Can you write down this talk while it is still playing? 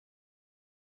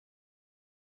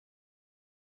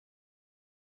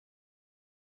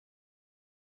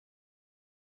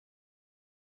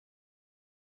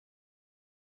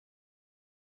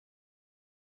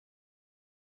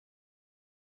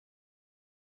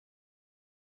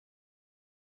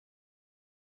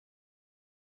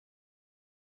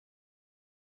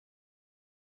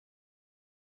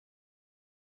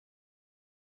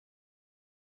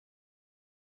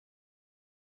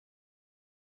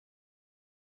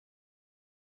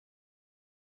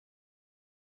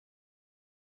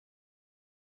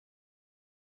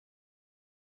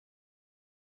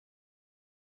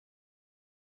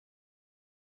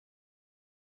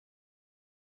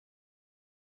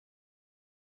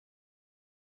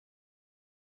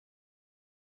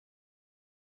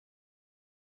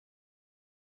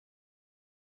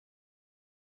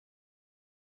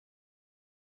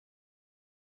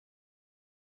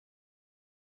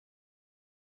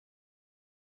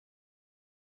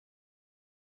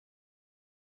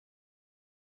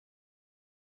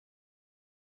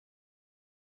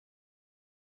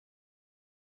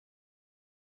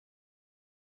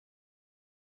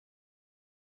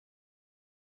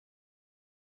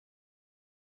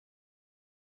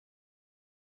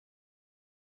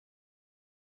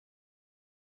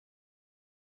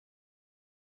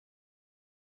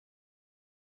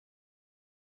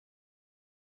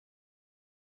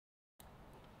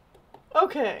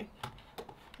Okay,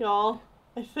 y'all.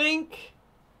 I think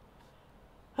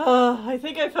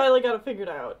I finally got it figured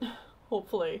out.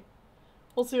 Hopefully.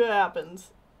 We'll see what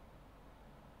happens.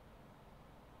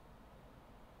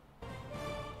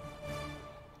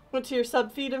 Went to your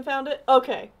sub feed and found it?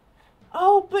 Okay.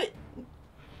 Oh, but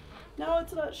now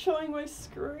it's not showing my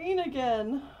screen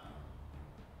again.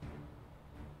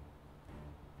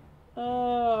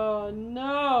 Oh,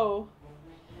 no.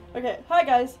 Okay, hi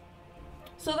guys.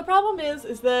 So the problem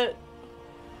is that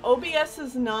OBS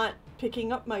is not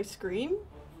picking up my screen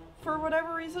for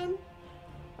whatever reason.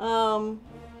 And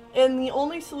the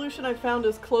only solution I've found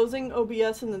is closing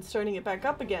OBS and then starting it back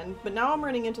up again. But now I'm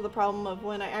running into the problem of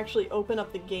when I actually open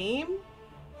up the game,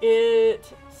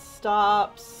 it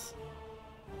stops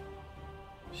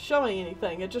showing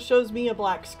anything. It just shows me a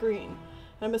black screen.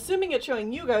 And I'm assuming it's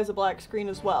showing you guys a black screen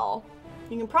as well.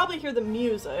 You can probably hear the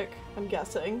music, I'm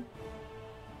guessing.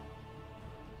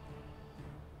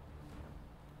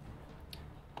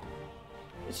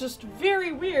 It's just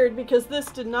very weird because this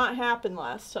did not happen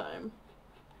last time.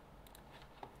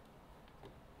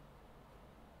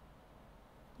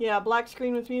 Yeah, black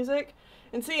screen with music.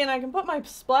 And see, and I can put my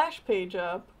splash page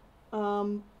up.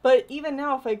 But even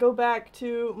now, if I go back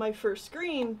to my first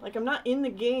screen, like I'm not in the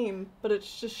game, but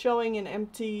it's just showing an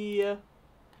empty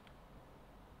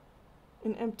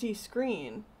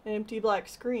screen, an empty black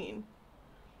screen.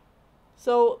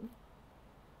 So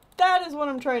that is what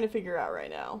I'm trying to figure out right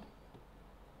now.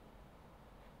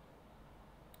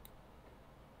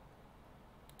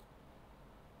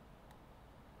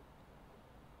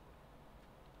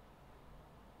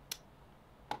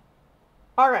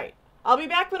 Alright, I'll be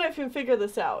back when I can figure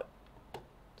this out.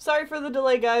 Sorry for the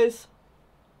delay, guys.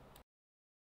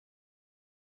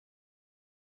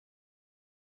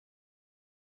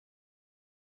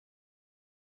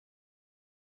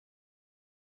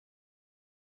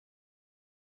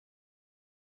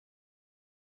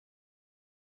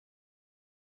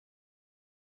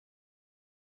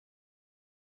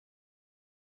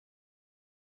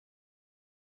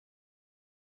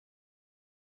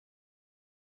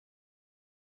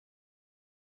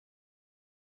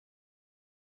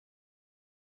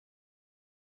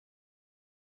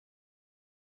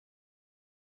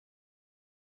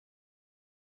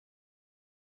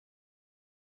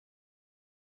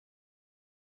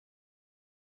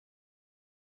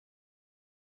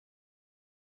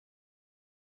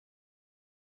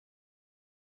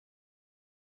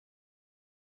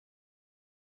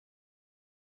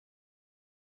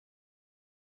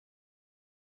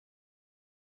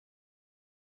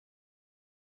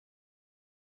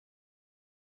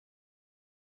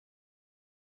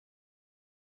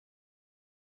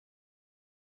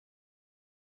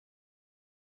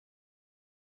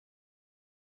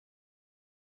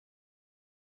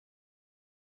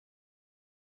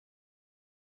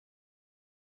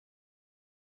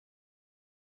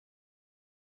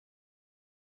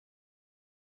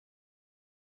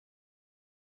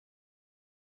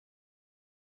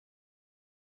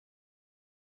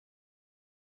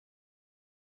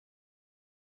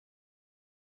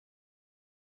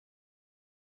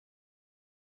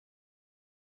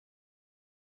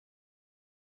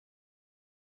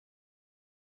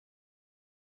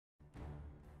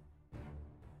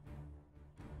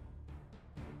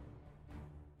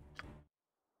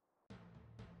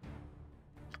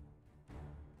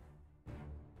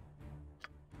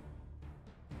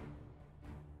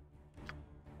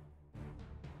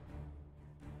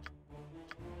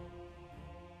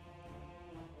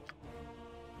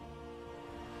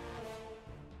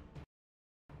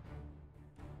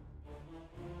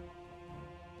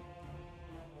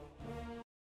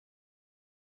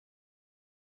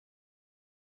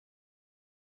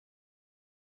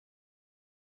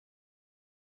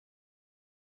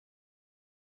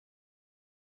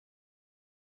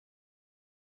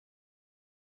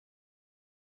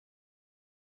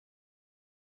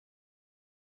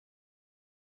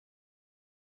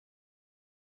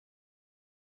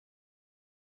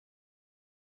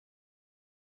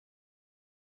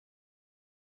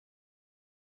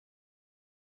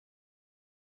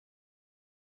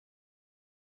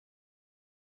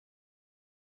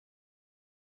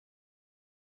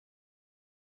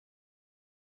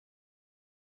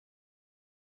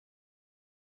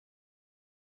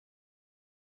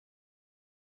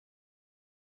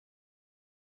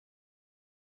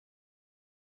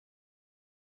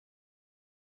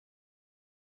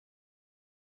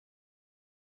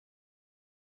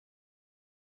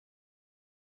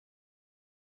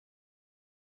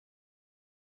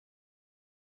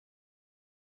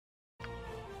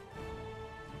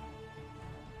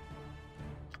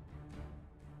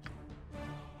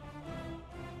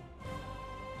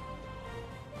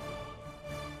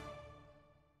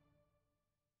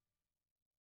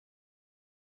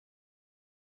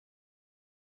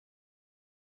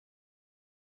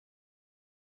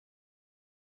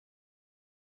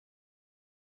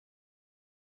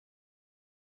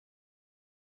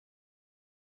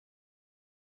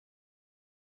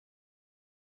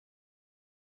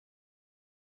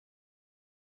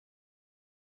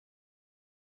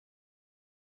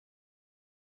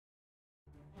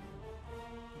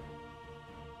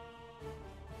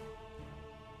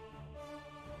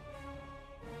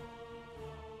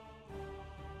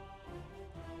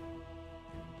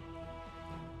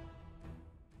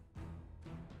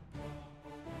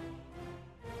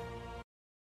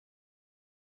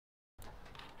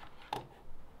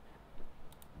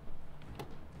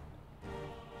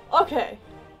 Okay.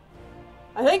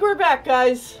 I think we're back,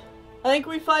 guys. I think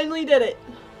we finally did it.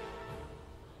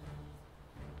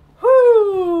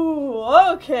 Whew!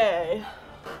 Okay.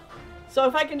 So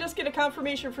if I can just get a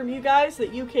confirmation from you guys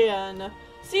that you can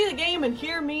see the game and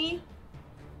hear me,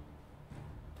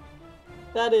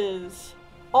 that is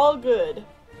all good.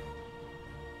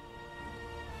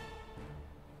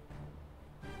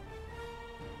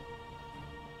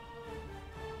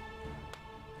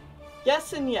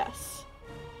 Yes and yes.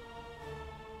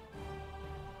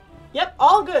 Yep,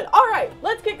 all good. Alright,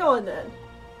 let's get going then.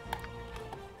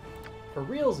 For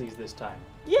realsies this time.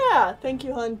 Yeah, thank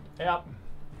you, hun. Yep.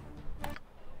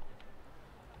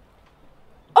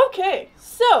 Okay,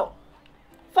 so,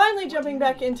 finally jumping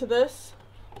back into this.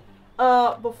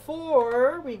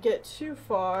 Before we get too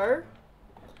far,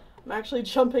 I'm actually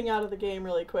jumping out of the game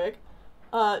really quick,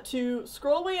 to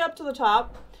scroll way up to the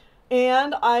top,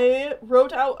 and I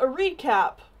wrote out a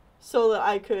recap so that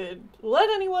I could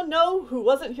let anyone know who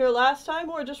wasn't here last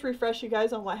time, or just refresh you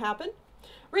guys on what happened.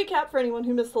 Recap for anyone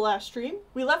who missed the last stream.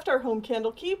 We left our home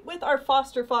Candlekeep with our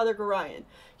foster father, Gorion.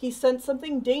 He sensed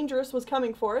something dangerous was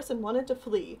coming for us and wanted to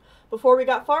flee. Before we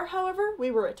got far, however,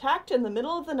 we were attacked in the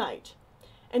middle of the night.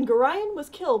 And Gorion was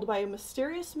killed by a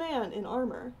mysterious man in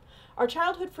armor. Our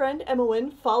childhood friend,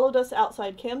 Emowyn, followed us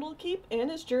outside Candlekeep and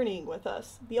is journeying with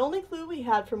us. The only clue we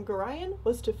had from Gorion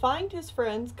was to find his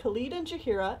friends Khalid and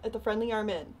Jahira at the Friendly Arm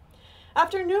Inn.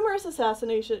 After numerous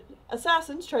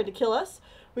assassins tried to kill us,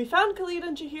 we found Khalid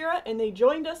and Jahira and they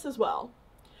joined us as well.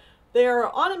 They are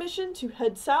on a mission to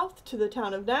head south to the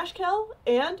town of Nashkel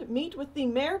and meet with the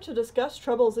mayor to discuss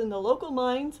troubles in the local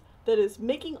mines that is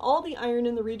making all the iron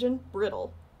in the region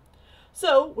brittle.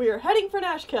 So, we are heading for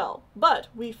Nashkel, but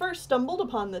we first stumbled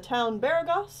upon the town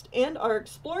Baragost and are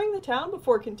exploring the town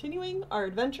before continuing our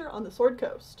adventure on the Sword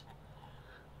Coast.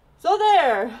 So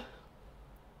there!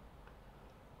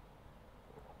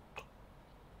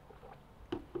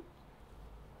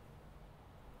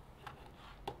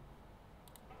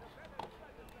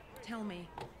 Tell me.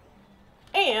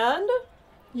 And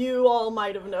you all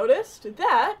might have noticed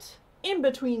that in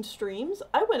between streams,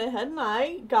 I went ahead and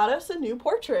I got us a new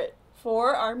portrait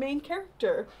for our main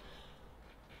character.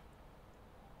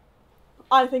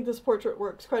 I think this portrait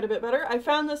works quite a bit better. I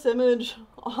found this image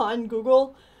on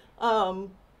Google.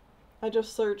 I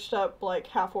just searched up like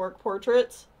half-orc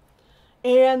portraits,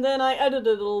 and then I edited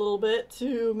it a little bit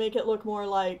to make it look more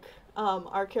like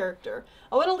our character.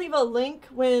 I want to leave a link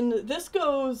when this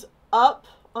goes up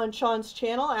on Sean's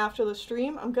channel after the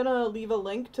stream. I'm gonna leave a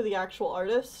link to the actual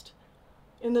artist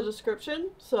in the description,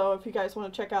 so if you guys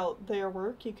want to check out their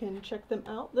work, you can check them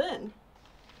out then.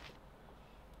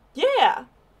 Yeah!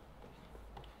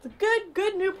 It's a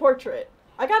good new portrait.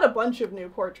 I got a bunch of new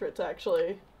portraits,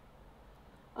 actually.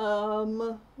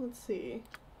 Let's see.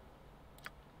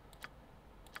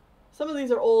 Some of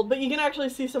these are old, but you can actually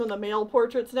see some of the male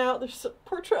portraits now. There's a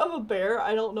portrait of a bear.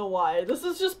 I don't know why. This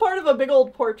is just part of a big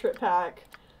old portrait pack.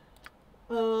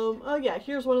 Oh yeah,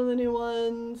 here's one of the new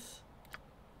ones.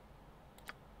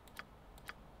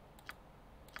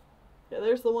 Yeah,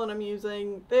 there's the one I'm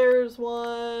using. There's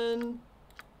one.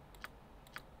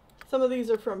 Some of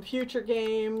these are from future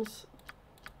games.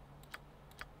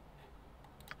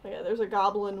 Oh yeah, there's a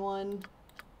goblin one.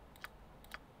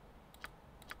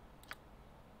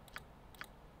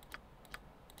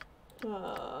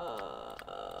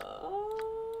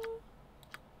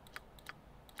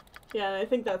 Yeah, and I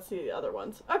think that's the other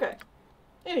ones. Okay.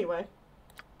 Anyway.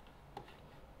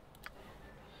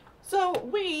 So,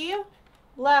 we,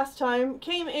 last time,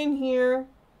 came in here,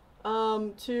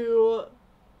 to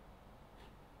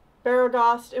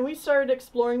Baragost, and we started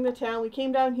exploring the town. We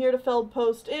came down here to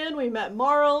Feldpost Inn. We met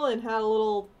Marl and had a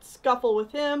little scuffle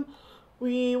with him.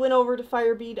 We went over to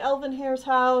Firebead Elvenhair's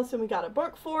house, and we got a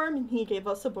book for him, and he gave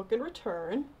us a book in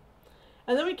return.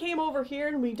 And then we came over here,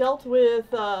 and we dealt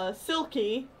with,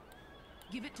 Silky.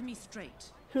 Give it to me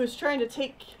straight. Who is trying to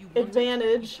take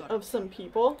advantage of some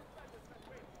people.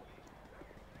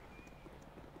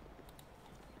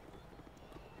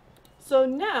 So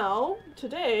now,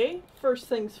 today, first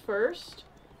things first,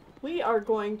 we are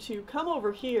going to come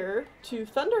over here to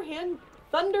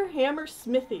Thunderhammer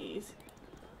Smithies.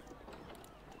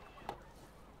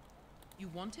 You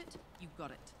want it? You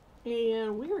got it.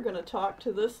 And we are going to talk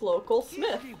to this local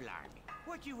smith.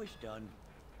 What you wish done?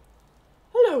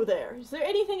 Hello there. Is there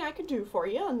anything I could do for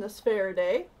you on this fair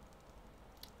day?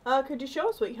 Could you show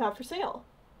us what you have for sale?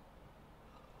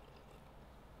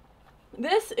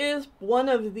 This is one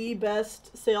of the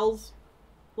best sales,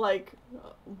 like,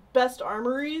 best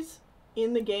armories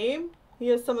in the game. He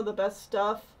has some of the best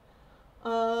stuff.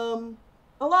 A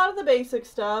lot of the basic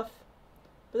stuff.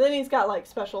 But then he's got like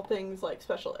special things like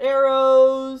special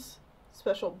arrows,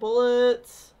 special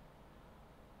bullets.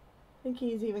 I think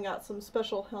he's even got some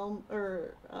special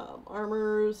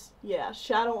armors. Yeah,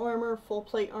 shadow armor, full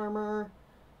plate armor.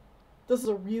 This is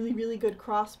a really, really good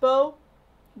crossbow.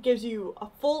 It gives you a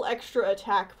full extra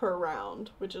attack per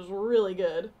round, which is really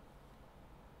good.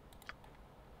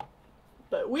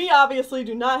 But we obviously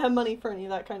do not have money for any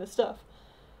of that kind of stuff.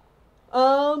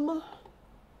 I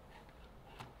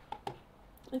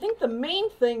think the main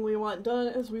thing we want done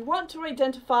is we want to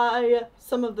identify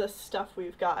some of this stuff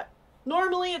we've got.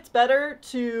 Normally it's better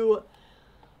to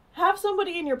have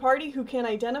somebody in your party who can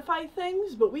identify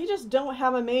things, but we just don't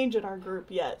have a mage in our group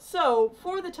yet. So,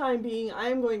 for the time being, I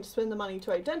am going to spend the money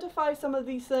to identify some of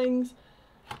these things,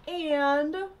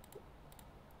 and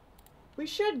we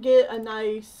should get a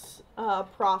nice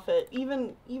profit,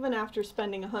 even after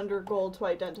spending 100 gold to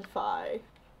identify.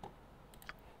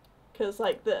 Because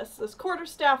like this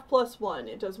quarterstaff +1,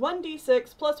 it does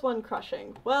 1d6 plus 1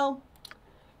 crushing. Well,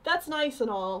 that's nice and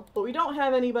all, but we don't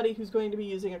have anybody who's going to be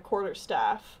using a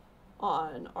quarterstaff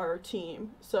on our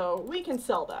team, so we can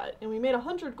sell that. And we made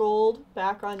 100 gold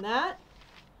back on that.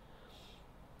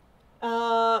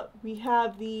 We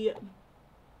have the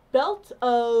belt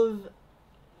of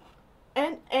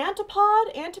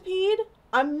Antipede?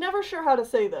 I'm never sure how to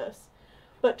say this.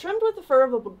 But trimmed with the fur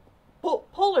of a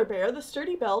polar bear, the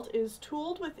sturdy belt is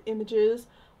tooled with images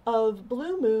of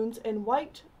blue moons and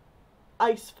white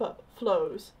ice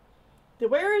flows. The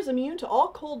wearer is immune to all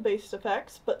cold-based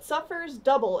effects, but suffers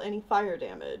double any fire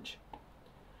damage.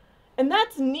 And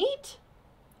that's neat,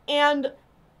 and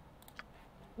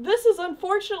this is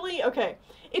unfortunately, okay,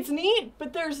 it's neat,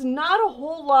 but there's not a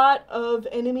whole lot of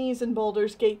enemies in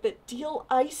Baldur's Gate that deal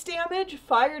ice damage.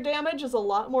 Fire damage is a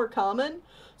lot more common.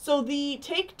 So the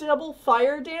take double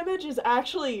fire damage is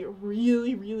actually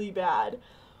really, really bad.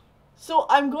 So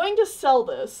I'm going to sell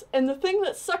this, and the thing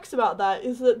that sucks about that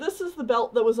is that this is the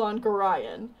belt that was on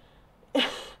Gorion.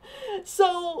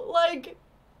 So, like,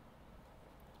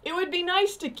 it would be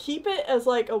nice to keep it as,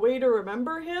 like, a way to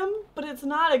remember him, but it's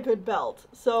not a good belt.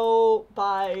 So,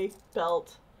 buy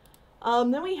belt.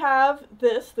 Then we have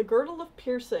this, the Girdle of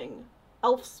Piercing,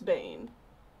 Elfsbane.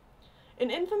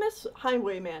 An infamous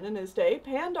highwayman in his day,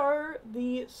 Pandar of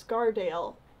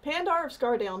Scardale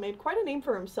made quite a name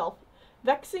for himself,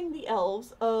 vexing the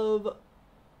elves of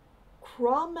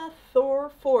Cromethor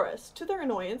Forest. To their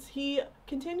annoyance, he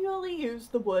continually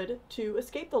used the wood to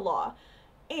escape the law,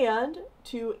 and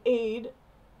with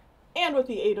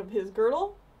the aid of this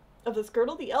girdle,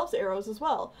 the elves' arrows as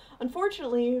well.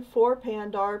 Unfortunately for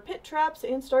Pandar, pit traps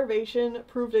and starvation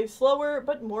proved a slower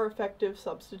but more effective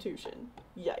substitution.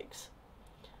 Yikes.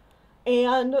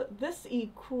 And this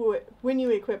when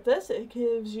you equip this, it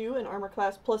gives you an armor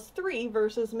class +3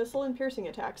 versus missile and piercing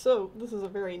attack. So this is a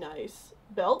very nice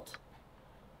belt.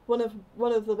 One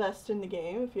of the best in the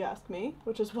game, if you ask me,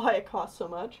 which is why it costs so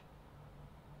much.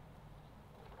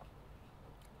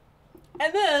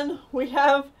 And then we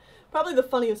have probably the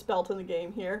funniest belt in the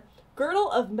game here, Girdle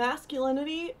of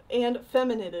Masculinity and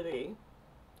Femininity.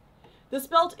 This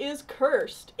belt is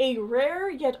cursed. A rare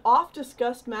yet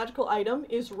oft-discussed magical item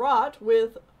is wrought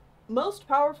with most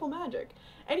powerful magic.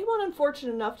 Anyone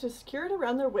unfortunate enough to secure it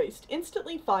around their waist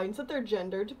instantly finds that their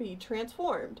gender to be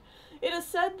transformed. It is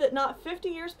said that not 50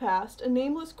 years past, a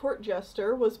nameless court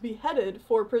jester was beheaded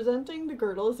for presenting the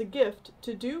girdle as a gift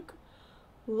to Duke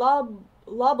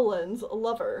Lobelin's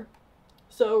lover.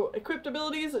 So, equipped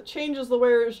abilities, it changes the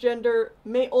wearer's gender,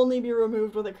 may only be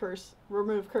removed with a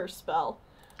remove curse spell.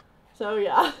 So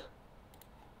yeah,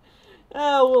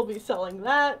 we'll be selling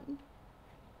that.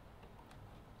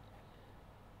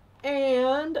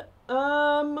 And,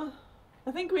 I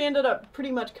think we ended up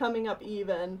pretty much coming up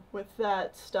even with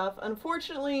that stuff.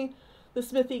 Unfortunately, the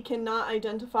smithy cannot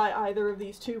identify either of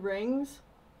these two rings.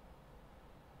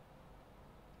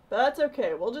 But that's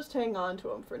okay, we'll just hang on to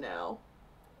them for now.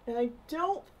 And I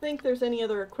don't think there's any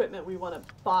other equipment we want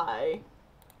to buy.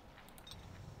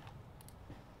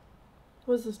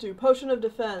 What does this do? Potion of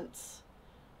Defense.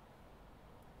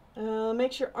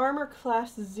 Makes your armor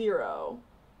class 0.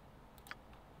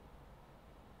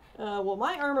 Well,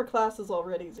 my armor class is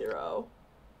already 0.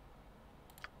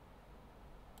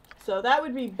 So that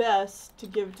would be best to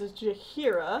give to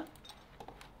Jaheira.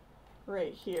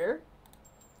 Right here.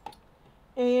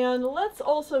 And let's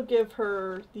also give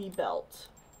her the belt.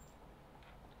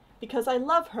 Because I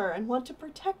love her and want to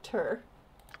protect her.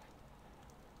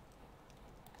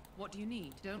 What do you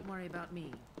need? Don't worry about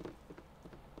me.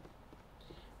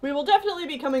 We will definitely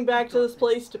be coming back to this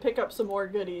place to pick up some more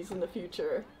goodies in the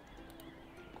future.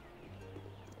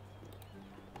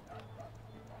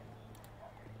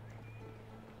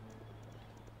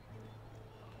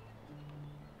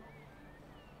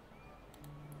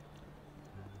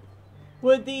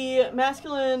 Would the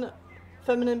masculine,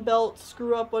 feminine belt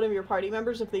screw up one of your party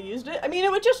members if they used it? I mean,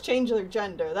 it would just change their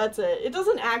gender. That's it. It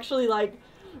doesn't actually, like,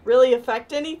 really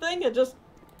affect anything. It just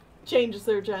changes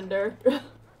their gender.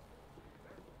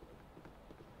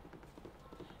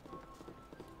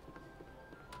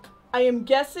 I am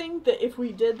guessing that if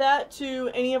we did that to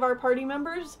any of our party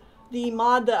members, the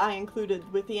mod that I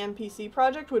included with the NPC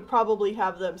project would probably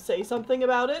have them say something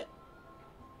about it.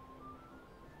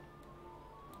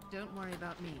 Don't worry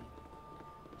about me.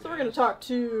 So we're going to talk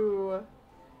to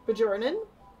Bajornan.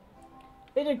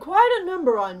 They did quite a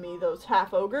number on me, those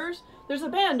half-ogres. There's a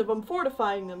band of them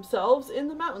fortifying themselves in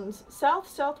the mountains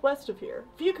south-southwest of here.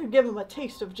 If you could give them a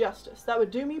taste of justice, that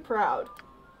would do me proud.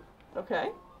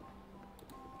 Okay.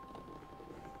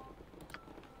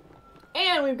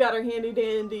 And we've got our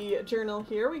handy-dandy journal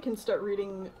here. We can start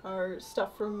reading our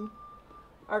stuff from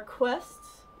our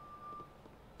quests.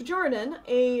 Jordan,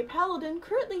 a paladin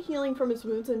currently healing from his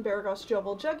wounds in Baragos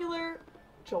Jovial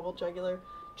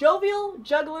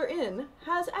Juggler Inn,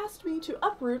 has asked me to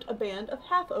uproot a band of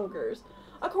half-ogres.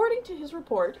 According to his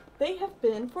report, they have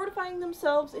been fortifying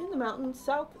themselves in the mountains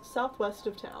southwest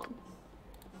of town.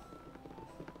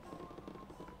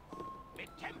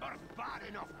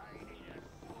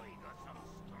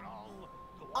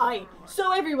 Aye,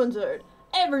 so everyone's heard.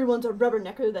 Everyone's a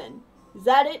rubbernecker then. Is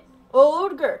that it?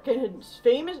 Old Gherkin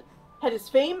had his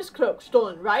famous cloak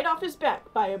stolen right off his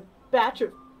back by a batch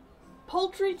of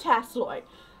poultry tasseloid.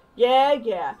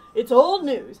 Yeah, it's old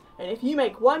news, and if you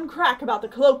make one crack about the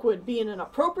cloakwood being an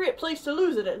appropriate place to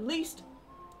lose it, at least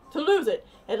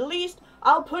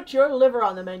I'll put your liver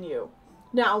on the menu.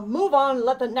 Now move on and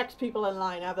let the next people in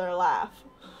line have their laugh.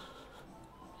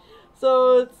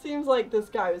 So it seems like this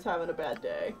guy was having a bad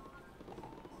day.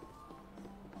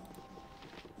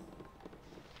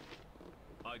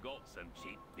 I got some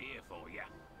cheap beer for you.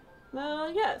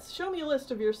 Yes, show me a list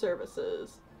of your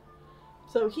services.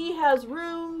 So he has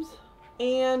rooms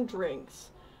and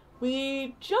drinks.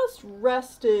 We just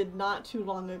rested not too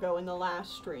long ago in the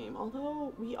last stream,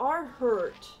 although we are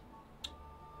hurt.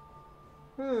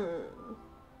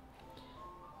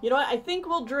 You know what, I think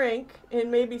we'll drink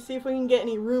and maybe see if we can get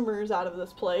any rumors out of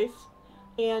this place.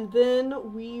 And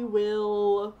then we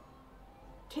will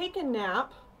take a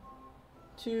nap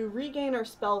to regain our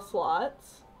spell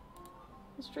slots.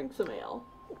 Let's drink some ale.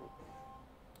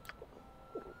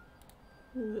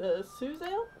 The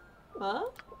Suzale? Huh?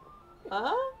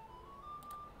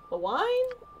 The wine?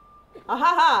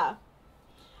 Ahaha!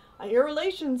 I hear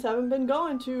relations haven't been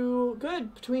going too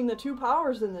good between the two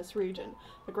powers in this region.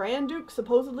 The Grand Duke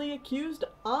supposedly accused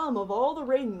of all the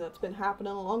raiding that's been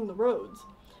happening along the roads.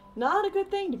 Not a good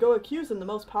thing to go accusing the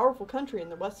most powerful country in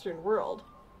the Western world.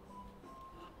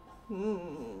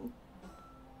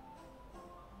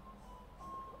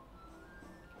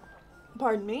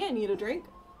 Pardon me, I need a drink.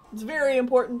 It's very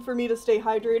important for me to stay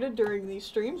hydrated during these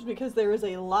streams because there is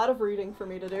a lot of reading for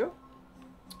me to do.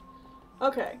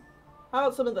 Okay, how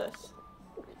about some of this?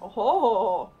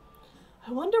 Oh,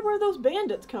 I wonder where those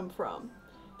bandits come from.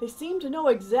 They seem to know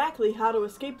exactly how to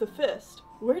escape the fist.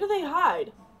 Where do they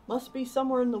hide? Must be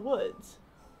somewhere in the woods.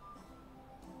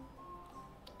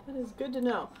 That is good to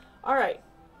know. Alright.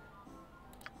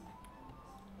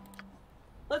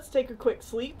 Let's take a quick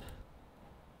sleep.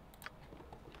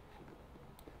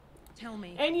 Tell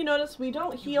me. And you notice we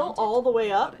don't heal all the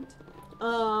way up.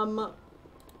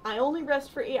 I only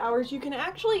rest for 8 hours. You can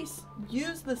actually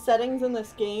use the settings in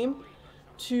this game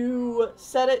to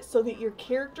set it so that your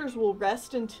characters will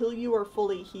rest until you are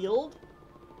fully healed.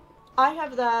 I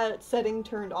have that setting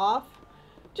turned off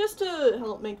just to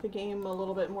help make the game a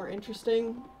little bit more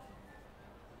interesting.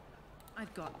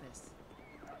 I've got this.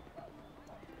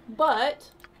 But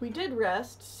we did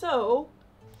rest, so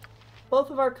both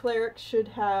of our clerics should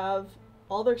have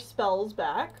all their spells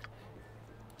back.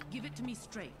 Give it to me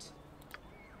straight.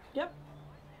 Yep.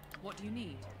 What do you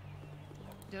need?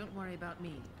 Don't worry about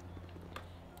me.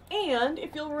 And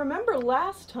if you'll remember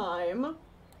last time,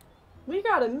 we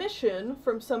got a mission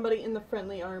from somebody in the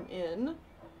Friendly Arm Inn.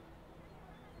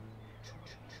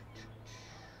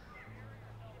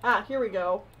 Ah, here we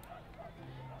go.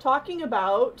 Talking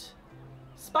about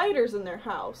spiders in their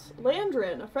house.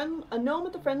 Landrin, a gnome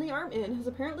at the Friendly Arm Inn, has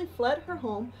apparently fled her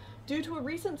home due to a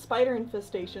recent spider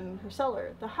infestation in her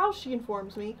cellar. The house, she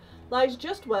informs me, lies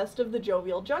just west of the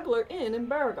Jovial Juggler Inn in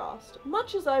Baragos.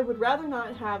 Much as I would rather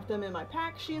not have them in my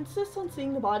pack, she insists on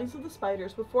seeing the bodies of the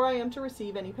spiders before I am to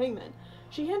receive any payment.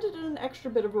 She hinted at an extra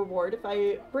bit of reward if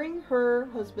I bring her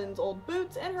husband's old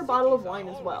boots and her bottle of wine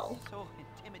as well. So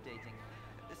intimidating.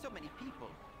 There's so many people.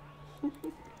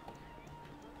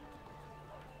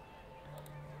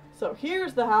 So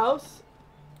here's the house.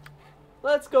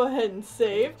 let's go ahead and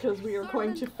save, because we are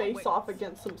going to face off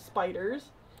against some spiders.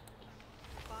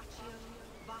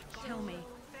 Tell me.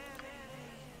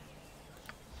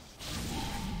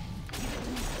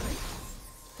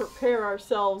 Prepare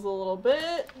ourselves a little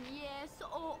bit.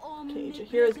 Okay,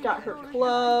 Jahira's got her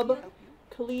club.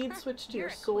 Khalid, switch to your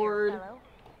sword.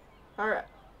 Alright.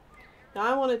 Now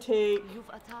I want to take...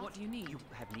 What do you need? You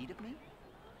have need of me?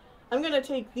 I'm going to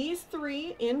take these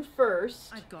 3 in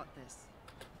first. I've got this.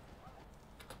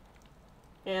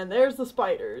 And there's the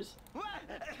spiders.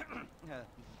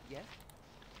 Yes?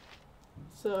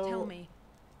 So... Tell me.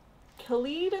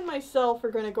 Khalid and myself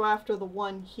are going to go after the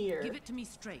one here. Give it to me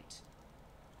straight.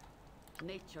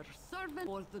 Nature's servant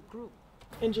or the group.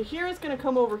 And Jahira's going to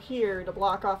come over here to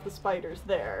block off the spiders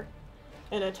there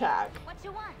and attack. What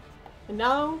you want? And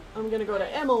now I'm going to go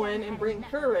to Emmeline and bring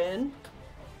her in.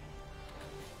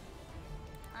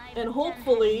 And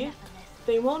hopefully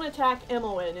they won't attack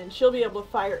Emmeline and she'll be able to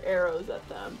fire arrows at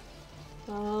them.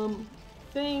 I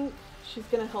think she's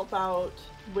going to help out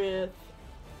with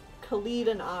Khalid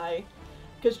and I.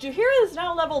 Because Jahira is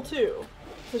now level 2.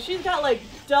 So she's got like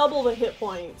double the hit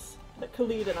points that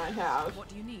Khalid and I have. What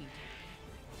do you need?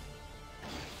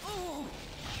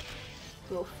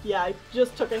 Oof, yeah, I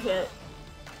just took a hit.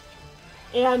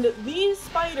 And these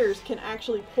spiders can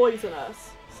actually poison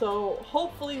us. So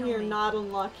hopefully we are not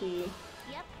unlucky.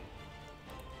 Yep.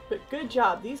 But good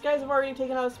job. These guys have already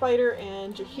taken out a spider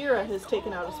and Jahira has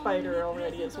taken out a spider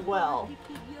already as well.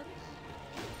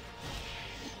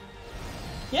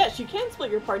 Yes, you can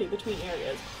split your party between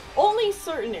areas. Only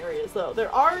certain areas though.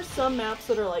 There are some maps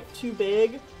that are like too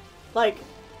big. Like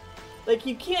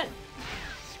you can't...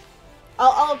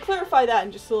 I'll clarify that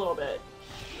in just a little bit.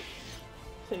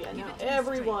 So yeah, now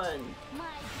everyone.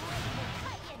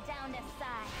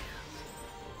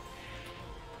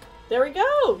 There we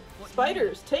go!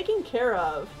 Spiders taken care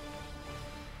of.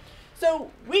 So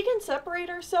we can separate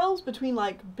ourselves between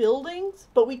like buildings,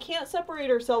 but we can't separate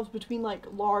ourselves between like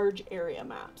large area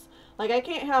maps. Like I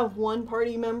can't have one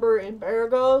party member in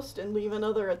Baraghost and leave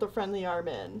another at the Friendly Arm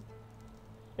Inn.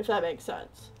 If that makes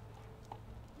sense.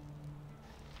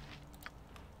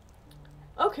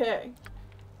 Okay.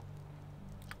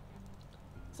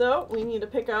 So we need to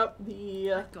pick up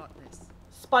the I've got this.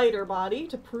 spider body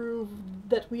to prove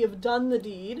that we have done the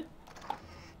deed.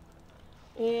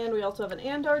 And we also have an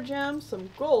Andar gem, some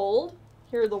gold.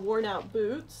 Here are the worn out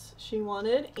boots she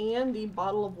wanted, and the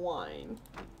bottle of wine.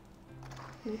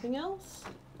 Anything else?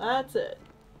 That's it.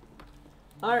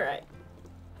 Alright.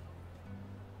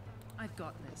 I've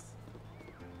got this.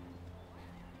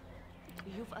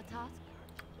 You've a task?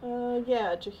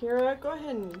 Yeah, Jahira, go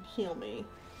ahead and heal me.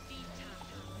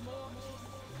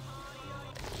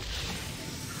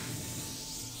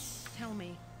 Tell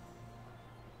me.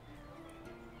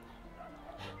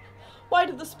 Why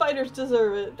do the spiders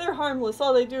deserve it? They're harmless.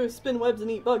 All they do is spin webs and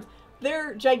eat bugs.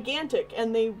 They're gigantic,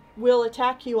 and they will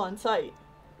attack you on sight.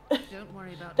 Don't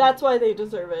worry about That's why they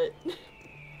deserve it.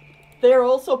 They're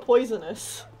also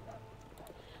poisonous.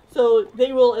 So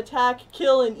they will attack,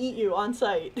 kill, and eat you on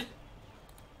sight.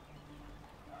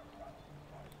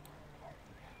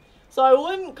 So I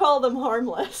wouldn't call them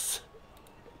harmless.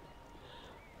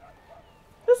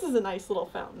 This is a nice little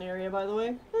fountain area, by the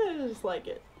way. I just like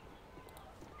it.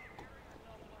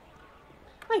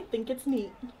 I think it's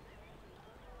neat.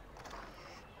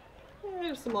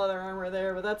 There's some leather armor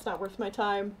there, but that's not worth my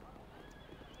time.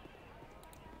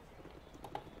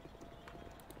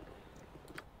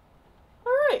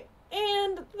 Alright,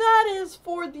 and that is,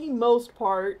 for the most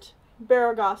part,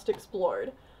 Baraghost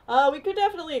explored. We could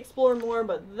definitely explore more,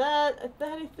 but that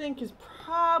I think is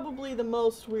probably the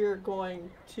most we're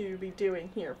going to be doing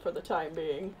here for the time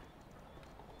being.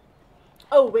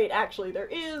 Oh wait, actually there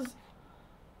is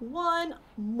one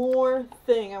more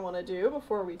thing I want to do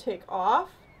before we take off.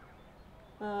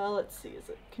 Let's see, is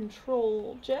it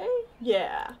Control J?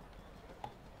 Yeah.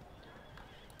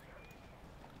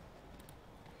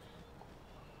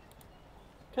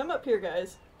 Come up here,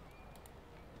 guys.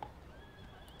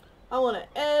 I want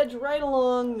to edge right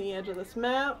along the edge of this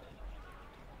map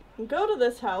and go to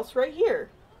this house right here.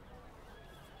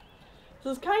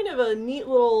 This is kind of a neat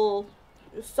little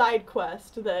side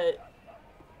quest that,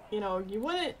 you know, you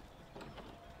wouldn't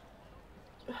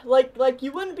like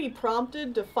you wouldn't be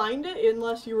prompted to find it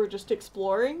unless you were just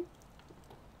exploring.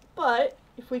 But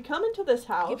if we come into this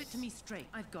house, Give it to me straight.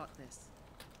 I've got this.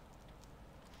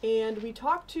 And we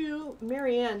talk to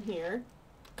Marianne here.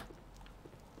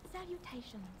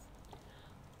 Salutations.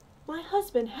 My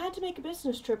husband had to make a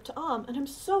business trip to and I'm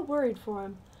so worried for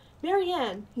him.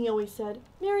 Marianne, he always said.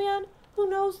 Marianne, who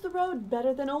knows the road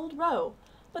better than old Roe?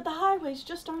 But the highways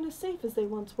just aren't as safe as they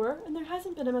once were, and there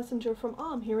hasn't been a messenger from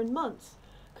Am here in months.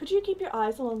 Could you keep your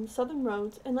eyes along the southern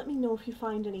roads and let me know if you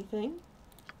find anything?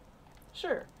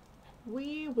 Sure.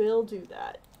 We will do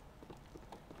that.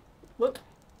 Whoop.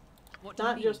 What do you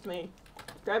Not need? just me.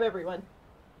 Grab everyone.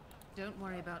 Don't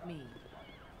worry about me.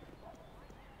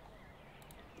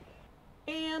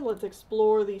 And let's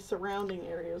explore the surrounding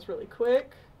areas really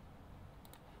quick.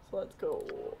 So let's go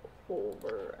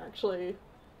over, actually,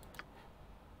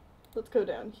 let's go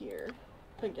down here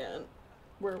again,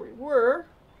 where we were.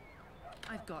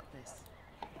 I've got this.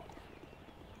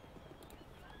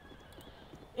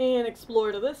 And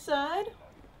explore to this side.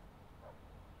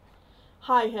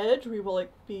 High Hedge, we will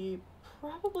be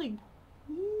probably,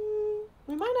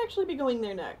 we might actually be going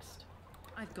there next.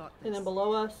 I've got this. And then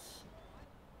below us,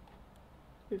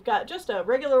 we've got just a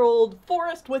regular old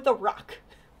forest with a rock.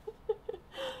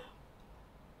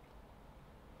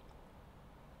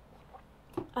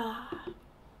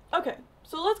 Okay,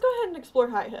 so let's go ahead and explore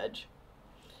High Hedge.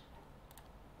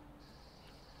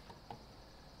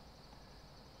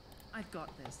 I've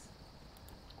got this.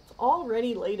 It's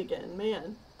already late again,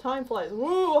 man. Time flies.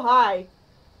 Woo, hi!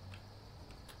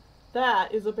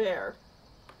 That is a bear.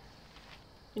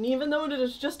 And even though it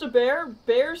is just a bear,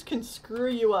 bears can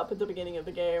screw you up at the beginning of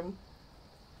the game.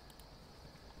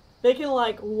 They can,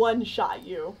 like, one-shot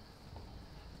you.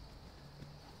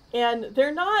 And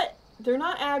they're not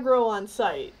aggro on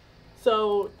sight.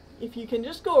 So if you can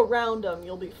just go around them,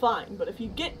 you'll be fine. But if you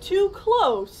get too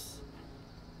close,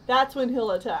 that's when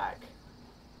he'll attack.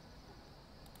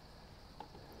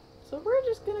 So we're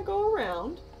just gonna go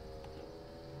around.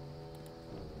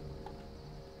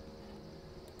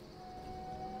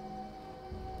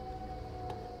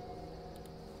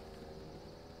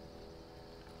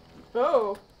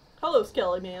 Oh, hello,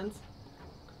 Skelly-mans.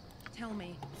 Tell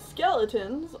me.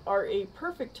 Skeletons are a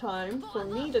perfect time for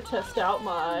me to test out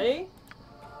my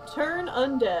Turn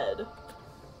Undead.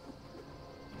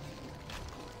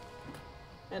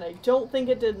 And I don't think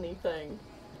it did anything.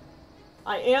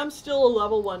 I am still a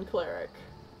level 1 cleric.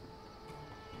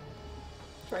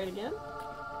 Try it again?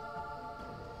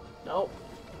 Nope.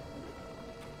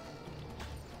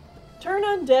 Turn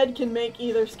Undead can make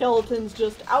either skeletons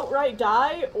just outright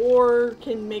die, or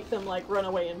can make them, like, run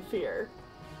away in fear.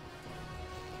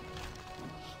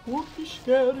 Whoopie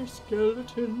scatter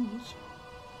skeletons.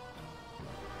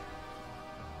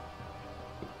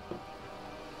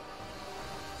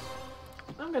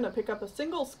 I'm gonna pick up a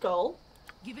single skull.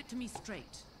 Give it to me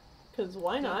straight. Because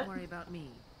why not? Don't worry about me.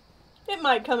 It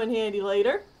might come in handy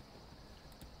later.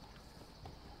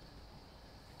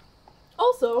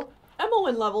 Also,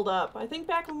 Emmeline leveled up. I think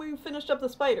back when we finished up the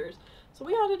spiders. So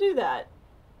we ought to do that.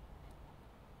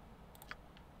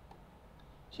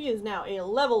 She is now a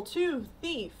level 2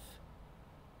 thief.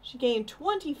 She gained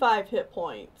 25 hit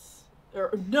points.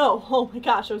 Or, no, oh my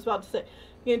gosh, I was about to say.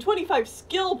 Gained 25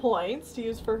 skill points to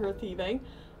use for her thieving.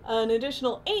 An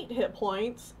additional 8 hit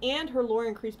points, and her lore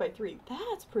increased by 3.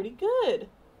 That's pretty good.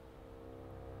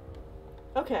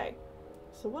 Okay,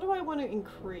 so what do I want to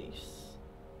increase?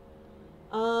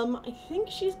 I think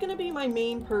she's gonna be my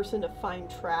main person to find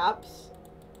traps.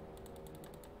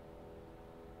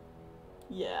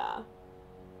 Yeah.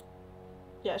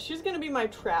 Yeah, she's gonna be my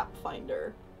trap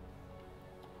finder.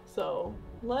 So,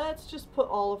 let's just put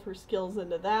all of her skills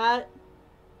into that.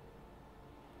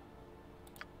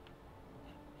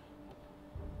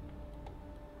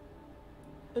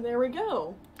 And there we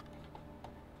go.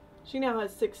 She now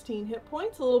has 16 hit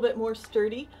points, a little bit more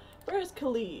sturdy. Where's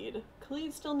Khalid?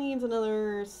 Khalid still needs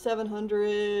another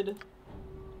 700,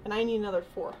 and I need another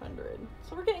 400.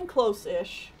 So we're getting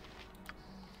close-ish.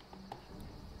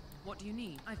 What do you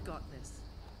need? I've got this.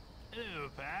 Hello,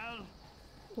 pal.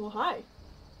 Well, hi.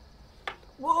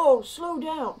 Whoa, slow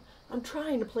down. I'm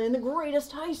trying to plan the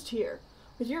greatest heist here.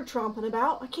 With your tromping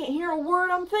about, I can't hear a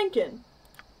word I'm thinking.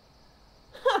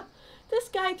 Ha! This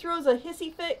guy throws a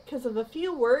hissy fit because a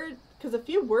few words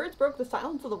broke the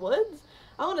silence of the woods.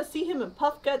 I want to see him in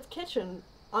Puff Gut's kitchen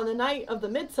on the night of the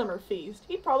midsummer feast.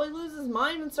 He'd probably lose his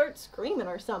mind and start screaming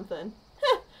or something.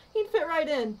 Heh, he'd fit right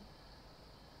in.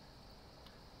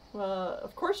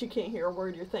 Of course you can't hear a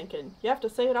word you're thinking. You have to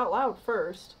say it out loud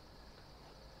first.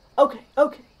 Okay,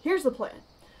 here's the plan.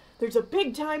 There's a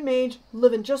big-time mage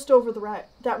living just over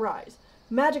that rise.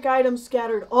 Magic items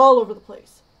scattered all over the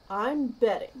place. I'm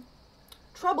betting.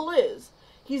 Trouble is,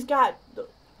 he's got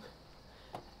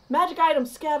magic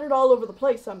items scattered all over the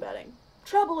place, I'm betting.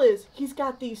 Trouble is, he's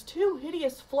got these 2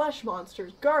 hideous flesh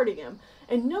monsters guarding him,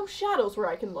 and no shadows where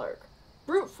I can lurk.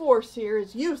 Brute force here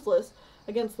is useless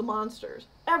against the monsters.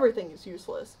 Everything is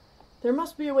useless. There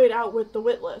must be a way to outwit the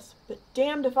witless, but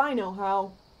damned if I know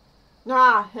how.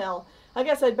 Ah, hell. I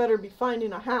guess I'd better be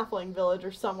finding a halfling village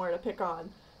or somewhere to pick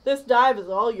on. This dive is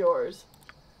all yours.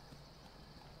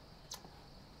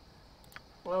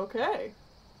 Okay.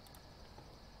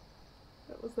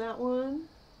 That was that one.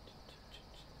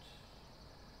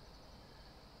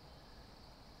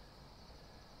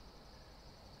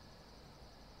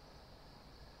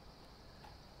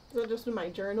 Is that just in my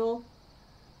journal?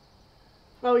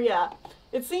 Oh yeah.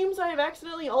 It seems I have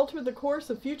accidentally altered the course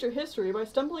of future history by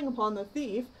stumbling upon the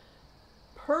thief,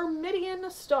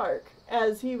 Permidian Stark,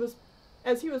 as he was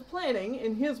planning,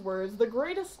 in his words, the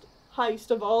greatest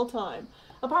heist of all time.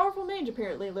 A powerful mage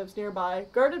apparently lives nearby,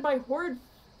 guarded by horrid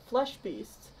flesh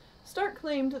beasts. Stark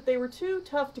claimed that they were too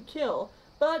tough to kill,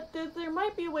 but that there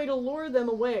might be a way to lure them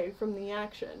away from the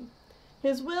action.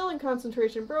 His will and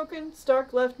concentration broken,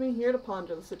 Stark left me here to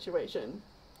ponder the situation.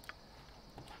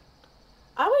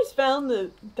 I always found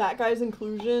that guy's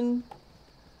inclusion,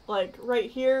 like, right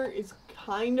here is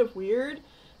kind of weird,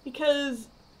 because,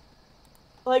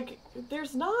 like,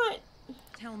 there's not...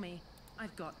 Tell me.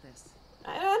 I've got this.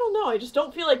 I don't know, I just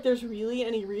don't feel like there's really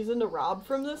any reason to rob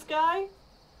from this guy.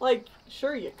 Like,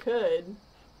 sure you could.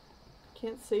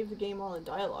 Can't save the game all in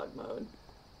dialogue mode.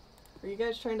 Are you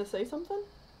guys trying to say something?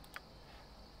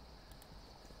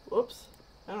 Whoops.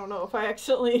 I don't know if I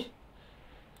accidentally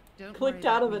clicked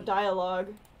out of a dialogue.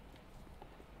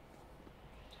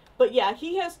 But yeah,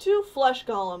 he has 2 flesh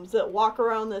golems that walk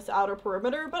around this outer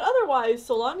perimeter, but otherwise,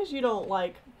 so long as you don't,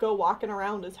 like, go walking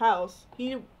around his house,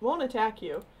 he won't attack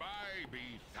you. I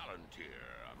be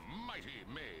Thalantir, a mighty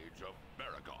mage of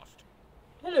Baragost.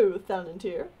 Hello,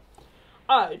 Thalantir.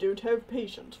 I don't have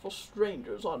patience for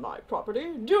strangers on my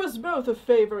property. Do us both a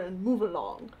favor and move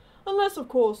along. Unless, of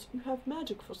course, you have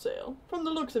magic for sale. From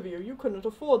the looks of you, you couldn't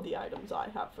afford the items I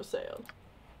have for sale.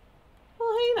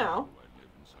 Well, hey now. Why do I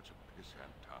live in such a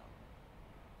pissant town?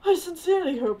 I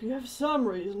sincerely hope you have some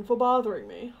reason for bothering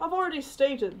me. I've already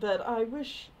stated that I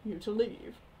wish you to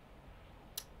leave.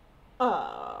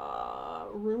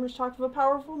 Rumors talk of a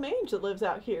powerful mage that lives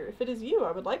out here. If it is you,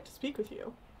 I would like to speak with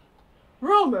you.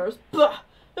 Rumors? Bah!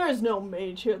 There is no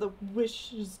mage here that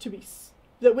wishes to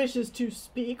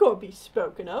speak or be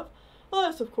spoken of.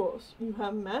 Unless, of course, you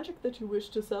have magic that you wish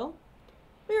to sell.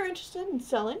 We are interested in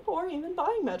selling or even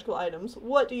buying magical items.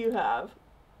 What do you have?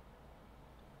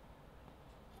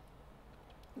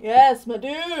 Yes, my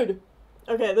dude!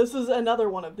 Okay, this is another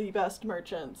one of the best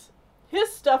merchants.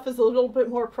 His stuff is a little bit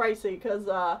more pricey because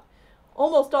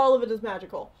almost all of it is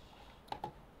magical.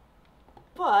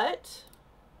 But,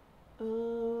 yeah,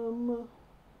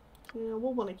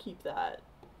 we'll want to keep that.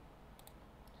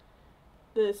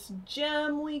 This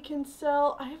gem we can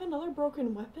sell. I have another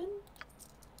broken weapon?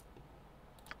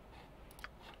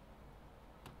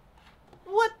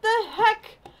 What the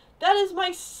heck? That is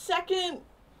my second,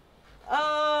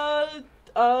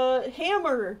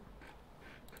 hammer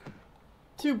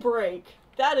to break.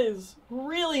 That is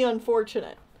really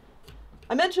unfortunate.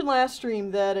 I mentioned last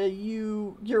stream that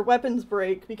your weapons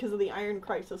break because of the iron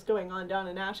crisis going on down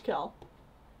in Ashkel.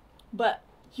 But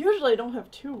usually I don't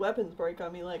have 2 weapons break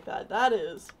on me like that. That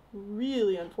is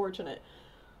really unfortunate.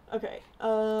 Okay,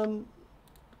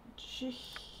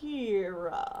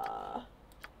 Jahira.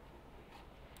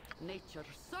 Nature's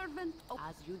servant,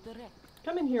 as you direct.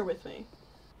 Come in here with me.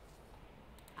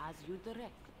 As you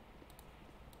direct.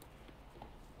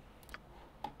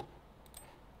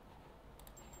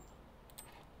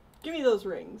 Give me those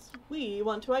rings. We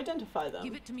want to identify them.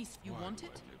 Give it to me. You Why want do I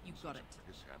it? live in You such got a it.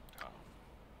 pissant town?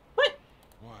 What?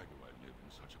 Why do I live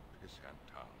in such a pissant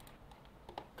town?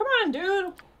 Come on,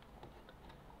 dude!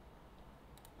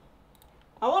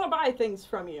 I want to buy things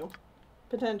from you.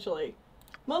 Potentially.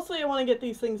 Mostly I want to get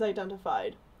these things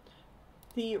identified.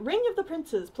 The Ring of the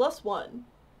Princes, +1.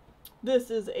 This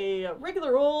is a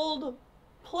regular old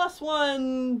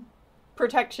 +1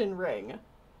 protection ring.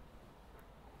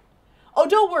 Oh,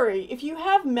 don't worry. If you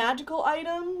have magical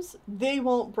items, they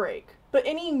won't break. But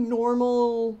any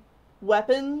normal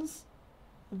weapons,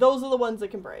 those are the ones that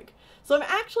can break. So I'm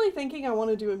actually thinking I want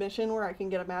to do a mission where I can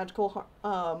get a magical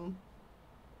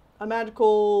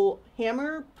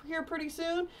hammer here pretty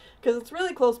soon, because it's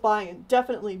really close by and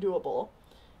definitely doable.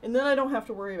 And then I don't have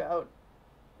to worry about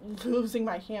losing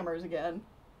my hammers again.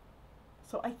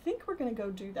 So I think we're going to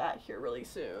go do that here really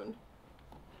soon.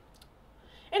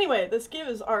 Anyway, this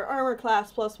gives our armor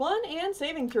class +1 and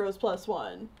saving throws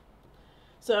 +1.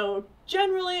 So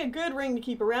generally a good ring to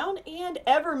keep around, and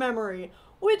ever memory,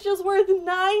 which is worth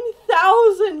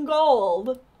 9,000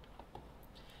 gold.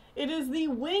 It is the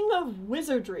Wing of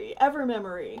Wizardry, ever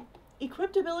memory.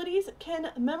 equipped abilities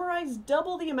can memorize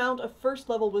double the amount of first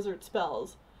level wizard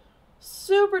spells.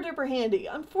 Super duper handy.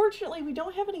 Unfortunately, we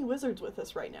don't have any wizards with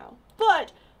us right now.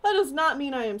 But that does not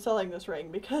mean I am selling this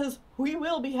ring, because we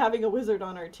will be having a wizard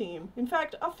on our team. In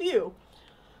fact, a few.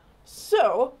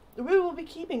 So, we will be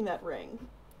keeping that ring.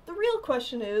 The real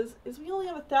question is we only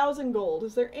have 1,000 gold.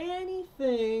 Is there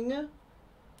anything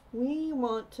we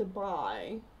want to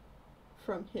buy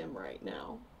from him right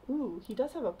now? Ooh, he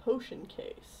does have a potion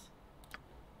case.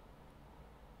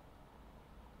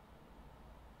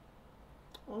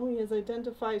 Oh, he has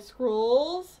identify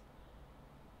scrolls.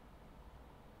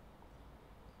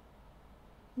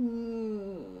 He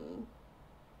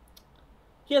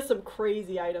has some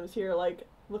crazy items here, like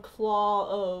the Claw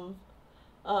of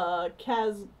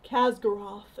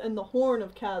Khazgaroth and the Horn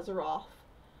of Khazgaroth.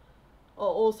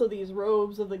 Also, these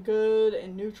Robes of the Good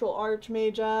and Neutral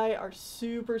Archmagi are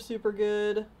super, super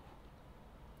good.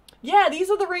 Yeah, these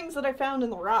are the rings that I found in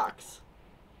the rocks.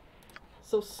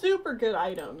 So super good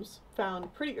items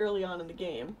found pretty early on in the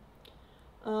game.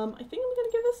 I think I'm going to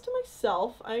give this to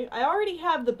myself. I already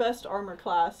have the best armor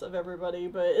class of everybody,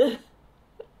 but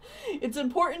it's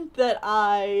important that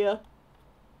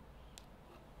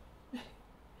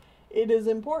it is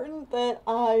important that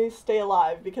I stay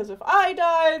alive, because if I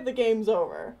die, the game's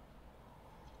over.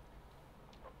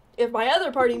 If my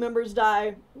other party members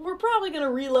die, we're probably going to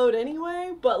reload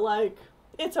anyway, but like,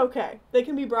 it's okay. They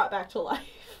can be brought back to life.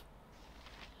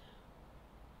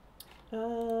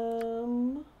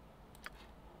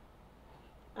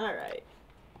 Alright.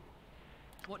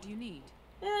 What do you need?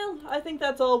 Well, I think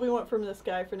that's all we want from this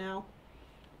guy for now.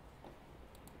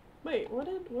 Wait, what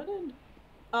did...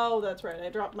 Oh, that's right, I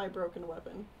dropped my broken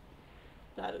weapon.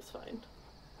 That is fine.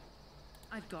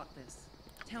 I've got this.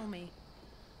 Tell me.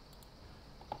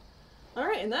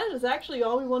 Alright, and that is actually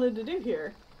all we wanted to do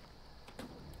here. Give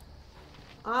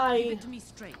I it to me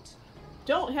straight.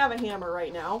 don't have a hammer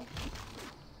right now.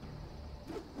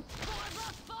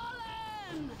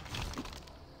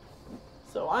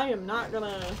 So I am not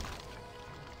gonna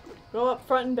go up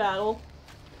front in battle.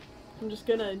 I'm just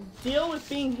gonna deal with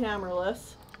being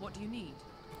hammerless. What do you need?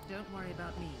 Don't worry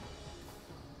about me.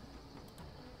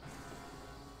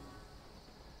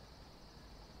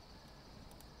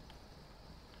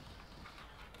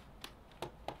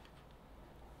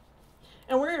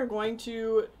 And we're going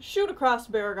to shoot across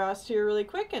Baragost here really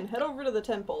quick and head over to the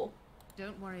temple.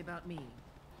 Don't worry about me.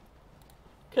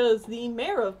 Because the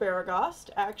mayor of Baragost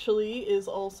actually is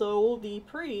also the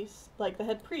priest, like the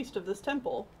head priest of this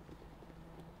temple.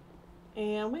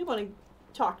 And we want to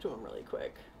talk to him really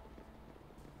quick.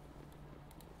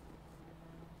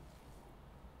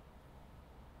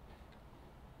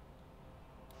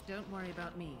 Don't worry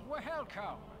about me.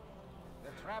 Welcome. The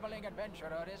traveling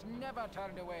adventurer is never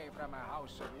turned away from a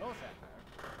house of Lothar.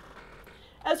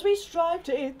 As we strive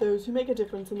to aid those who make a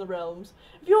difference in the realms,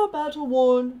 if you're battle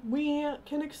worn, we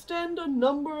can extend a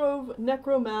number of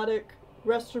necromantic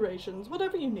restorations,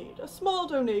 whatever you need. A small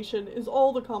donation is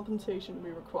all the compensation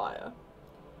we require.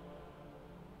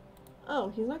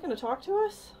 Oh, he's not going to talk to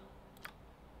us?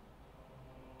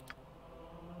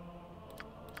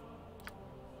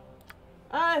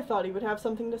 I thought he would have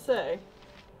something to say.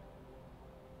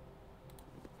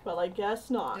 Well, I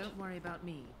guess not. Don't worry about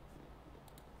me.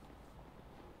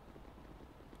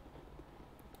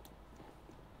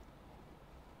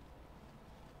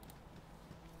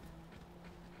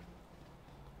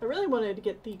 I really wanted to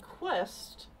get the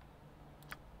quest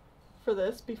for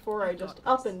this before I just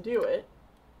up and do it.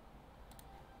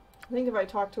 I think if I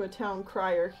talk to a town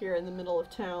crier here in the middle of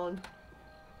town.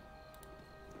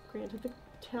 Granted, the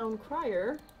town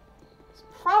crier is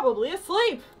probably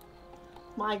asleep!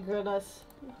 My goodness.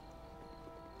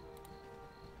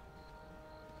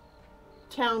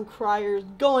 Town criers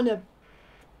going to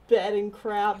bed and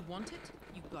crap. You want it?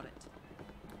 You got it.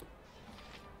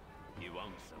 You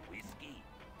want some whiskey?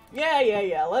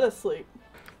 Yeah, let us sleep.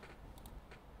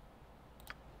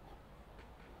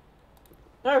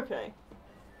 Okay.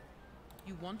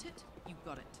 You want it? You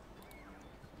got it.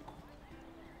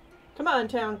 Come on,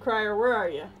 town crier, where are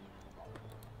you?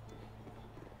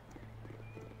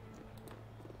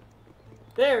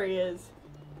 There he is.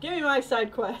 Give me my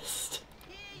side quest.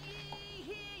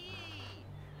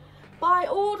 By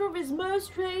order of his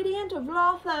most radiant of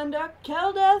Lothander,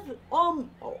 Keldeth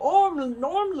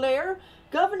Ormlair,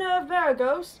 governor of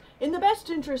Varagos, in the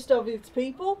best interest of its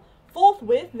people,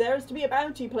 forthwith there is to be a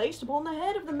bounty placed upon the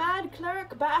head of the mad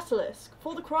cleric Basilisk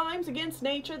for the crimes against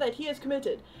nature that he has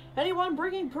committed. Anyone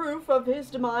bringing proof of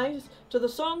his demise to the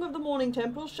Song of the Morning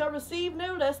Temple shall receive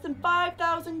no less than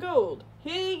 5,000 gold.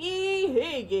 Hear ye,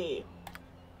 hear ye.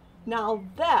 Now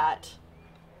that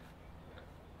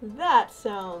That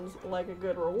sounds like a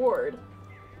good reward.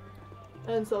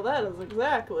 And so that is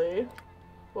exactly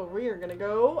what we are gonna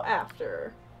go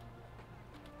after.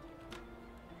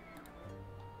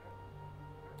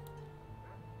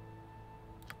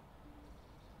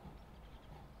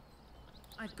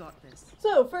 I've got this.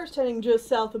 So, first heading just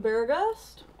south of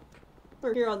Baragast.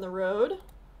 We're here on the road.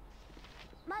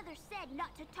 Mother said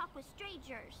not to talk with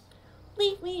strangers.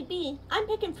 Leave me be. I'm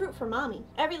picking fruit for Mommy.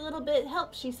 Every little bit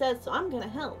helps, she says, so I'm gonna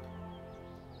help.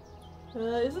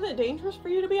 Isn't it dangerous for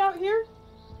you to be out here?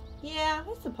 Yeah,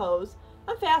 I suppose.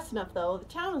 I'm fast enough, though. The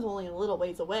town is only a little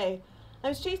ways away. I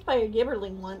was chased by a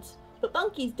gibberling once, but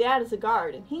Bunky's dad is a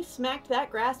guard, and he smacked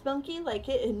that grass monkey like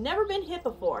it had never been hit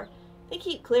before. They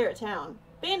keep clear of town.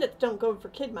 Bandits don't go for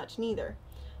kid much, neither.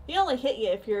 They only hit you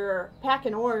if you're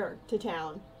packing ore to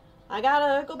town. I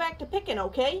gotta go back to picking,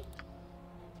 okay?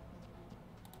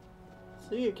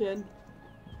 See you, kid.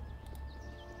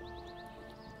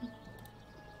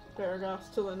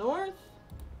 Baragast to the north.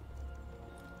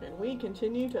 And we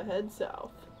continue to head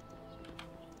south.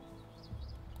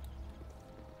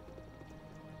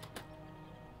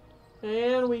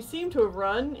 And we seem to have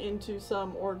run into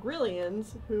some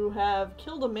Orgrillians who have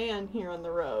killed a man here on the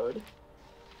road.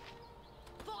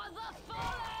 For the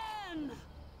fallen!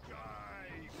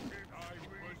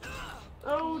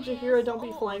 Oh, Jaheira, don't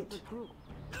be flanked.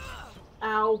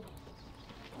 Ow.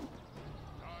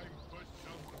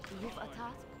 You've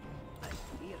attacked? I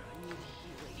fear I need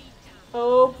healing.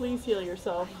 Oh, please heal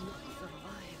yourself. I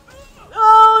need to survive.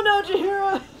 Oh no,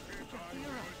 Jaheira!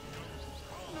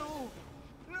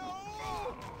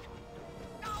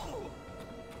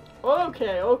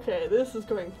 Okay, this is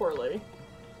going poorly.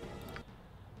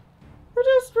 We're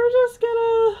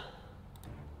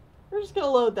just gonna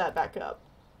load that back up.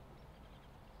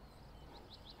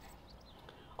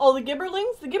 Oh, the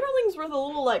gibberlings? The gibberlings were the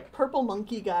little, like, purple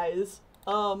monkey guys,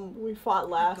 we fought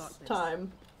last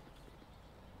time.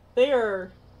 They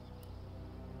are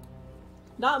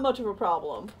not much of a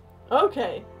problem.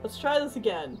 Okay, let's try this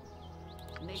again.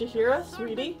 Jaheira,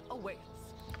 sweetie?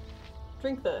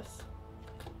 Drink this.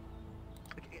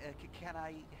 Can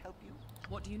I help you?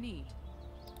 What do you need?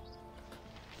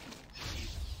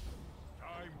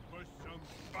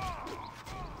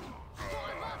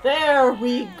 There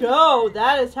we go!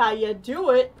 That is how you do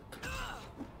it!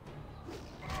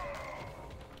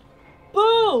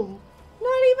 Boom!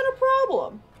 Not even a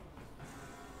problem.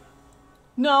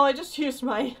 No, I just used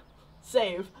my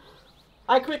save.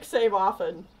 I quick save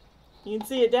often. You can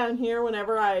see it down here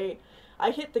whenever I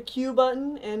hit the Q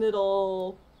button and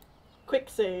it'll quick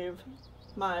save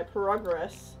my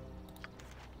progress.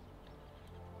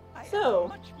 I So. am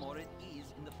much more at ease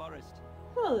in the forest.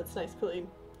 Oh, that's nice, Khalid.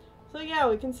 So yeah,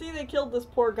 we can see they killed this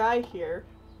poor guy here.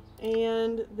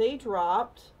 And they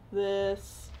dropped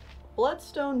this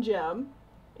bloodstone gem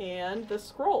and the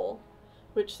scroll,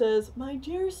 which says, "My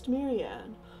dearest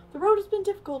Marianne, the road has been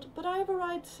difficult, but I have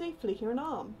arrived safely here in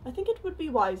Am. I think it would be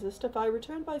wisest if I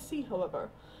returned by sea, however.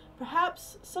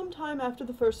 Perhaps sometime after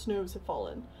the first snows have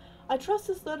fallen. I trust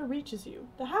this letter reaches you.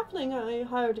 The halfling I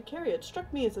hired to carry it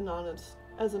struck me as an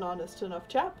honest enough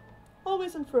chap.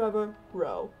 Always and forever,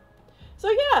 Ro." So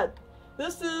yeah,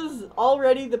 this is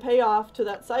already the payoff to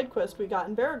that side quest we got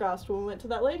in Baragast when we went to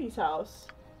that lady's house.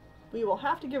 We will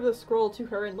have to give the scroll to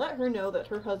her and let her know that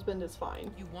her husband is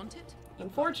fine. You want it?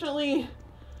 Unfortunately,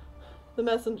 the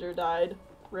messenger died.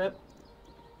 Rip.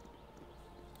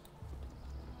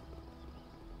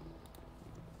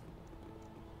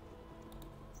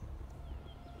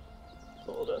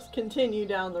 So we'll just continue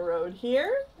down the road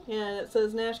here, and it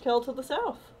says Nashkel to the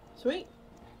south. Sweet.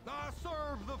 I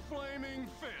serve the flaming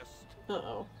fist.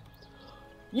 Uh-oh.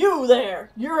 You there!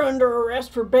 You're under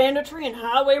arrest for banditry and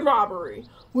highway robbery.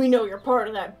 We know you're part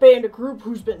of that bandit group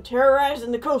who's been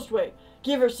terrorizing the coastway.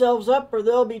 Give yourselves up or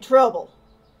there'll be trouble.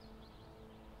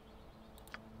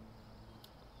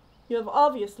 You have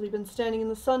obviously been standing in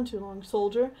the sun too long,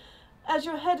 soldier. As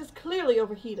your head is clearly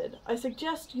overheated, I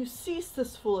suggest you cease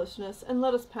this foolishness and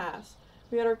let us pass.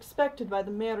 We are expected by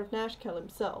the mayor of Nashkel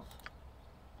himself.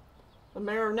 The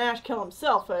mayor of Nashkel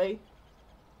himself, eh?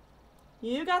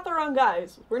 You got the wrong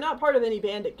guys. We're not part of any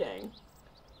bandit gang.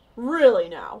 Really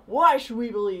now, why should we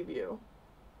believe you?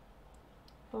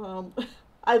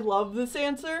 I love this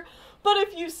answer, but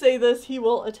if you say this, he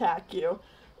will attack you.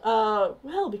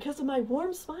 Well, because of my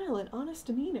warm smile and honest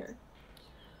demeanor.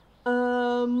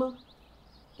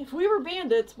 If we were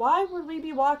bandits, why would we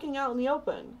be walking out in the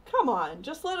open? Come on,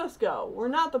 just let us go. We're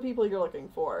not the people you're looking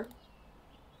for.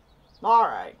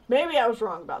 Alright, maybe I was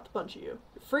wrong about the bunch of you.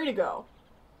 You're free to go.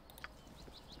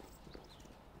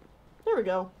 There we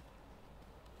go.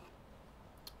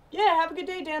 Yeah, have a good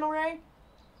day, Daniel Ray.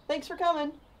 Thanks for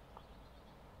coming.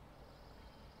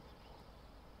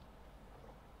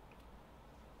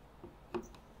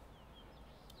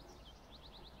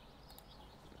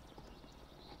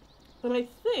 And I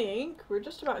think we're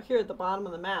just about here at the bottom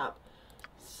of the map.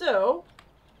 So,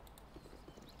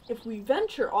 if we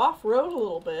venture off-road a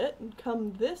little bit and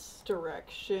come this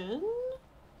direction...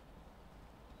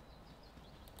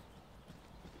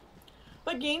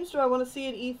 What games do I want to see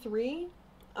at E3?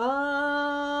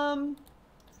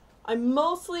 I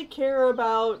mostly care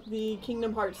about the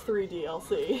Kingdom Hearts 3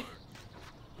 DLC.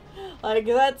 Like,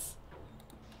 that's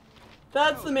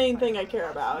the main thing I care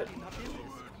about.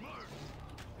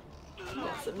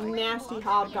 Got some nasty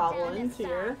hobgoblins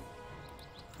here.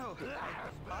 Oh,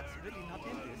 that's really not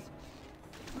in this.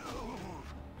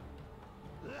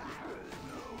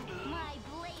 My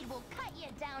blade will cut you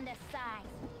down to size.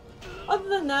 Other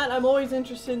than that, I'm always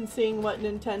interested in seeing what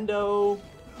Nintendo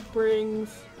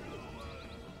brings.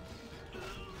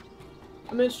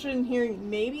 I'm interested in hearing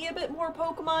maybe a bit more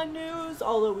Pokemon news,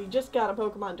 although we just got a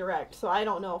Pokemon Direct, so I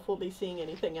don't know if we'll be seeing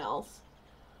anything else.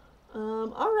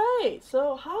 Alright,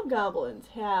 so Hobgoblins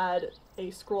had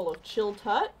a Scroll of Chill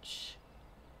Touch,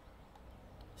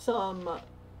 some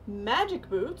Magic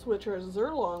Boots, which are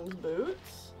Zerlong's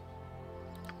boots,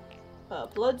 a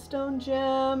Bloodstone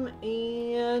Gem,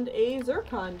 and a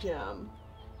Zircon Gem.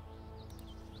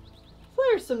 So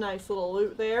there's some nice little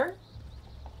loot there.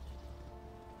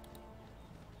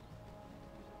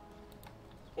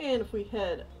 And if we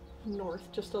head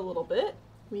north just a little bit,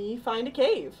 we find a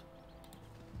cave.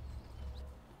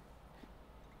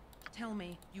 Tell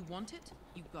me, you want it?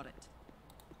 You got it.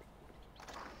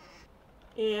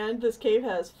 And this cave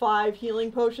has 5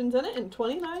 healing potions in it and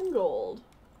 29 gold.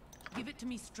 Give it to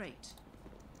me straight.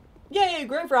 Yay,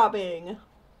 grave robbing!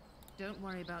 Don't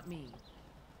worry about me.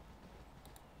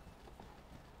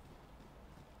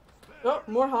 Oh,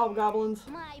 more hobgoblins.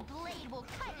 My blade will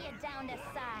cut you down to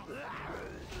size.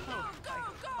 Oh,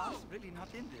 that's really not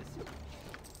in this.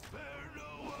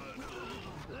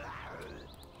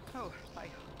 Oh,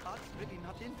 that's really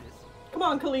not in this. Come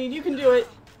on, Khalid, you can do it.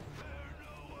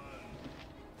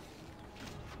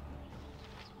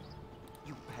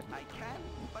 You bet I can,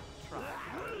 but try.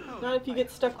 Oh, Not if you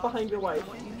get stuck behind your wife.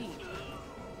 What you need.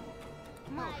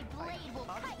 My blade will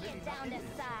cut you down to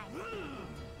size.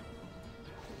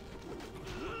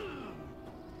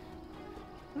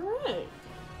 Alright.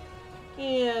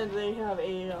 And they have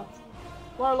a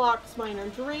Warlock's Minor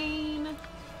Drain,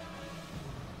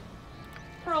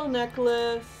 Pearl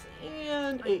Necklace,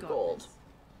 and 8 gold.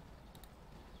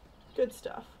 Good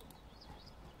stuff.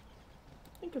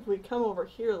 I think if we come over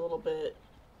here a little bit,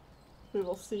 we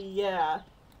will see, yeah.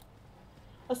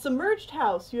 A submerged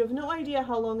house. You have no idea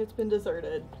how long it's been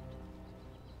deserted.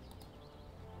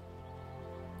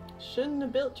 Shouldn't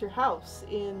have built your house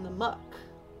in the muck.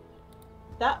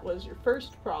 That was your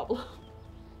first problem.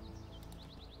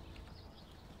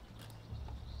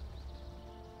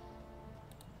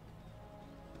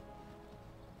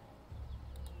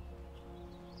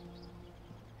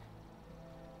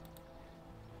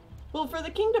 Well, for the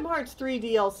Kingdom Hearts 3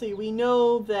 DLC, we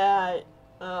know that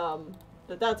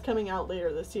that's coming out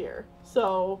later this year.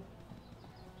 So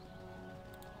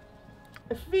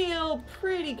I feel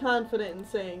pretty confident in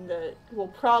saying that we'll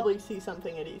probably see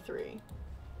something at E3.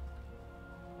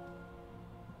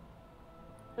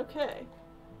 Okay.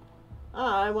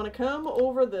 I want to come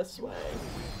over this way.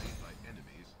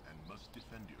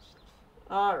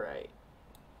 Alright.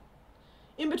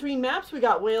 In between maps, we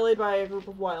got waylaid by a group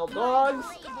of wild dogs.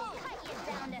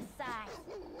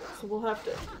 So we'll have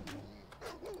to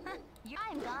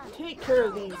take care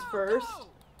of these first.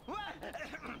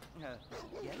 Yes?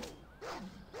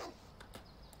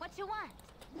 What you want?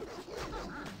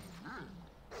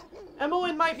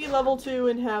 Emmowen might be level 2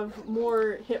 and have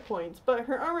more hit points, but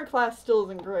her armor class still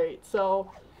isn't great,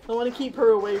 so I want to keep her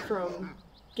away from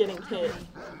getting hit.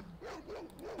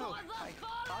 Oh,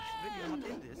 that's really not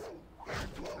in this.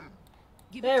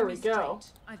 Give There it to we me go.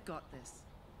 straight. I've got this.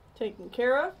 Taken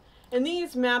care of. And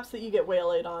these maps that you get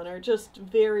waylaid on are just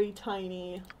very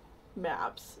tiny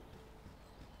maps.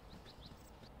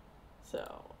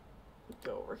 So,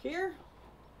 go over here.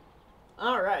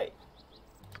 Alright.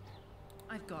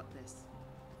 I've got this.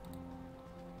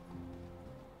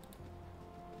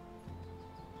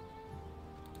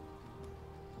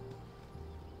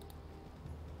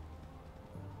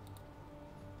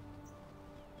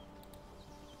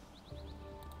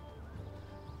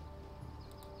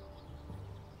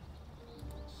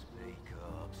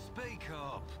 Speak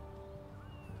up.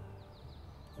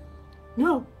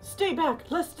 No! Stay back,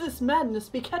 lest this madness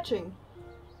be catching!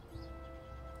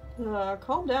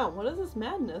 Calm down. What is this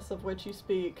madness of which you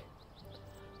speak?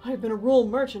 I have been a rural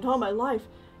merchant all my life,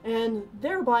 and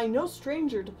thereby no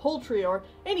stranger to poultry or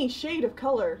any shade of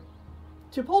color.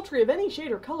 To poultry of any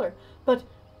shade or color, but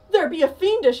there be a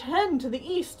fiendish hen to the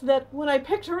east that, when I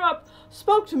picked her up,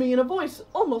 spoke to me in a voice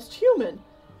almost human.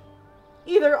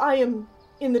 Either I am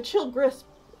in the chill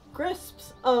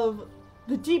grasps of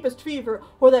the deepest fever,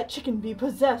 or that chicken be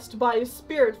possessed by a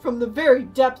spirit from the very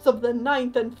depths of the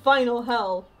ninth and final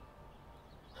hell.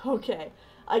 Okay,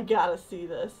 I gotta see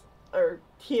this. Or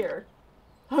hear.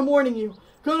 I'm warning you.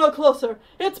 Go no closer.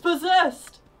 It's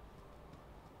possessed!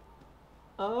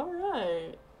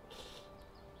 Alright.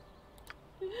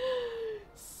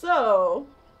 So,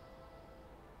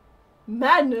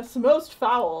 madness most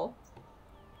foul.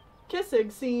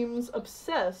 Kissig seems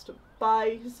obsessed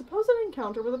by his supposed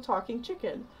encounter with a talking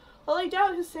chicken. While I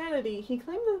doubt his sanity, he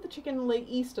claimed that the chicken lay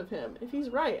east of him. If he's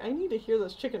right, I need to hear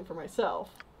this chicken for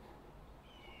myself.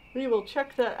 We will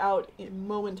check that out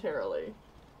momentarily.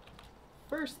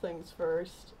 First things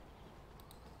first,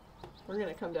 we're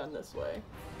gonna come down this way.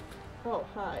 Oh,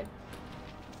 hi.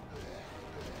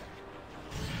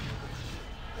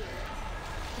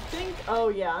 I think, oh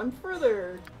yeah, I'm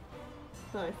further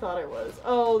than I thought I was.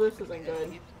 Oh, this isn't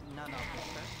good.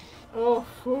 Oh,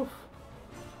 oof.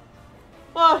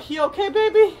 Oh, you okay,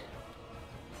 baby?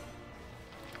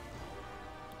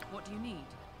 What do you need?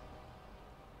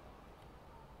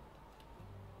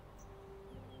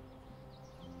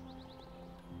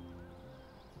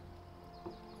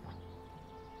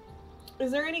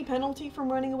 Is there any penalty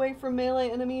from running away from melee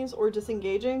enemies or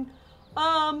disengaging?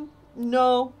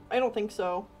 No, I don't think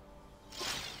so.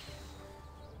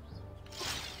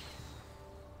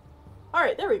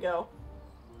 Alright, there we go.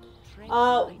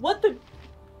 What the...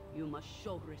 You must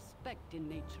show respect in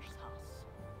nature's house.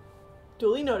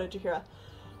 Duly noted, Jahira.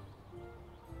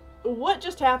 What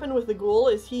just happened with the ghoul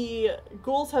is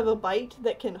ghouls have a bite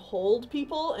that can hold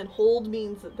people, and hold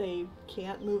means that they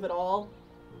can't move at all.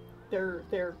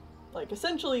 They're like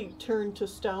essentially turned to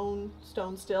stone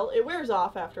still. It wears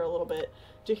off after a little bit.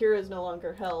 Jahira is no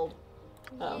longer held.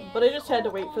 But I just had to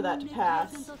wait for that to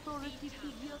pass. Tell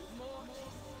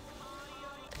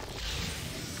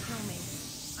me.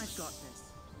 I've got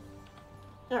this.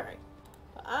 Alright.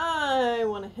 I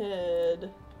want to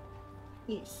head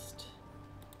east.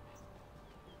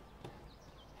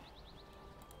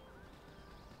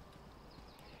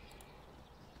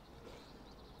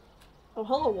 Oh,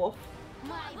 hello, wolf.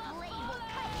 My blade will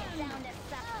cut you down to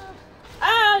size.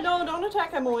 Ah, no, don't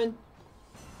attack Emoin.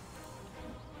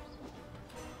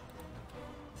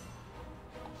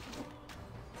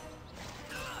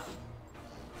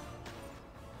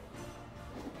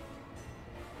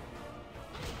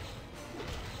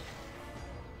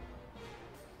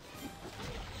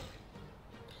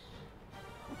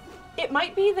 It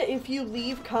might be that if you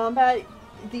leave combat,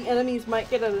 the enemies might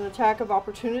get an attack of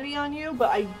opportunity on you, but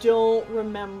I don't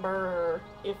remember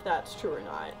if that's true or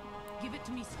not. Give it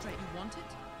to me straight. You want it?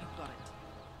 You've got it.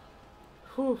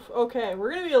 Whew, okay, we're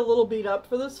gonna be a little beat up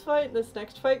for this fight, this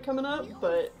next fight coming up,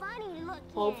 but Funny looking.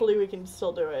 hopefully we can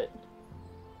still do it.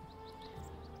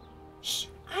 Shh!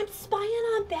 I'm spying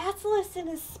on Basilisk and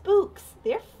his spooks.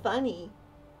 They're funny.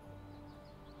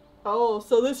 Oh,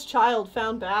 so this child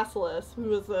found Basilisk, who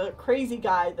was the crazy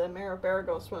guy that Mayor of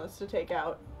Baragos wants to take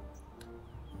out.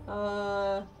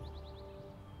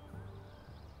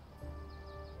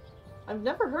 I've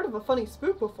never heard of a funny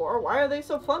spook before. Why are they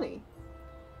so funny?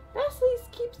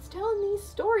 Basilisk keeps telling these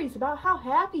stories about how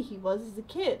happy he was as a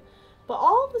kid, but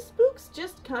all the spooks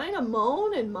just kind of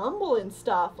moan and mumble and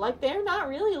stuff, like they're not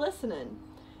really listening.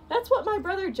 That's what my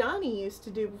brother Johnny used to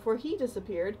do before he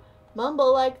disappeared.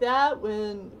 Mumble like that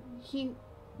when he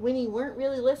weren't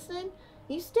really listening.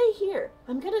 You stay here.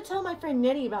 I'm gonna tell my friend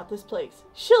Nettie about this place.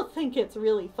 She'll think it's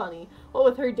really funny, what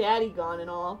with her daddy gone and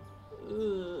all.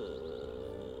 Ugh.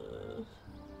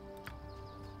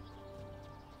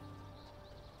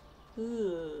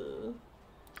 Ugh.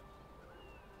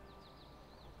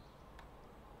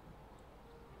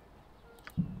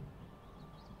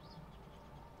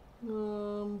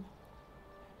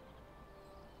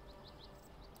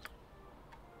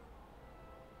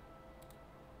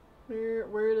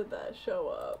 Where did that show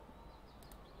up?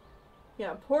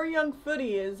 Yeah, poor young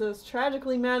Footy is as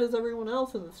tragically mad as everyone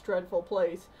else in this dreadful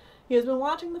place. He has been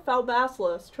watching the foul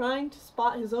basilisk, trying to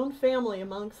spot his own family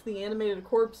amongst the animated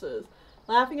corpses,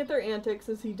 laughing at their antics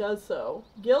as he does so.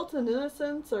 Guilt and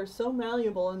innocence are so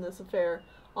malleable in this affair.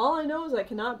 All I know is I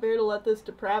cannot bear to let this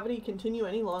depravity continue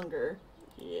any longer.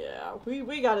 Yeah,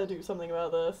 we gotta do something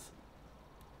about this.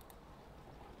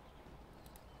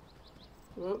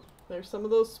 Whoop, there's some of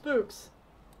those spooks.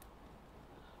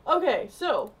 Okay,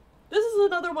 so this is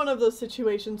another one of those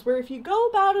situations where if you go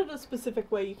about it a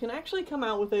specific way, you can actually come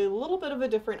out with a little bit of a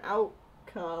different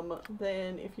outcome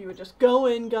than if you would just go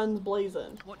in guns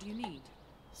blazing. What do you need?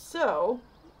 So,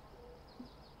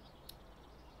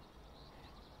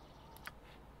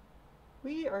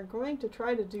 we are going to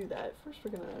try to do that. First,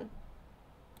 we're going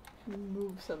to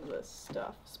move some of this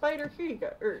stuff. Spider, here you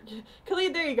go.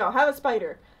 Khalid, there you go. Have a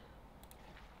spider.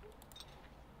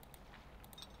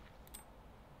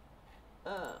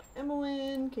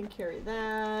 Emmeline can carry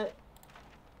that.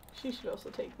 She should also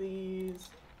take these.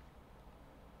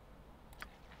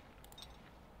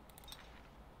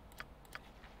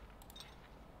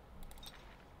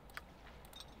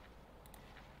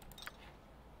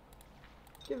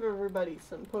 Give everybody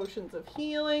some potions of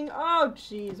healing. Oh,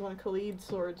 jeez, one of Khalid's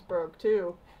swords broke,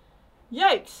 too.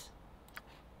 Yikes!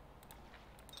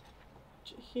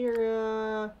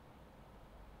 Jahira.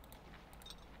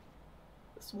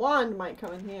 This wand might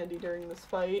come in handy during this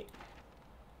fight.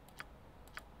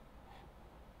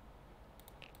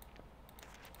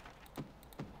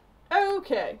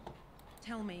 Okay.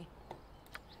 Tell me.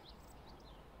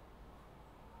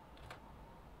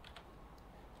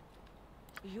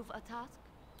 You've a task?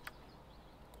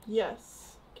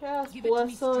 Yes. Cast Give it to me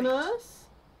Bless on straight. us.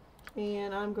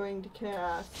 And I'm going to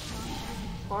cast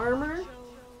Armor.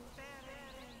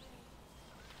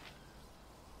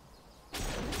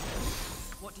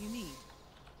 What do you need?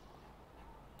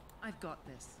 I've got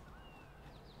this.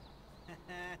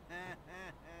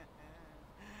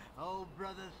 Oh,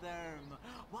 Brother Therm,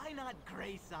 why not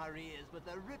grace our ears with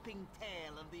a ripping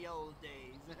tale of the old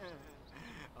days?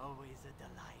 Always a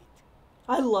delight.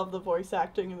 I love the voice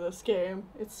acting in this game.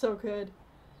 It's so good.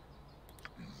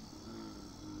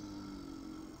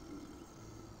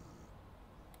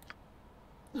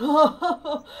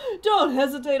 Don't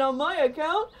hesitate on my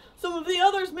account. Some of the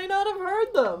others may not have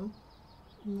heard them.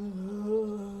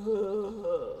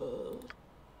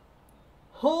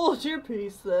 Hold your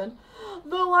peace, then.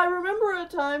 Though I remember a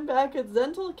time back at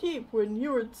Zental Keep when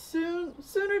you would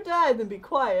sooner die than be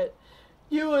quiet.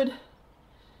 You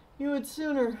would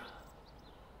sooner...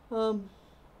 I'll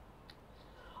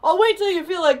wait till you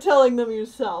feel like telling them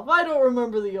yourself. I don't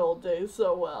remember the old days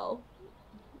so well.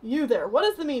 You there, what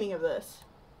is the meaning of this?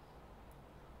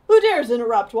 Who dares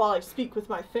interrupt while I speak with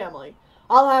my family?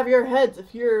 I'll have your heads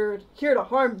if you're here to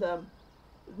harm them.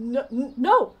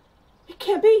 No, it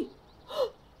can't be.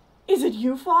 Is it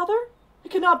you, Father?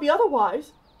 It cannot be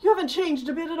otherwise. You haven't changed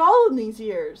a bit at all in these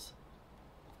years.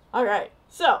 Alright,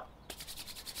 so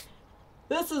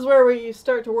this is where we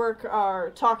start to work our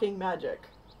talking magic.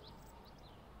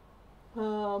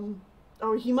 Oh,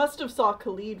 he must have saw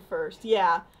Khalid first.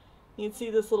 Yeah. You can see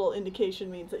this little indication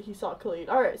means that he saw Khalid.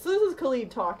 Alright, so this is Khalid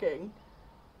talking.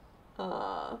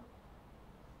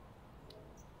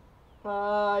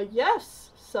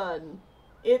 Yes, son.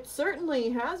 It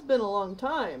certainly has been a long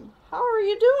time. How are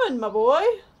you doing, my boy?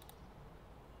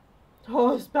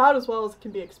 Oh, about as well as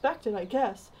can be expected, I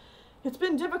guess. It's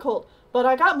been difficult, but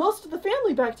I got most of the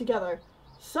family back together.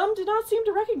 Some did not seem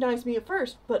to recognize me at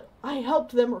first, but I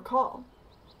helped them recall.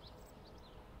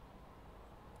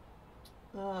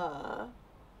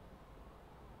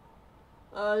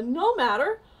 No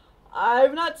matter.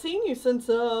 I've not seen you since,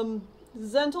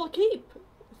 Zental Keep.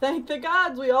 Thank the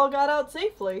gods we all got out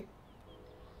safely.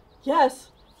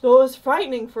 Yes, though it was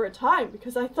frightening for a time,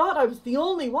 because I thought I was the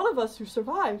only one of us who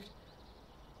survived.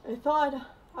 I thought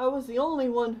I was the only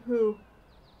one who...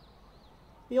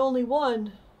 The only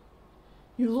one...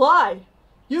 You lie!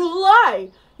 You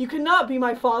lie! You cannot be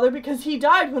my father because he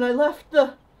died when I left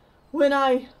the...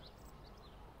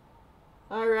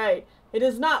 Alright, it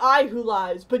is not I who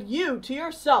lies, but you, to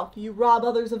yourself. You rob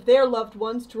others of their loved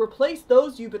ones to replace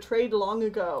those you betrayed long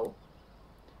ago.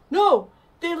 No!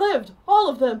 They lived! All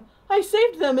of them! I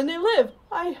saved them and they live!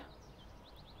 I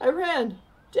ran.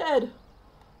 Dead.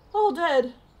 All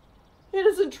dead. It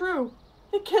isn't true.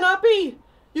 It cannot be!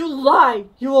 You lie!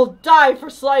 You will die for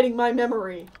slighting my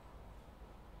memory!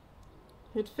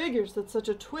 It figures that such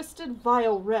a twisted,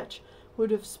 vile wretch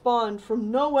would have spawned from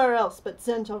nowhere else but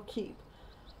Zental Keep.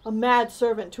 A mad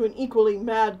servant to an equally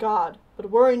mad god.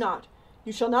 But worry not.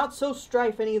 You shall not sow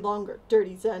strife any longer,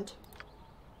 dirty Zent.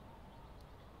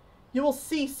 You will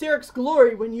see Siric's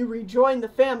glory when you rejoin the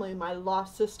family, my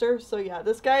lost sister. So yeah,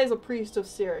 this guy is a priest of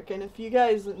Siric, and if you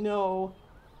guys know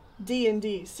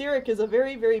D&D, Siric is a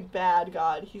very, very bad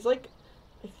god. He's like,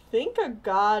 I think a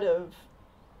god of...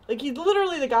 Like, he's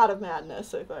literally the god of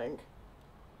madness, I think.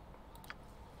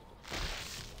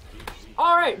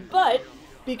 Alright, but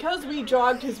because we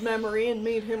jogged his memory and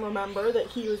made him remember that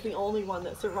he was the only one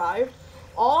that survived,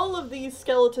 All of these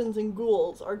skeletons and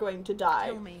ghouls are going to die.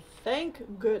 Kill me.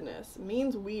 Thank goodness. It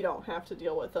means we don't have to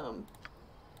deal with them.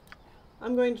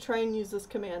 I'm going to try and use this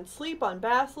command sleep on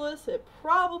Basilisk. It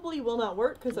probably will not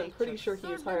work because I'm pretty sure he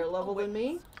is higher level than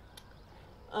me.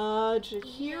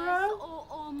 Jaheira,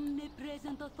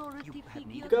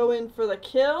 go in for the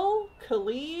kill.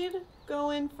 Khalid, go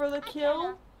in for the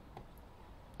kill.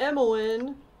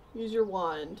 Emmeline, use your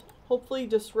wand. Hopefully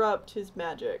disrupt his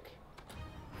magic.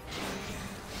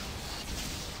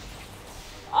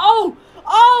 Oh!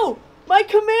 Oh! My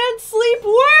command sleep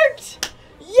worked!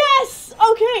 Yes!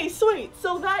 Okay, sweet.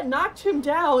 So that knocked him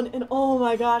down, and oh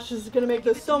my gosh, this is gonna make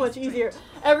this so much easier.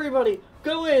 Everybody,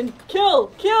 go in. Kill!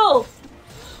 Kill!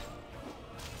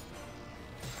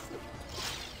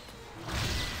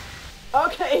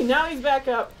 Okay, now he's back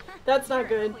up. That's not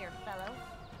good.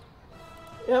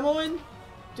 Emmeline,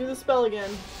 do the spell again.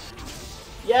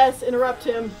 Yes, interrupt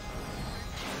him.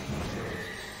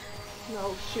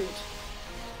 No, shoot.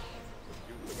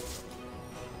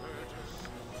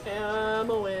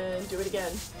 Emmeline, do it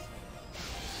again.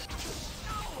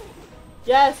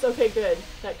 Yes, okay, good.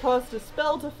 That caused a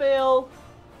spell to fail.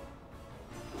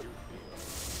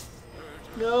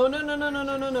 No, no, no, no, no,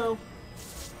 no, no, no.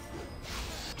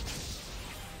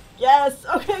 Yes,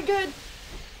 okay, good.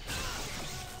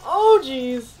 Oh,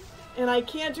 jeez. And I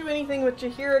can't do anything with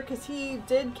Jaheira because he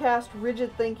did cast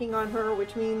Rigid Thinking on her,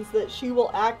 which means that she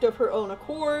will act of her own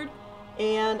accord,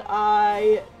 and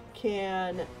I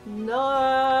can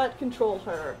not control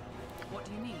her. What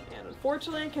do you need? And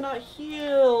unfortunately, I cannot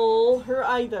heal her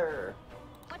either.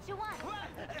 What you want?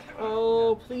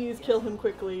 Oh, please kill him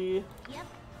quickly. Yep.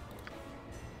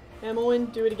 Emmeline,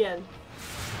 do it again.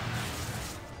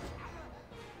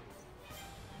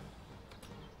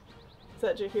 Is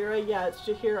that Jaheira? Yeah, it's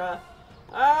Jaheira.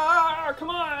 Ah, come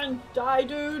on! Die,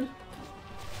 dude!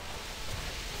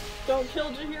 Don't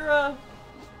kill Jaheira!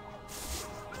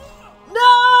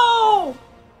 No!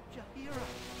 Jaheira!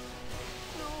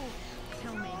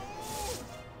 Tell me.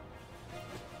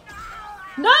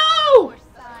 No! Poor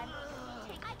son.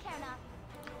 I care not.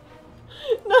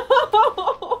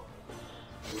 No!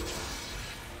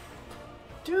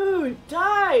 Dude,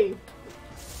 die!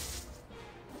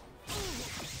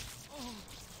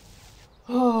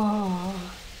 Oh.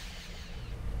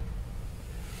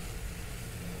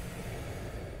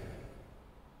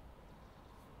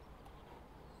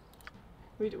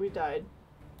 We died.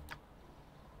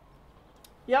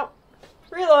 Yep.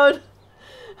 Reload.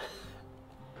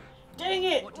 Dang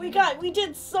it! We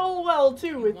did so well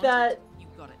too with that. You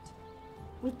got it.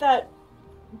 With that,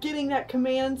 getting that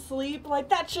command sleep. Like,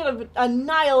 that should have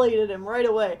annihilated him right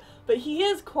away. But he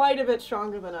is quite a bit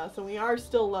stronger than us, and we are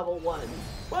still level 1.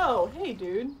 Whoa, hey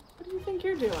dude. What do you think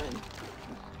you're doing?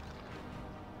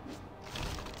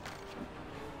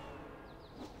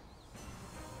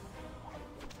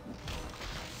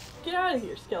 Get out of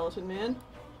here, skeleton man.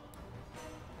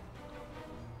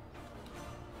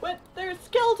 What? There's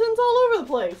skeletons all over the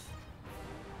place.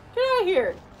 Get out of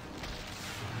here.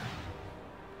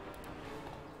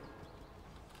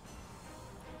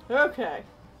 Okay.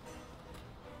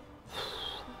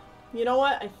 You know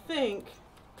what? I think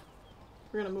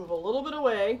we're gonna move a little bit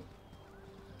away.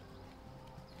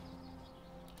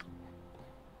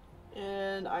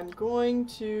 And I'm going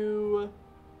to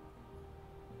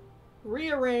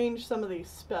rearrange some of these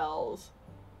spells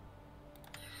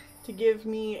to give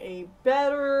me a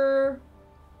better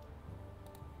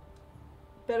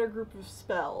group of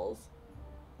spells.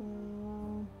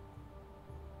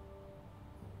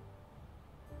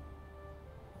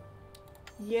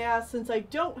 Yeah, since I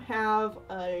don't have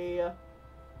a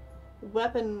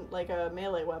weapon, like a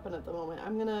melee weapon at the moment,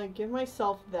 I'm gonna give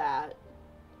myself that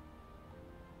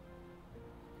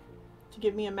to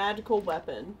give me a magical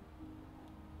weapon.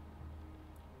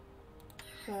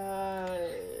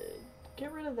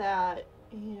 Get rid of that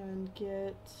and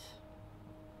get...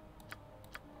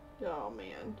 Oh,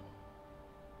 man.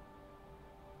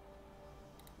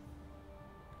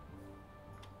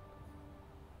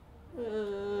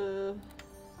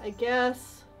 I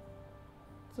guess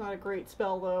it's not a great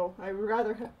spell, though. I would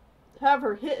rather have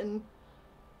her hitting.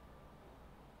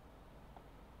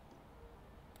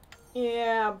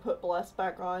 Yeah, put Bless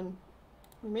back on.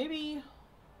 Or maybe...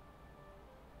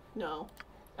 No.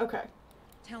 Okay.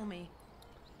 Tell me.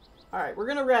 Alright, we're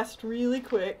gonna rest really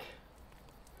quick.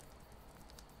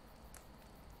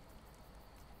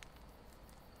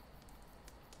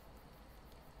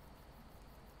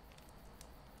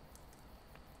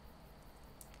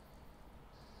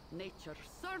 Nature's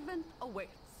servant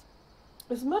awaits.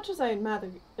 As much as I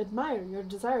admire your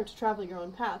desire to travel your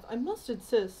own path, I must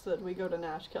insist that we go to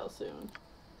Nashkel soon.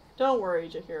 Don't worry,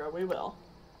 Jaheira, we will.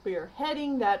 We are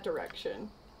heading that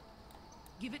direction.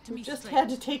 Give it to We me just straight. had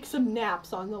to take some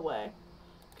naps on the way.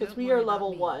 Because Don't we are worry about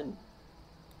level me. 1.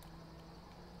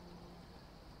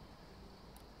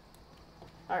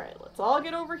 Alright, let's all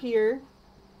get over here.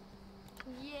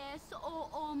 Yes,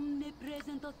 oh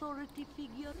omnipresent authority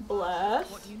figure. Bless.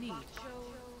 What do you need?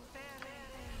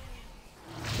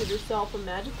 Give yourself a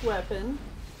magic weapon.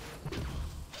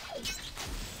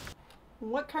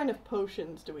 What kind of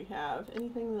potions do we have?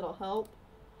 Anything that'll help?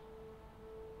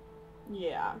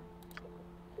 Yeah.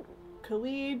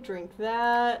 Khalid, drink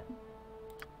that.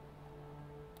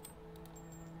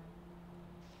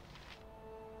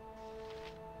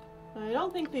 I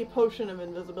don't think the potion of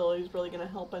invisibility is really going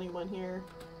to help anyone here.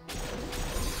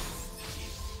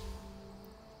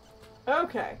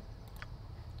 Okay.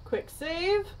 Quick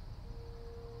save.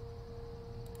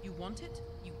 You want it?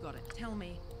 You got it. Tell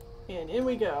me. And in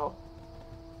we go.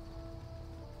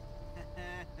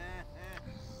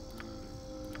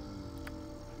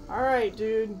 Alright,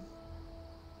 dude.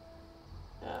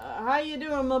 How you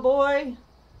doing, my boy?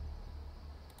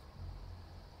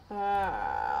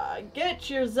 Get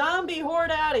your zombie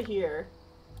horde out of here.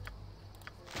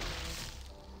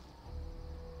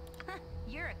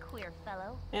 You're a queer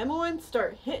fellow. Emmeline,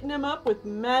 start hitting him up with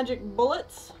magic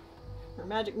bullets. Or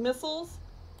magic missiles.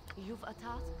 You've a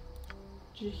task?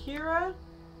 Jaheira,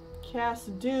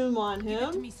 cast Doom on Give it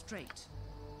to him. me straight.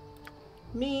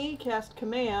 Me, cast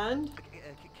Command.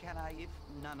 Can I, if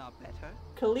none are better?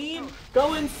 Khalid,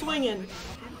 go in swinging.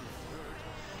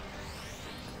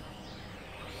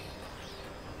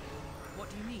 What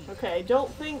do you need? Okay,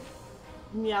 don't think...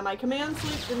 Yeah, my command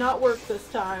sleep did not work this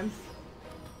time.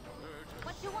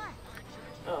 What you want?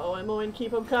 Uh-oh, Emmeline,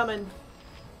 keep them coming.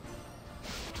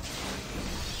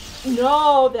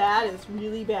 No, that is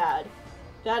really bad.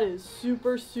 That is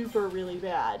super, super really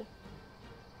bad.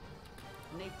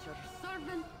 Nature's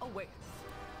servant awaits.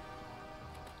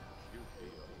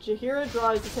 Jaheira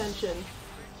draws attention.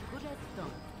 Good as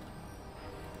done.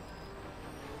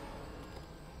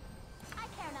 I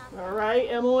care not. Alright,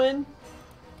 Emmeline.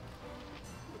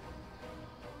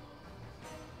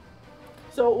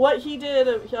 So what he did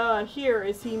here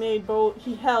is he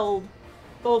held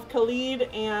both Khalid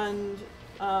and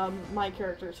my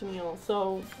character, Tennelle.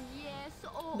 So Yes,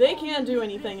 oh they can't do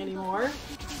anything anymore.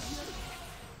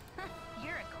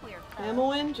 You're a queer fellow.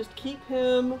 Emmeline, just keep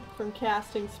him from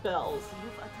casting spells.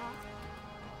 You've a task?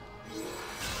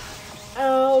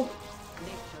 Oh,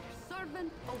 Nature's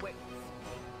servant awaits.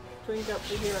 drink up,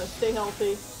 Jaheira. Stay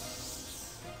healthy.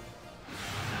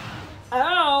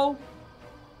 Ow!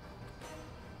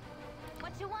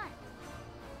 What you want?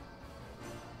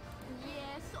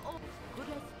 Yes, oh good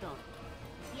as done.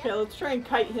 Okay, let's try and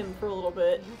kite him for a little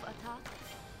bit. You've a task?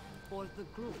 For the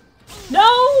group.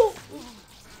 No!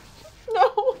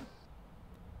 No!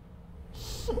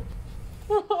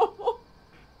 No!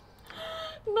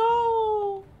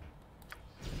 No!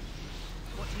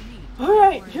 What do you need?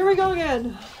 Alright, here we go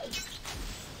again.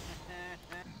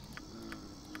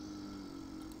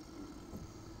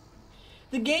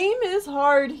 The game is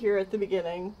hard here at the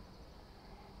beginning.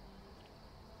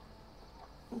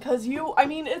 Because I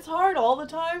mean, it's hard all the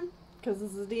time, because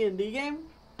this is a D&D game,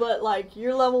 but like,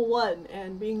 you're level 1,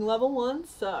 and being level 1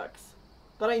 sucks.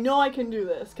 But I know I can do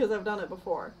this, because I've done it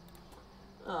before.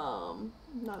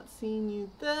 Not seeing you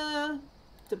there,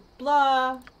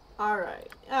 blah. Alright,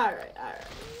 alright, alright.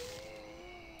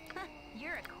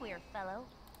 You're a queer fellow.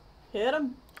 Hit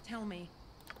him. Tell me.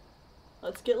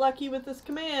 Let's get lucky with this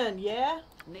command, yeah?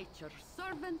 Nature's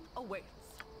servant awaits.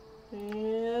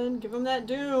 And give him that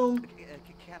doom.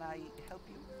 Can I help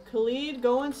you? Khalid,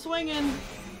 going swinging.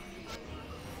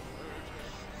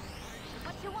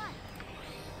 What you want?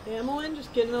 Emmeline,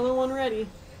 just get another one ready.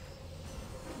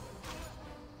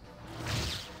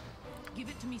 Give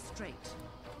it to me straight.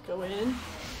 Go in. Yes,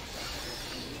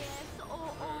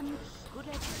 oh good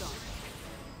as done.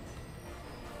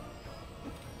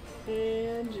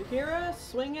 And Jaheira,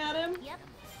 swing at him. Yep.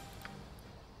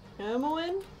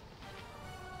 Emmeline.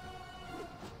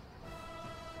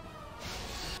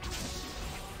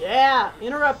 Yeah,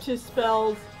 interrupt his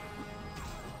spells.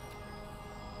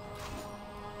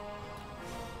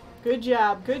 Good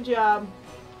job, good job.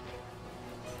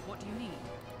 What do you need?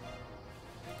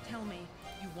 Tell me.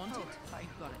 You want it? You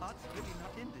got it. Heart's really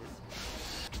not in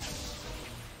this.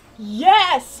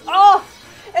 Yes! Oh!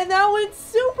 And that went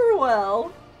super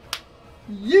well.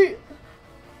 Yeah!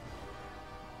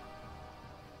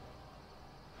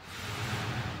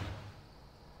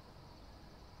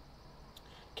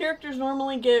 Characters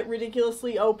normally get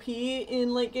ridiculously OP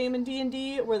in late game in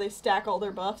D&D, where they stack all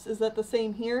their buffs. Is that the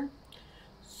same here?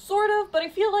 Sort of, but I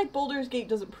feel like Baldur's Gate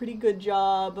does a pretty good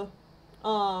job,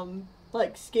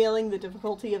 like, scaling the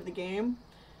difficulty of the game.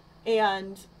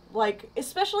 And, like,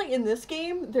 especially in this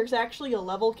game, there's actually a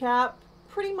level cap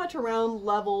pretty much around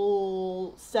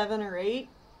level 7 or 8.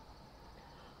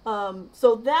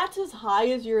 So that's as high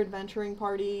as your adventuring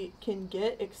party can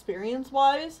get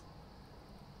experience-wise.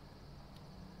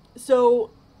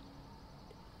 So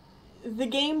the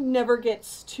game never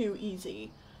gets too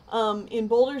easy. In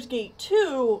Baldur's Gate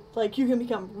 2, like, you can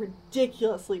become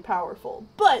ridiculously powerful,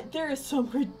 but there is some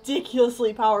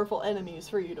ridiculously powerful enemies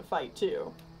for you to fight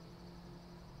too.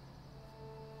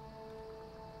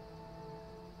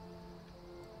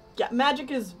 Yeah, magic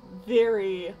is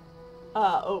very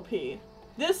OP.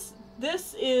 This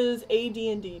is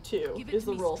AD&D 2 is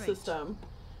the rule system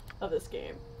of this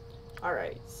game.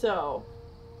 Alright, so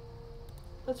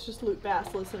let's just loot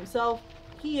Basilisk himself.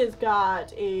 He has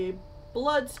got a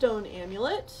Bloodstone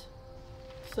amulet,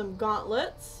 some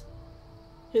gauntlets,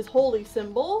 his holy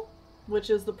symbol, which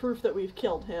is the proof that we've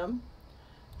killed him,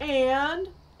 and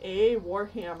a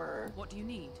warhammer. What do you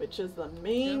need? Which is the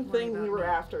main thing we were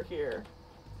after here.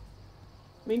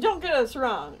 I mean, don't get us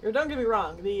wrong, or don't get me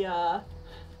wrong, the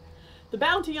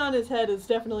bounty on his head is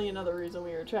definitely another reason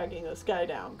we were tracking this guy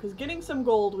down, because getting some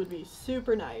gold would be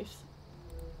super nice.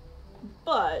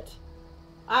 But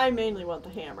I mainly want the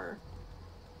hammer.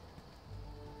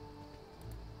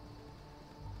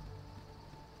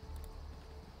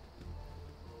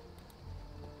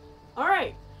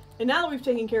 Alright, and now that we've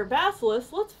taken care of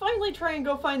Basilisk, let's finally try and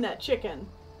go find that chicken.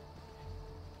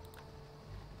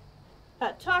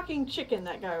 That talking chicken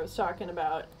that guy was talking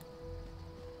about.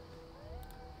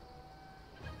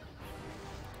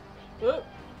 Whoop.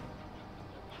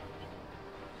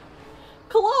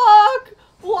 Clock!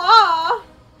 Blah!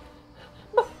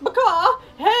 Macaw!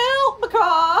 Help,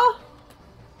 Macaw!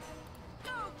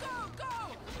 Go, go,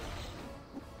 go!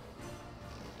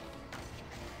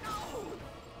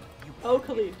 Oh,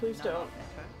 Khalid, please don't.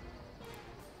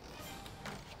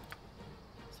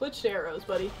 Switch to arrows,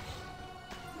 buddy.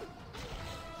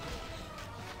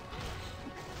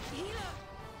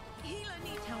 Healer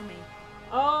need tell me.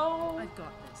 Oh, I've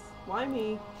got this. why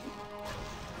me?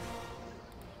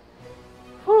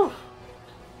 Whew.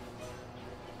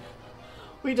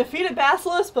 We defeated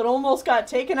Basilisk, but almost got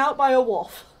taken out by a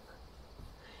wolf.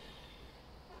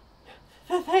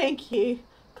 Thank ye,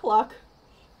 Cluck.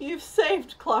 You've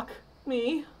saved Cluck,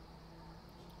 me.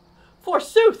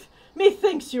 Forsooth,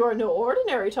 methinks you are no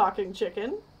ordinary talking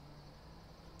chicken.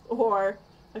 Or,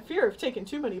 I fear I've taken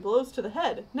too many blows to the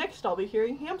head. Next I'll be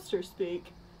hearing hamsters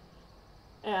speak.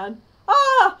 And,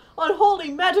 ah!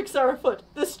 Unholy magics are afoot!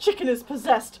 This chicken is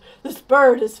possessed! This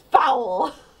bird is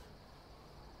foul!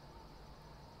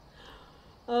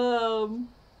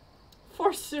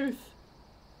 Forsooth.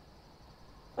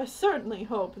 I certainly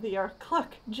hope thee are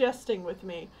Cluck jesting with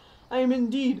me. I am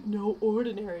indeed no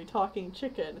ordinary talking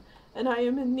chicken, and I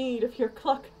am in need of your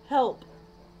Cluck help.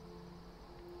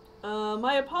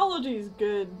 My apologies,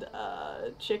 good,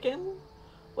 chicken.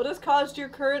 What has caused your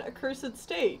current accursed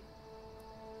state?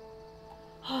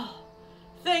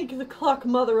 Thank the Cluck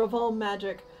mother of all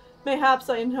magic. Mayhaps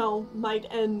I now might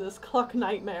end this Cluck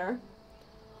nightmare.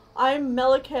 I am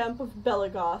Melicamp of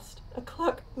Belagost, a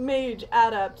Cluck mage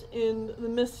adept in the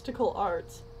mystical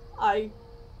arts. I,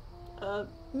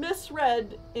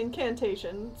 misread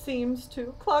incantation seems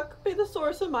to Cluck be the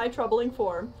source of my troubling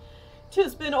form.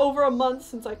 'Tis been over a month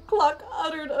since I Cluck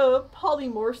uttered a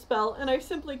polymorph spell, and I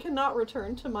simply cannot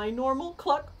return to my normal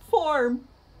Cluck form.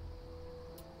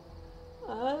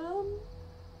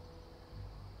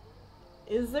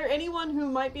 Is there anyone who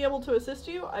might be able to assist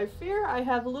you? I fear I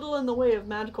have little in the way of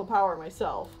magical power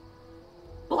myself.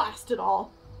 Blast it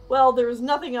all. Well, there is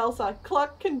nothing else I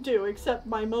Cluck can do except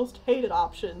my most hated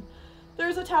option. There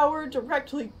is a tower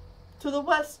directly to the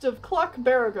west of Cluck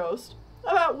Baragost,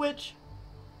 about which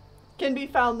can be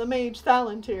found the mage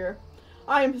Thalantir.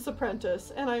 I am his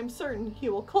apprentice, and I am certain he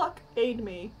will Cluck aid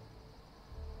me.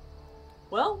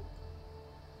 Well,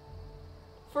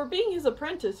 for being his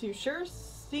apprentice, you sure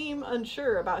seem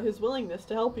unsure about his willingness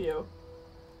to help you.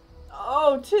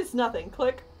 Oh, 'tis nothing.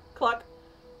 Click, Cluck.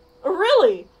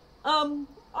 Really?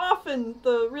 Often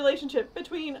the relationship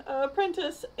between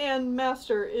apprentice and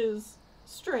master is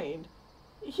strained.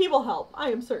 He will help,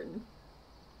 I am certain.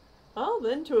 Well,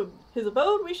 then to his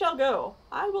abode we shall go.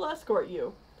 I will escort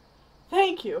you.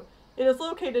 Thank you. It is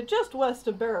located just west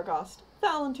of Baragost.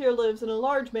 Thalantir lives in a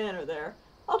large manor there.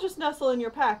 I'll just nestle in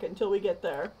your pack until we get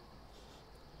there.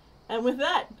 And with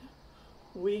that,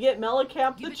 we get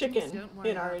Melicamp the chicken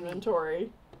in our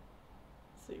inventory.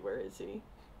 Let's see, where is he?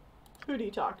 Who'd he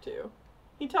talk to?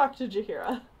 He talked to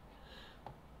Jaheira.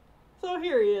 So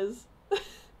here he is.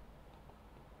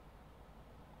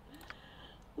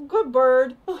 Good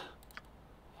bird.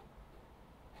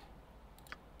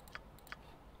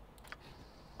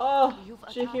 Oh,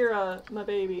 Jahira, my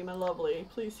baby, my lovely,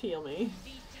 please heal me.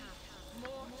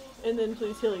 And then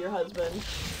please heal your husband.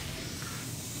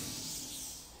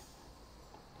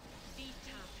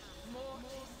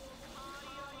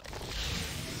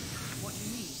 What do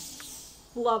you need?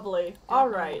 Lovely. Don't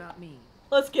worry Alright. about me.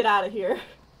 Let's get out of here.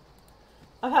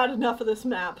 I've had enough of this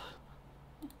map.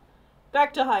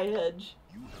 Back to High Hedge.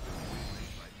 You have been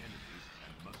waylaid by enemies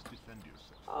and must defend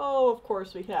yourself. Oh, of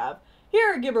course we have.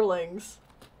 Here are gibberlings.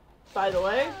 By the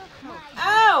way.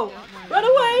 Ow! Run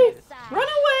away! Run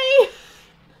away!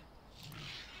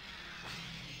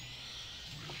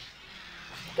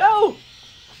 Go!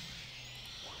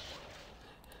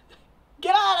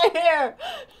 Get out of here!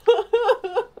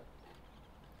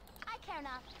 I care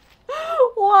not.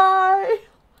 Why?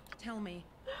 Tell me.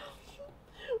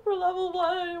 We're level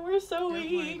 1 and we're so Don't worry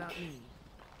weak. about me.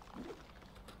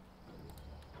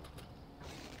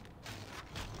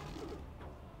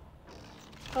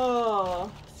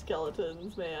 Oh,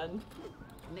 skeletons, man.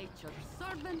 Nature's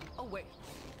servant awaits.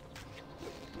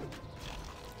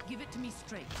 Give it to me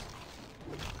straight.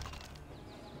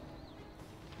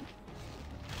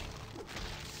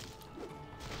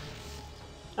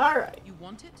 Alright. You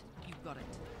want it? You got it.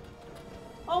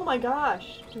 Oh my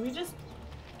gosh. Do we just...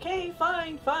 Okay,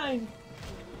 fine, fine.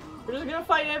 We're just gonna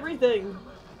fight everything.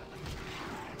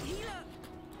 Healer!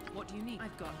 What do you need?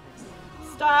 I've got this.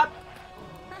 Stop.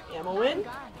 Ammo in. I'm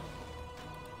gone.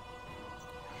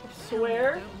 I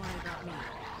swear. Don't worry about me.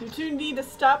 You two need to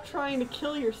stop trying to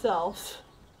kill yourselves.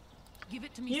 Give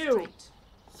it to me You. straight.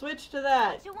 Switch to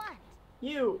that. What you want?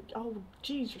 You. Oh,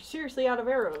 geez, you're seriously out of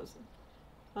arrows.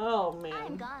 Oh, I'm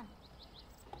man. gone.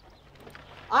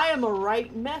 I am a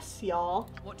right mess, y'all.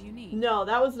 What do you need? No,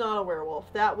 that was not a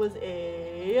werewolf. That was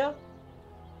a...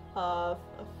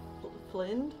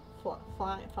 Flind?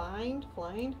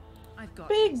 Flind? I've got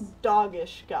Big this.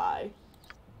 doggish guy.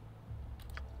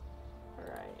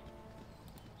 Alright.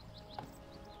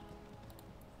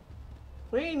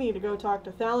 We need to go talk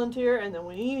to Thalantir, and then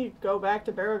we need to go back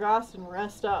to Baragast and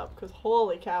rest up, because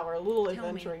holy cow, our little Tell me.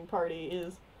 adventuring party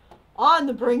is on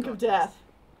the brink of death.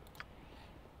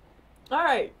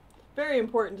 Alright. Very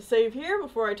important to save here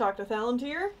before I talk to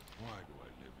Thalantir. Why do I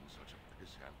live in such a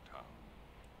pissant town?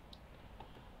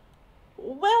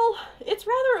 Well, it's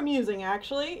rather amusing,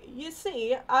 actually. You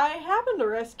see, I happened to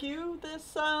rescue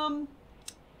this,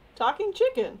 talking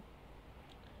chicken.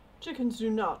 Chickens do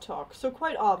not talk, so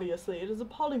quite obviously it is a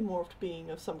polymorphed being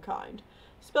of some kind.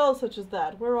 Spells such as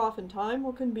that wear off in time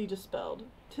or can be dispelled.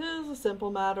 'Tis a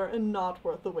simple matter and not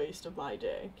worth the waste of my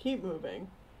day. Keep moving.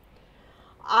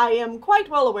 I am quite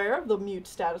well aware of the mute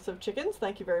status of chickens,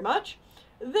 thank you very much.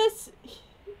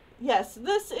 Yes,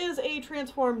 this is a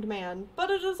transformed man,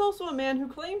 but it is also a man who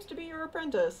claims to be your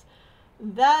apprentice.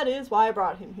 That is why I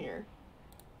brought him here.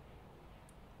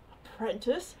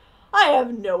 Apprentice? I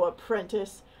have no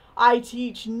apprentice. I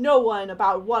teach no one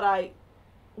about what I...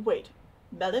 Wait,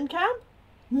 Mellencamp?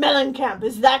 Mellencamp,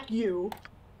 is that you?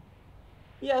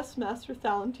 Yes, Master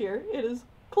Thalantir, it is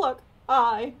Cluck,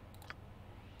 I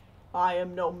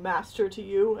am no master to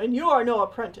you, and you are no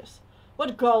apprentice.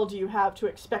 What gall do you have to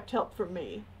expect help from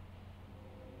me?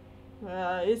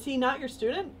 Is he not your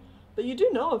student? But you do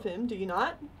know of him, do you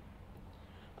not?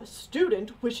 A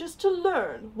student wishes to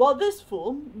learn, while this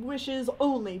fool wishes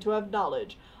only to have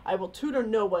knowledge. I will tutor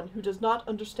no one who does not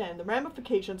understand the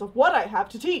ramifications of what I have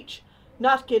to teach.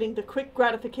 Not getting the quick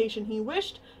gratification he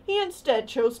wished, he instead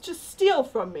chose to steal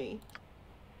from me.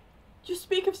 You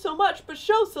speak of so much, but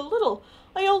show so little.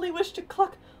 I only wish to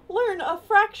learn a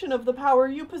fraction of the power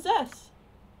you possess.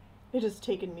 It has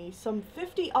taken me some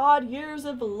 50-odd years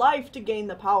of life to gain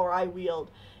the power I wield,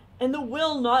 and the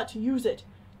will not to use it.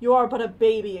 You are but a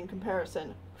baby in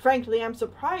comparison. Frankly, I'm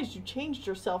surprised you changed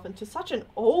yourself into such an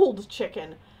old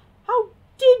chicken. How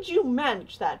did you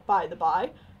manage that, by the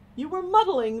by? You were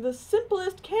muddling the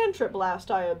simplest cantrip last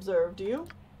I observed you.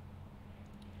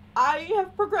 I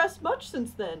have progressed much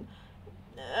since then,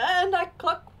 and I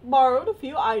borrowed a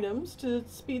few items to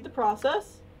speed the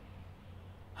process.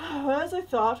 As I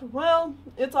thought, well,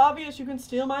 it's obvious you can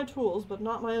steal my tools, but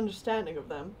not my understanding of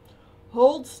them.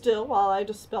 Hold still while I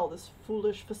dispel this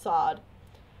foolish facade.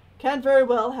 Can't very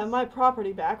well have my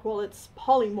property back while it's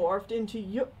polymorphed into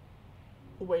you.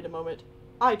 Wait a moment.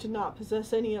 I do not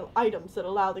possess any items that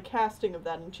allow the casting of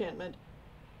that enchantment.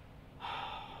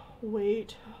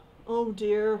 Wait. Oh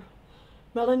dear.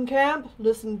 Mellencamp,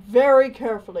 listen very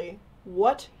carefully.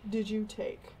 What did you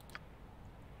take?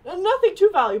 Nothing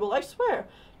too valuable, I swear.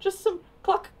 Just some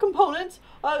cluck components,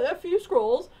 a few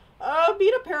scrolls,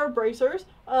 beat a pair of bracers,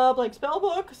 a blank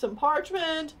spellbook, some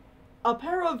parchment, a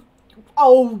pair of...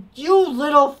 Oh, you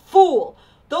little fool!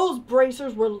 Those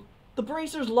bracers were... The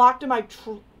bracers locked in my...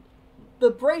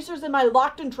 The bracers in my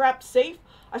locked and trapped safe?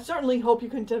 I certainly hope you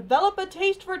can develop a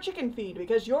taste for chicken feed,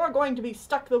 because you're going to be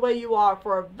stuck the way you are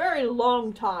for a very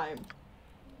long time.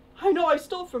 I know I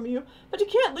stole from you, but you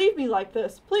can't leave me like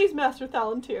this. Please, Master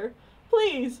Thalantir.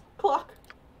 Please, cluck.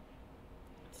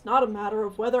 It's not a matter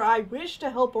of whether I wish to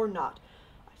help or not.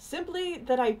 Simply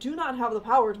that I do not have the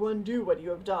power to undo what you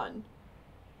have done.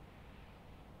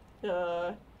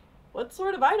 What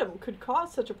sort of item could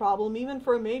cause such a problem even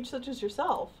for a mage such as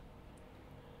yourself?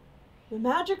 The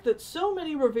magic that so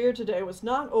many revere today was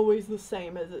not always the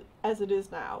same as it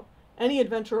is now. Any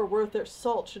adventurer worth their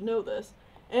salt should know this,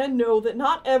 and know that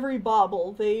not every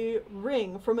bauble they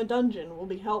wring from a dungeon will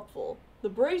be helpful. The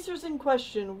bracers in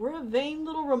question were a vain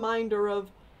little reminder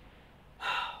of...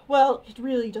 Well, it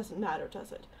really doesn't matter,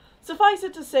 does it? Suffice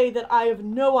it to say that I have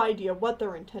no idea what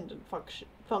their intended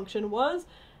function was,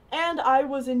 and I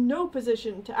was in no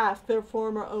position to ask their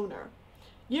former owner.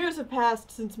 Years have passed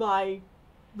since my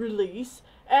release,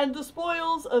 and the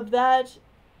spoils of that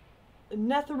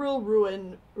netheril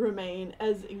ruin remain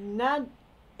as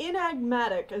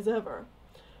enigmatic as ever.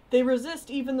 They resist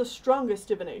even the strongest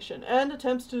divination, and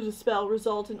attempts to dispel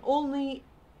result in only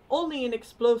in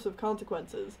explosive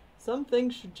consequences. Some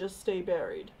things should just stay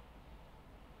buried.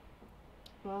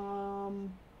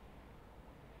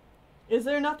 Is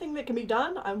there nothing that can be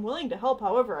done? I'm willing to help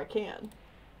however I can.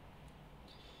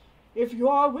 If you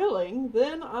are willing,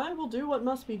 then I will do what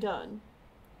must be done.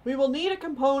 We will need a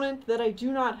component that I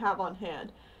do not have on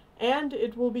hand, and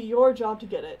it will be your job to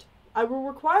get it. I will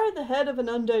require the head of an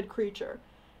undead creature,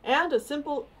 and a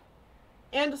simple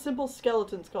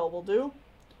skeleton skull will do.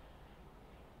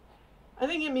 I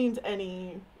think it means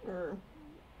any,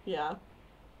 yeah.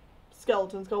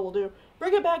 Skeleton skull will do.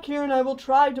 Bring it back here and I will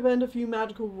try to bend a few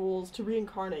magical rules to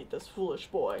reincarnate this foolish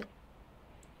boy.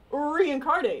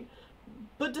 Reincarnate?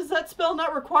 But does that spell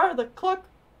not require the cluck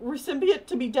recipient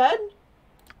to be dead?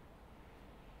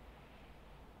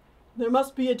 There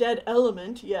must be a dead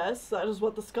element, yes, that is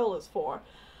what the skull is for.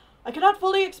 I cannot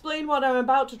fully explain what I'm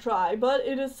about to try, but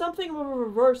it is something of a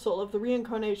reversal of the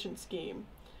reincarnation scheme.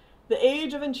 The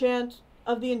age of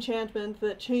the enchantment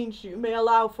that changed you may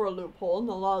allow for a loophole in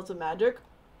the laws of magic.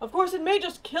 Of course, it may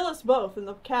just kill us both in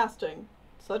the casting.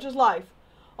 Such is life.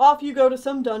 Off you go to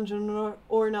some dungeon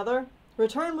or another.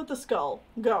 Return with the skull.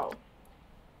 Go.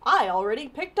 I already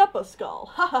picked up a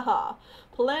skull. Ha ha ha.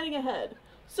 Planning ahead.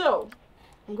 So,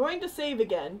 I'm going to save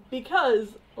again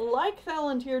because, like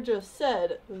Thalantir just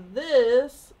said,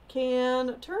 this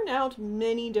can turn out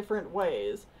many different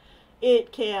ways.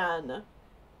 It can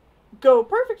go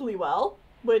perfectly well,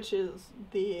 which is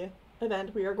the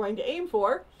event we are going to aim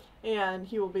for, and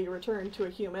he will be returned to a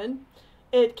human.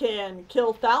 It can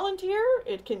kill Thalantir,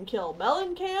 it can kill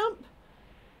Mellencamp,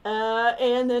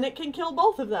 and then it can kill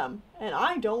both of them. And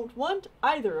I don't want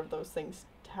either of those things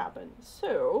to happen,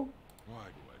 so... Why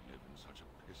do I live in such a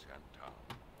pissant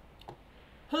town?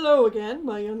 Hello again,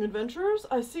 my young adventurers.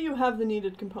 I see you have the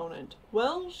needed component.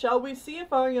 Well, shall we see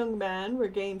if our young man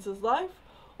regains his life,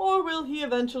 or will he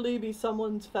eventually be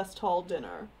someone's fest hall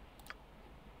dinner?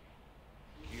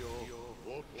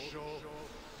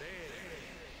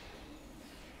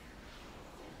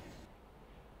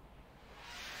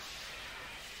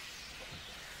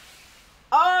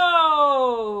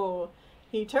 Oh!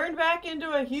 He turned back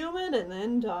into a human and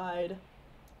then died.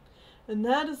 And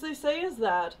that, as they say, is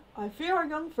that. I fear our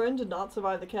young friend did not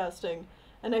survive the casting,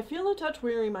 and I feel a touch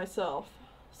weary myself.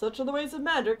 Such are the ways of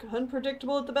magic,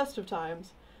 unpredictable at the best of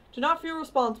times. Do not feel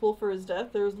responsible for his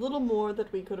death. There is little more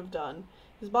that we could have done.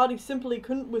 His body simply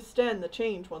couldn't withstand the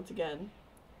change once again.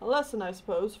 A lesson, I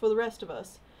suppose, for the rest of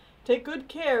us. Take good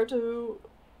care to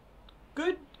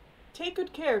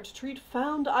treat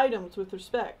found items with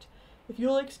respect. If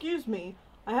you'll excuse me,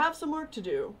 I have some work to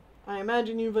do. I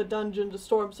imagine you've a dungeon to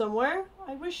storm somewhere.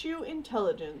 I wish you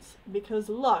intelligence, because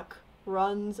luck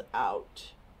runs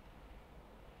out.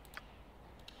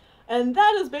 And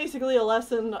that is basically a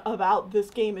lesson about this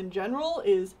game in general,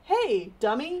 is, hey,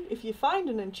 dummy, if you find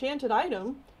an enchanted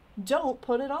item, don't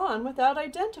put it on without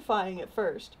identifying it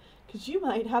first, because you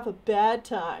might have a bad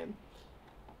time.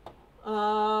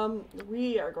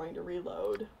 We are going to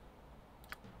reload.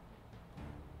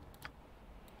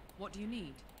 What do you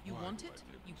need? You want it?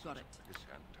 You got it.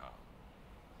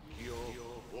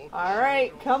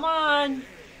 Alright, come on!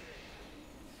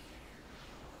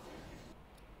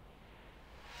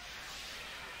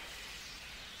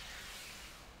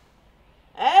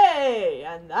 Hey!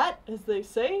 And that, as they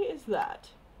say, is that.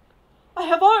 I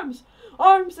have arms!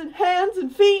 Arms and hands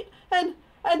and feet and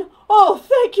oh,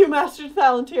 thank you, Master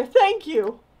Thalantir, thank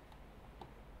you!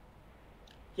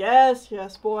 Yes,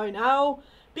 yes, boy, now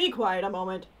be quiet a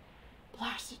moment.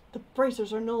 Blast it, the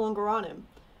bracers are no longer on him.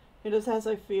 It is as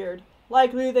I feared.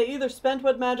 Likely they either spent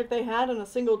what magic they had in a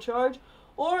single charge,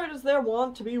 or it is their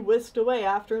wont to be whisked away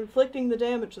after inflicting the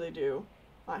damage they do.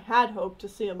 I had hoped to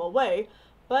see him away,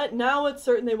 but now it's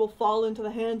certain they will fall into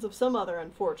the hands of some other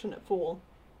unfortunate fool.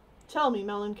 Tell me,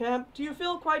 Mellencamp, do you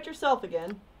feel quite yourself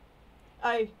again?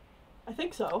 I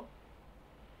think so.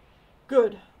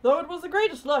 Good, though it was the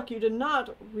greatest luck you did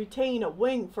not retain a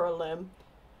wing for a limb.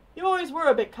 You always were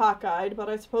a bit cockeyed, but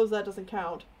I suppose that doesn't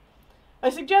count. I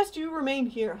suggest you remain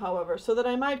here, however, so that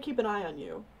I might keep an eye on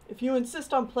you. If you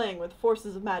insist on playing with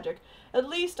forces of magic, at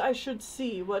least I should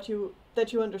see that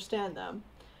you understand them.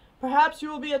 Perhaps you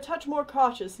will be a touch more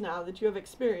cautious now that you have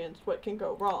experienced what can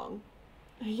go wrong.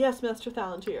 Yes, Master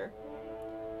Thalantir.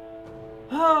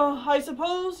 Oh, I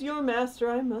suppose your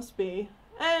master I must be.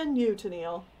 And you,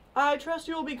 Tennelle. I trust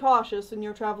you will be cautious in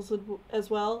your travels as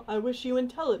well. I wish you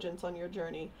intelligence on your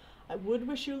journey. I would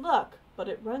wish you luck, but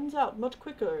it runs out much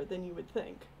quicker than you would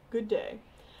think. Good day.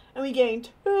 And we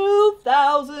gained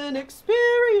 2,000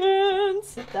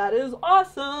 experience! That is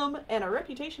awesome! And our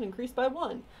reputation increased by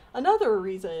 1. Another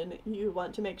reason you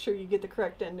want to make sure you get the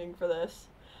correct ending for this.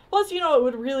 Plus, you know, it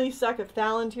would really suck if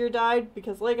Thalantir died,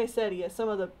 because like I said, he has some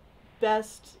of the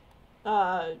best,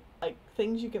 like,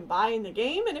 things you can buy in the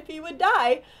game, and if he would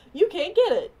die, you can't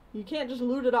get it. You can't just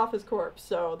loot it off his corpse,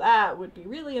 so that would be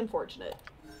really unfortunate.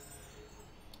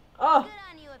 Oh! Good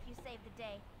on you if you saved the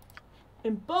day.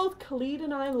 And both Khalid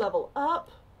and I level up.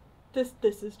 This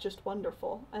is just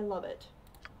wonderful. I love it.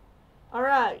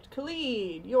 Alright,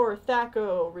 Khalid, your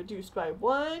Thaco reduced by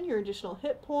 1, your additional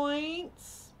hit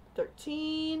points,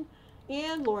 13,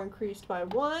 and lore increased by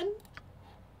 1.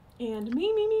 And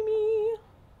me.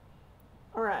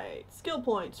 Alright, skill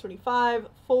points, 25,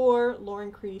 4, lore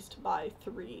increased by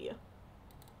 3.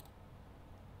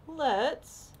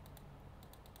 Let's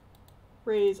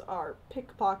raise our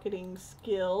pickpocketing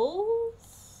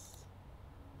skills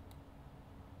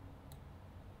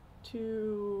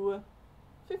to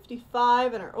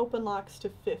 55 and our open locks to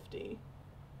 50.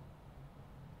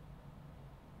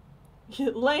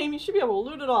 Lame, you should be able to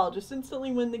loot it all, just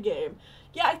instantly win the game.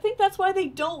 Yeah, I think that's why they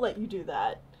don't let you do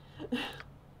that.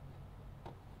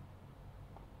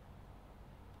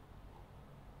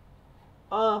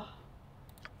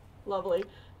 Lovely.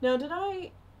 Now,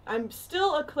 I'm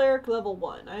still a cleric level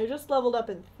 1. I just leveled up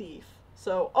in thief.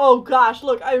 So, oh gosh,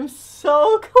 look, I'm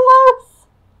so close!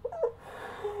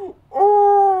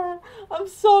 Oh, I'm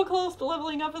so close to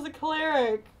leveling up as a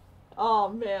cleric. Oh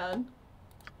man.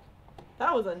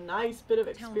 That was a nice bit of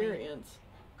experience.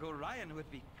 Gorion would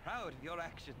be proud of your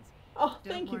actions. Oh,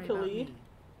 thank you, Khalid.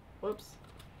 Whoops.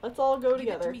 Let's all go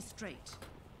together. Give it to me straight.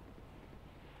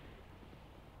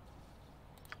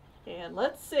 And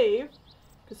let's save,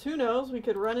 because who knows, we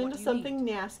could run into something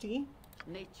nasty.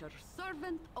 Nature's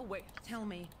servant away. Tell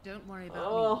me, don't worry about me.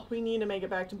 Oh, we need to make it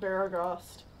back to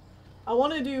Baragost. I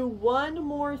want to do one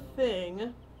more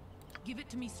thing. Give it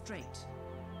to me straight.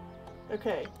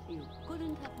 Okay. You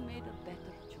couldn't have made a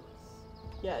better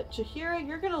choice. Yeah, Jaheira,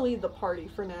 you're gonna lead the party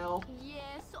for now.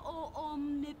 Yes, oh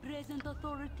omnipresent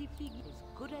authority figure as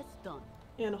good as done.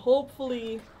 And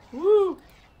hopefully, woo!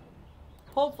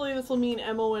 Hopefully this will mean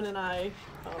Emmoen and I...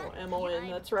 Oh, Emmoen,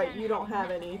 that's right, you don't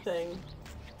have anything.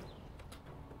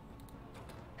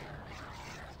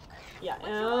 Yeah,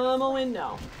 Emmoen,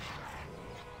 no.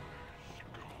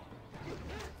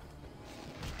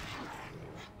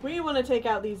 We want to take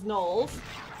out these gnolls,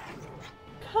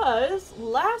 because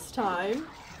last time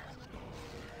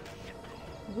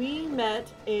we met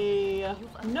a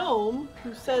gnome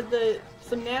who said that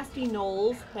some nasty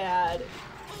gnolls had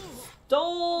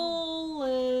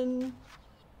stolen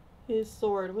his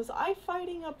sword. Was I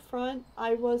fighting up front?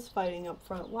 I was fighting up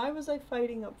front. Why was I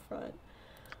fighting up front?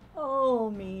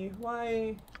 Oh me,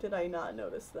 why did I not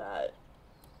notice that?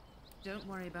 Don't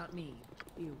worry about me.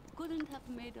 You couldn't have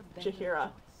made a better Jaheira.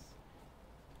 choice.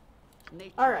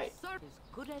 Alright. As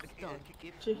good as done.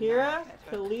 Jaheira,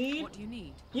 Khalid, What do you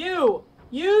need? you!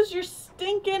 Use your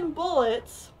stinking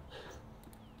bullets!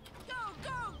 Go,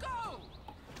 go, go!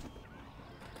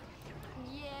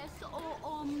 Yes, oh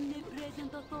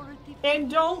omnipresent authority.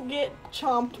 And don't get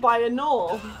chomped by a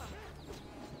gnoll.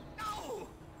 No!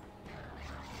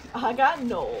 I got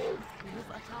gnolled. You've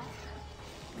attacked.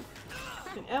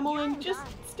 And Emmeline, just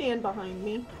stand behind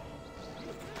me.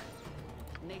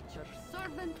 Nature's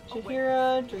servant away.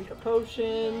 Jaheira, drink a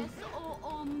potion. Yes, oh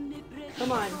omnipresent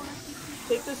Come on. authority figure.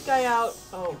 Take this guy out.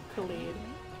 Oh, Khalid.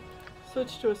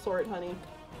 Switch to a sword, honey.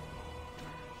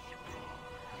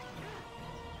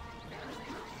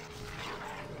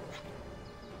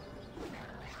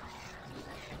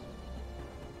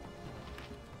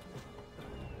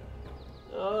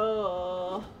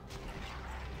 Oh.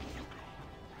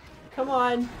 Come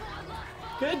on.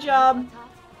 Good job.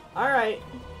 Alright.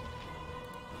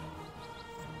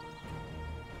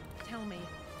 Tell me.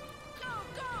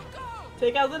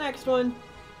 Take out the next one.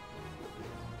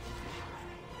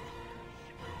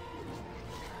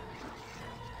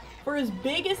 For as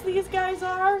big as these guys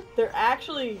are, they're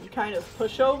actually kind of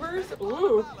pushovers.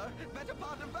 Ooh.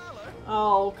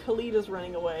 Oh, Khalid is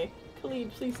running away.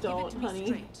 Khalid, please don't, Give it to honey. me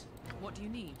straight. What do you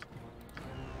need?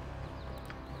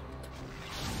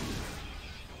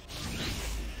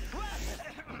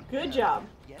 Good job.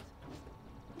 Yes?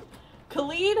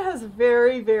 Khalid has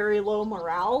very, very low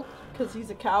morale because he's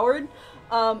a coward.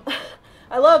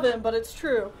 I love him, but it's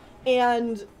true.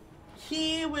 And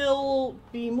he will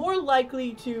be more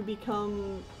likely to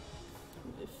become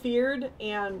feared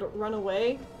and run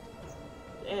away.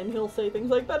 And he'll say things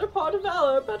like, better part of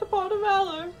valor, better part of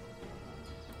valor.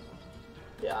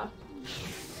 Yeah.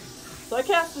 So I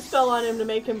cast a spell on him to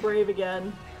make him brave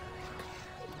again.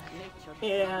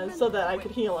 And so that I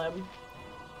could heal him.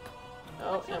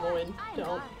 Oh, Emmeline,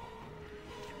 don't.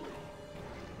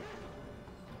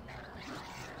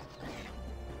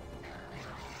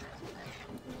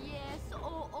 Yes,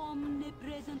 oh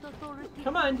omnipresent authority.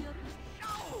 Come on.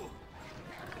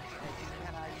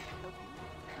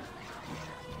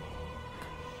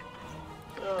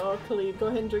 Oh, Khalid, go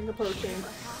ahead and drink a potion.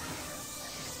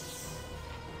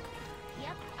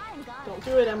 Yep, I'm gone. Don't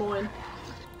do it, Emmeline.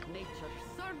 Nature's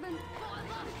servant for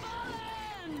the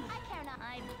fallen. I care not.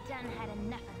 I've done had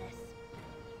enough of this.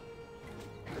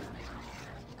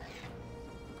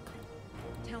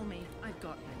 Tell me, I've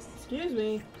got this. Excuse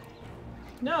me.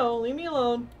 No, leave me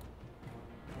alone.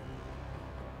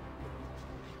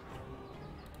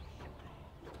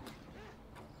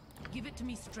 Give it to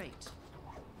me straight.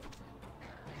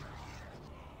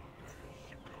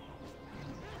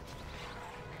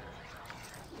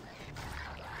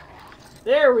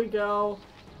 There we go.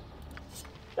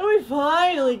 And we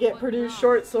finally get produced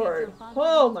short sword.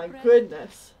 Oh my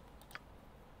goodness.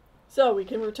 So we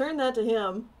can return that to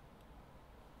him.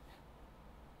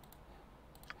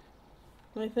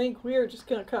 I think we are just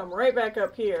gonna come right back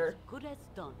up here Good as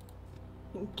done.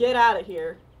 and get out of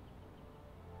here.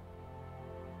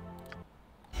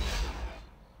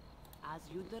 As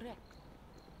you direct.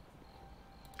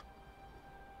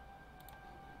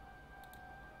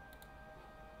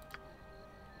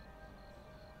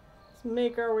 Let's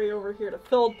make our way over here to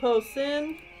Filled Posts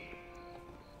Inn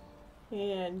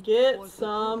and get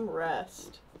some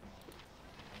rest.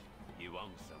 You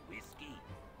want some whiskey?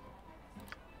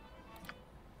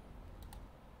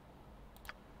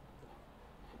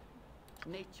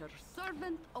 Nature's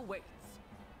servant awaits.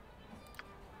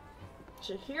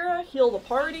 Jahira, heal the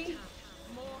party.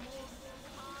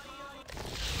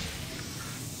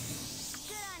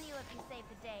 Good on you if you saved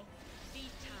the day.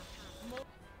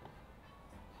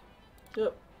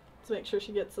 Yep. Let's make sure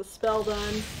she gets the spell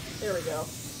done. There we go.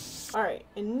 Alright,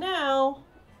 and now...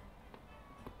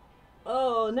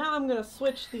 Oh, now I'm gonna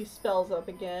switch these spells up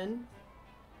again.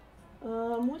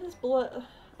 What is Bless?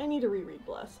 I need to reread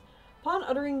Bless. Upon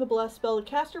uttering the Bless spell, the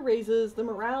caster raises the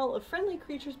morale of friendly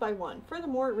creatures by 1.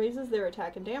 Furthermore, it raises their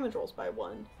attack and damage rolls by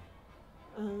 1.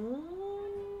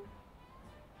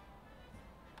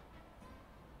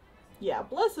 Yeah,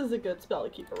 Bless is a good spell to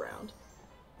keep around.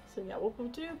 So yeah, what we'll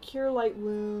do, Cure Light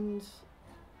Wounds.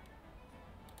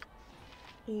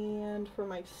 And for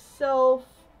myself,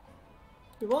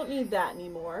 we won't need that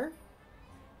anymore.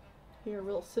 Here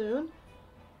real soon.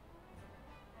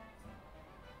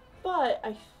 But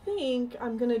I think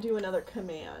I'm going to do another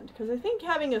command. Because I think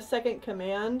having a second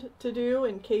command to do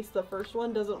in case the first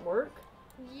one doesn't work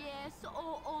Yes,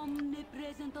 oh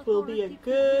omnipresent authority. will be a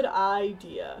good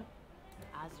idea.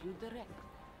 As you direct.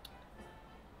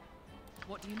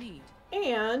 What do you need?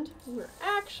 And we're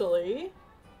actually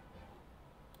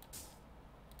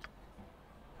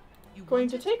You going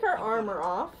want to it? take our I've got armor it.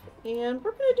 off. And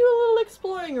we're going to do a little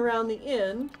exploring around the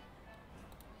inn.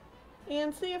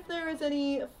 And see if there is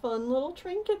any fun little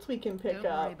trinkets we can pick Don't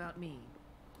worry up. about me.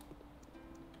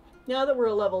 Now that we're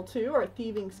a level 2, our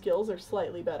thieving skills are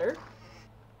slightly better.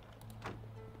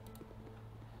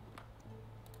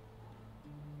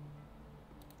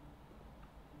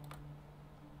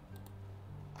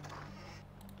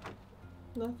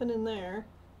 Nothing in there.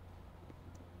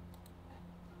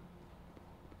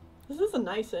 This is a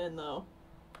nice inn, though.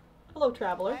 Hello,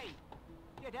 traveler. Hey,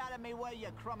 you Get out of me way, you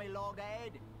crummy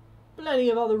loghead. Plenty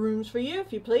of other rooms for you,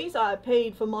 if you please. I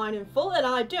paid for mine in full, and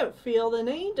I don't feel the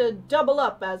need to double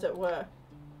up, as it were.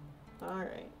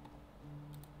 Alright.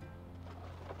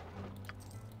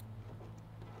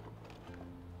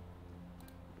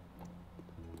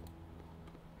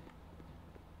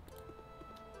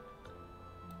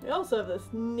 We also have this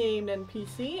named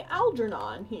NPC,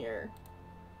 Algernon, here.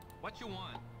 What you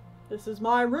want? This is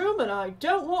my room, and I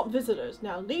don't want visitors.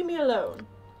 Now leave me alone.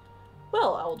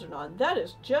 Well, Algernon, that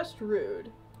is just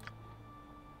rude.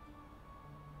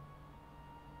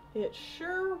 It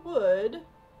sure would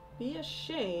be a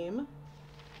shame.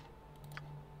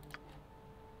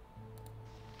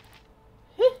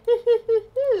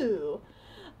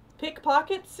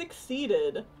 Pickpocket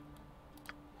succeeded.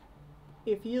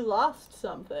 If you lost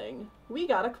something, we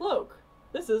got a cloak.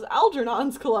 This is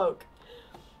Algernon's cloak.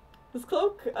 This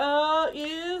cloak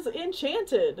is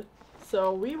enchanted,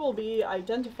 so we will be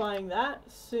identifying that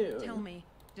soon. Tell me.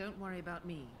 Don't worry about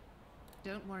me.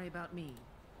 Don't worry about me.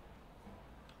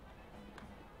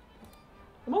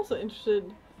 I'm also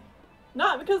interested,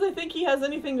 not because I think he has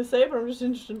anything to say, but I'm just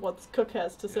interested in what this cook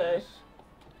has to say.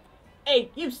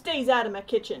 Hey, you stays out of my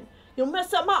kitchen. You'll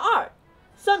mess up my art.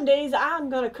 Some days I'm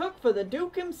gonna cook for the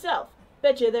Duke himself.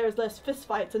 Bet you there's less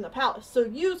fistfights in the palace, so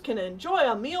yous can enjoy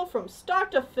a meal from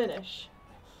start to finish.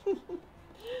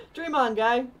 Dream on,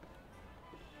 guy.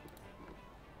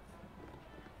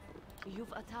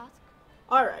 You've a task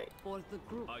Alright. for the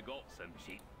group. I got some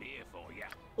cheap beer for ya.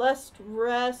 Let's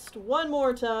rest one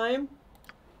more time.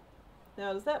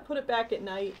 Now, does that put it back at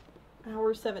night?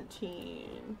 Hour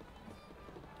 17.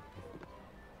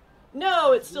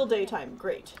 No, it's still daytime.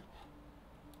 Great.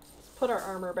 Let's put our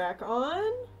armor back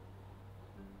on.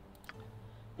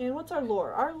 And what's our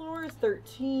lore? Our lore is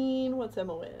 13. What's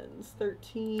MON's?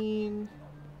 13.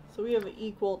 So we have an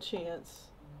equal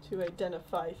chance to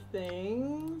identify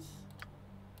things.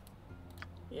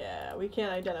 Yeah, we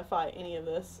can't identify any of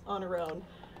this on our own.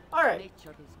 Alright.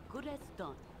 Nature is good as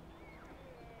done.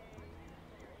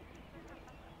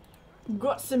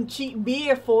 Got some cheap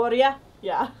beer for ya.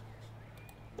 Yeah.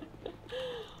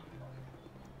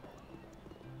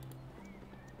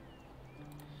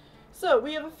 So,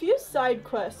 we have a few side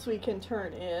quests we can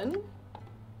turn in.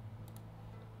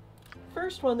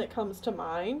 First one that comes to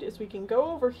mind is we can go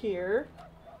over here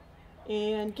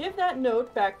and give that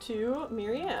note back to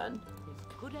Marianne.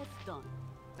 As good as done.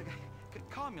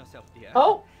 Calm yourself, dear.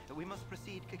 Oh! We must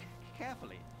proceed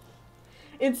carefully.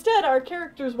 Instead, our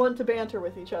characters want to banter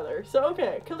with each other. So,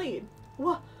 okay, Khalid.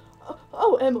 What?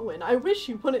 Oh, Emmeline, I wish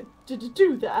you wouldn't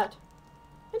do that.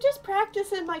 I'm just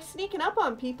practicing my sneaking up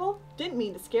on people. Didn't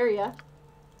mean to scare ya.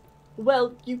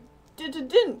 Well, you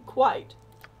didn't quite.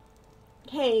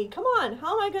 Hey, come on,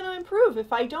 how am I going to improve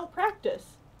if I don't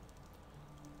practice?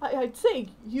 I'd say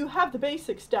you have the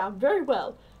basics down very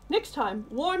well. Next time,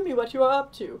 warn me what you are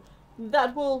up to.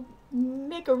 That will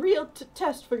make a real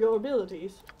test for your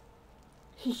abilities.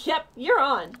 Yep, you're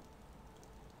on.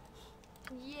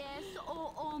 Yes,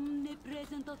 oh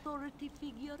omnipresent authority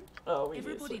figure. Oh, we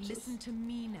Everybody need listen to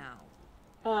me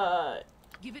now.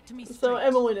 Give it to me straight. So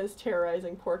Emmeline is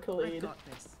terrorizing poor Khalid. I've got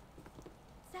this.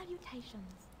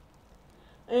 Salutations.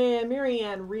 And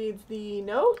Marianne reads the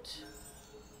note.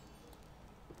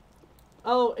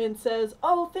 Oh, and says,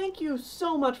 "Oh, thank you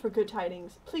so much for good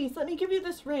tidings. Please, let me give you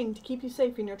this ring to keep you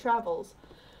safe in your travels."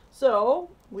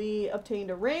 So, we obtained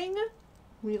a ring.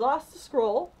 We lost the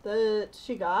scroll that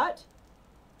she got.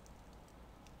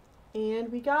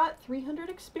 And we got 300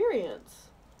 experience.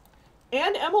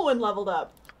 And Emmeline leveled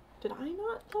up. Did I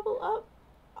not level up?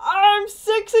 I'm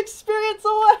 6 experience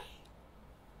away!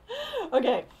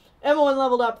 Okay, Emmeline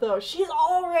leveled up though. She's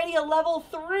already a level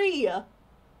 3!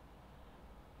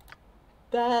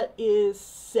 That is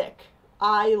sick.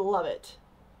 I love it.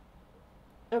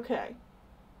 Okay.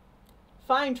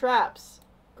 Find traps,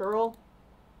 girl.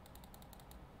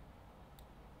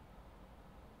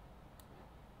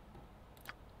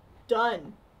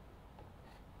 Done.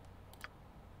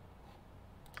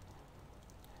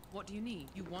 What do you need?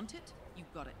 You want it? You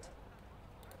got it.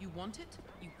 You want it?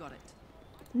 You got it.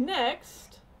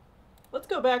 Next, let's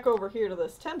go back over here to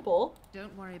this temple.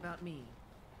 Don't worry about me.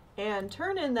 And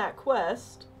turn in that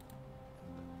quest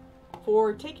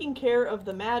for taking care of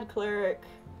the Mad Cleric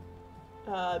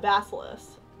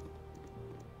Basilisk.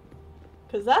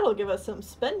 Because that'll give us some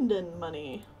spending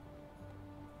money.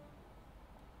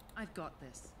 I've got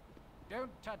this.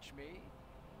 Don't touch me.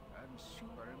 I'm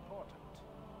super important.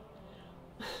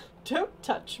 Don't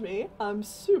touch me. I'm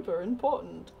super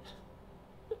important.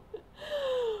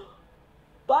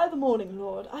 By the morning,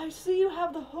 Lord, I see you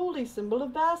have the holy symbol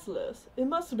of Basilisk. It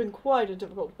must have been quite a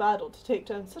difficult battle to take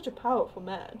down such a powerful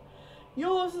man.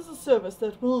 Yours is a service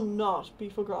that will not be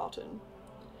forgotten.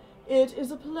 It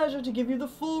is a pleasure to give you the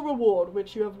full reward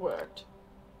which you have worked.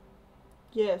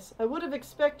 Yes, I would have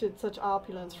expected such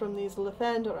opulence from these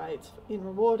Lathanderites in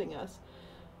rewarding us.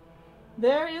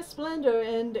 There is splendor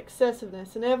and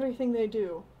excessiveness in everything they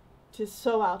do. 'Tis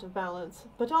so out of balance,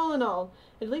 but all in all,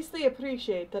 at least they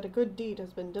appreciate that a good deed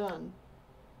has been done.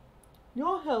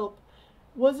 Your help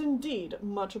was indeed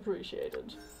much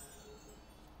appreciated.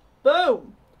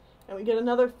 Boom! And we get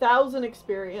another 1,000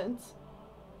 experience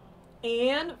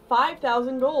and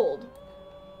 5,000 gold.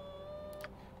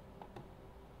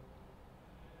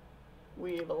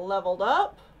 We've leveled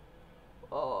up.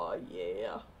 Oh,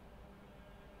 yeah.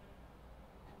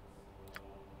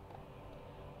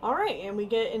 Alright, and we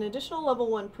get an additional level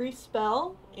 1 priest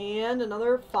spell and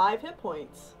another 5 hit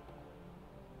points.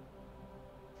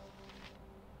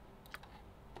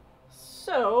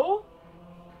 So,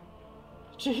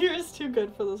 Jahir is too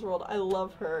good for this world. I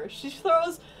love her. She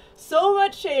throws so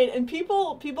much shade, and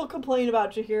people complain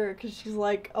about Jahir because she's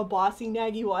like a bossy,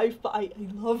 naggy wife, but I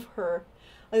love her.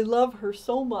 I love her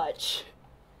so much.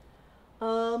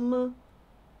 I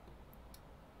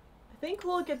think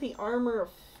we'll get the Armor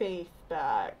of Faith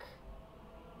back.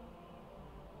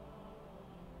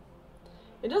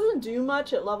 It doesn't do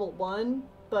much at level 1,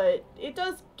 but it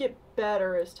does get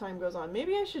better as time goes on.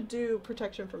 Maybe I should do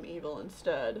Protection from Evil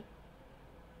instead.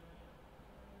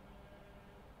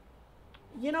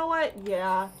 You know what?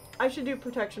 Yeah, I should do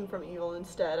Protection from Evil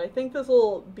instead. I think this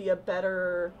will be a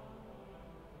better...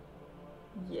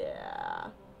 Yeah,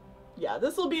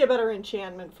 this will be a better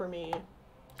enchantment for me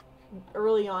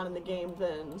early on in the game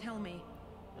than... Tell me.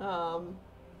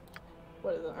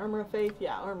 What is it? Armor of Faith?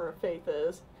 Yeah, Armor of Faith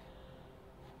is.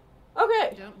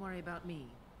 Okay. Don't worry about me.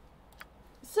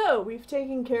 So, we've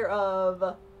taken care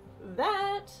of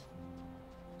that.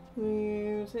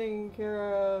 We've taken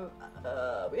care of...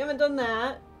 we haven't done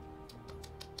that.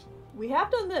 We have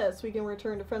done this. We can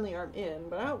return to Friendly Arm Inn,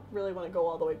 but I don't really want to go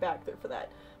all the way back there for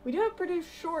that. We do have Produce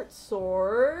Short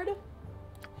Sword.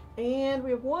 And we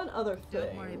have one other thing.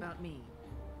 Don't worry about me.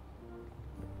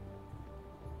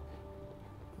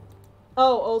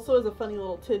 Oh, also as a funny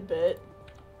little tidbit,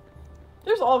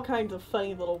 there's all kinds of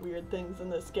funny little weird things in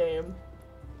this game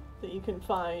that you can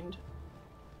find.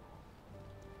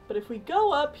 But if we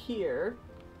go up here,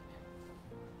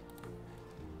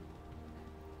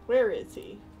 where is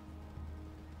he?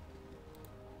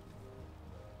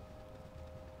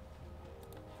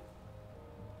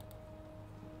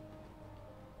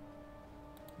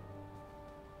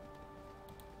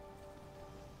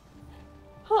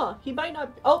 Huh, he might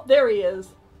not... Oh, there he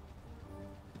is.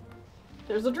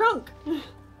 There's a drunk.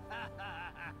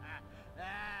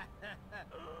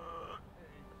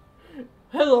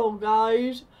 Hello,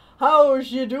 guys.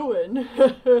 How's you doing?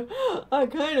 I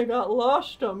kinda got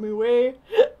lost on my way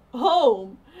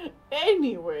home.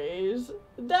 Anyways,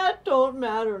 that don't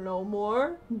matter no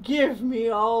more. Give me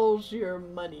all's your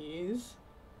monies.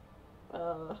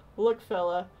 Look,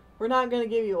 fella, we're not gonna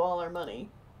give you all our money.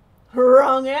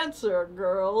 Wrong answer,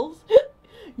 girls.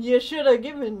 You should have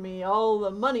given me all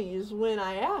the monies when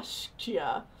I asked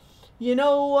ya. You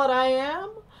know what I am?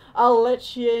 I'll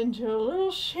let you into a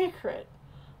little secret.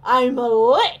 I'm a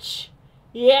lich.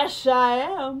 Yes, I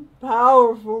am.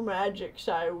 Powerful magics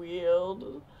I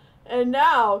wield. And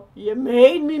now you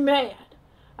made me mad.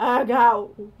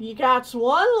 You got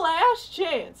one last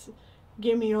chance.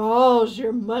 Give me all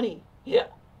your money. Yeah.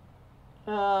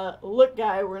 Look,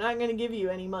 guy, we're not gonna give you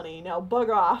any money. Now bug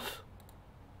off.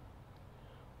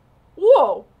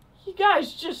 Whoa, you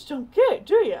guys just don't get it,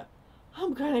 do you?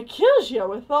 I'm gonna kill you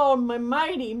with all my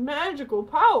mighty magical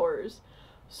powers.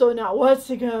 So now what's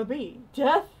it gonna be?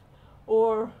 Death?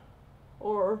 Or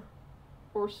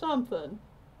something.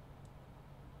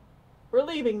 We're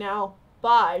leaving now.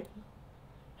 Bye.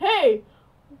 Hey,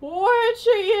 what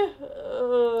are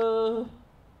you?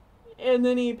 And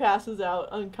then he passes out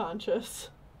unconscious.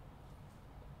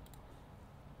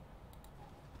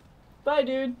 Bye,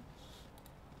 dude.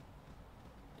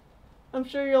 I'm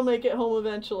sure you'll make it home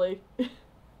eventually.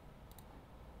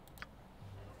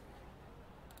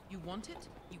 You want it?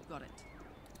 You got it.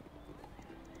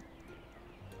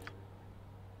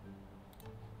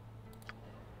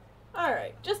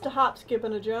 Alright, just a hop, skip,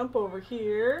 and a jump over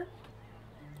here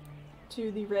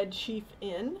to the Red Chief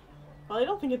Inn. Well, I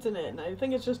don't think it's an inn. I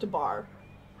think it's just a bar.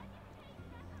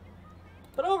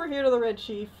 But over here to the Red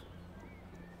Chief,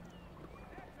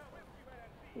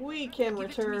 we can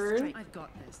return. I've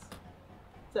got this.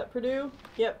 Is that Purdue?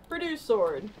 Yep, Purdue's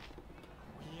sword.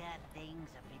 Yeah, things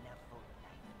have been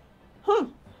afoot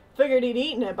lately. Figured he'd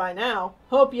eaten it by now.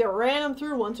 Hope you ran him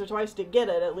through once or twice to get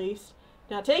it, at least.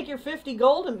 Now take your 50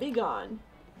 gold and be gone.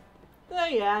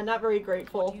 Yeah, not very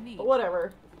grateful, What do you need? but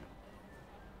whatever.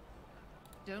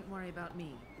 Don't worry about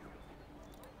me.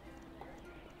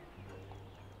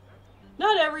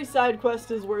 Not every side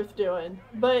quest is worth doing,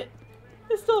 but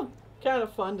it's still kind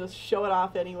of fun to show it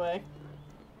off anyway.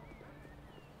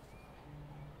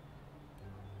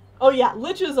 Oh yeah,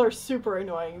 liches are super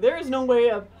annoying. There is no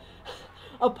way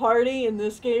a party in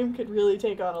this game could really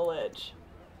take on a lich.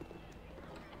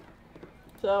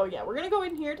 So yeah, we're gonna go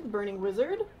in here to the Burning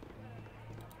Wizard.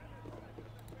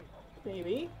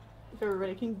 Maybe, if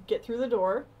everybody can get through the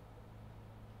door.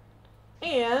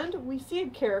 And we see a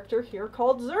character here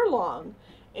called Zurlong.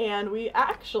 And we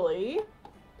actually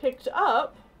picked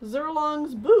up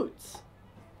Zurlong's boots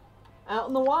out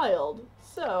in the wild.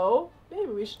 So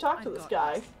maybe we should talk to this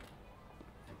guy.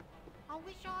 I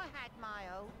wish I had my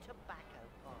old tobacco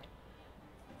pipe.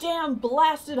 Damn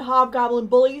blasted hobgoblin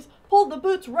bullies pulled the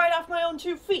boots right off my own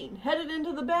 2 feet and headed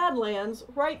into the Badlands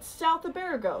right south of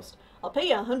Baraghost. I'll pay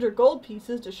you 100 gold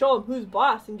pieces to show him who's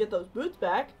boss and get those boots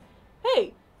back.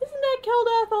 Hey, isn't that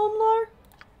Keldath Omlar?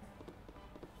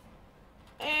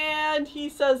 And he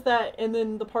says that, and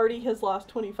then the party has lost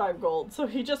 25 gold, so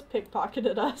he just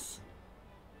pickpocketed us.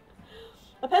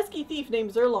 A pesky thief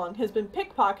named Zurlong has been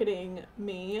pickpocketing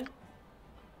me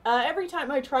every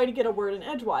time I try to get a word in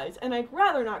edgewise, and I'd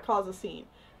rather not cause a scene.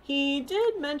 He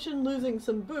did mention losing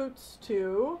some boots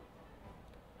to...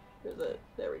 Where's it?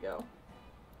 There we go.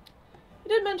 He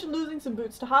did mention losing some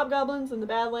boots to hobgoblins in the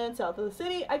Badlands south of the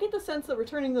city. I get the sense that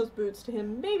returning those boots to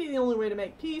him may be the only way to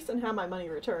make peace and have my money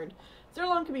returned.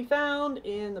 Zurlong can be found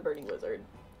in the Burning Wizard.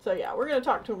 So yeah, we're gonna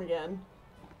talk to him again.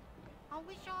 I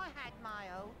wish I had my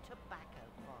old tobacco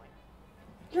pipe.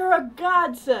 You're a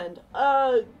godsend!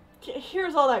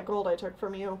 Here's all that gold I took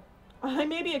from you. I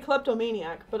may be a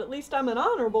kleptomaniac, but at least I'm an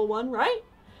honorable one, right?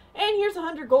 And here's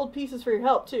 100 gold pieces for your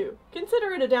help, too.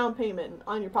 Consider it a down payment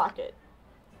on your pocket.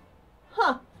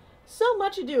 Huh. So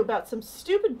much ado about some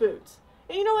stupid boots.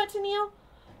 And you know what, Tennelle?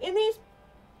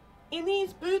 In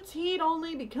these boots, he'd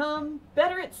only become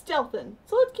better at stealthing.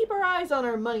 So let's keep our eyes on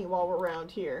our money while we're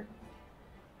around here.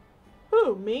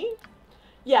 Who, me?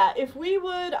 Yeah, if we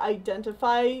would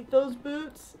identify those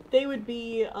boots, they would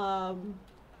be, I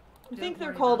think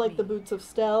they're called, like, the Boots of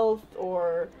Stealth,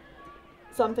 or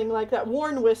something like that.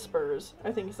 Worn Whispers,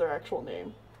 I think is their actual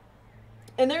name.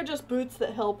 And they're just boots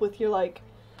that help with your, like,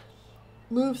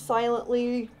 move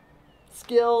silently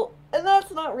skill, and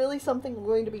that's not really something I'm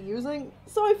going to be using,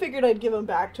 so I figured I'd give them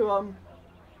back to him.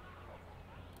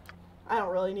 I don't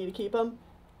really need to keep them.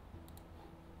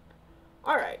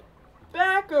 Alright,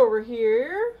 back over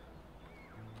here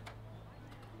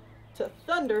to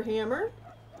Thunderhammer.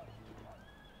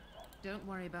 Don't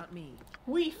worry about me.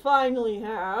 We finally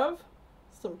have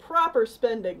some proper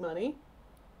spending money.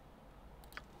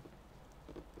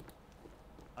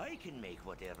 I can make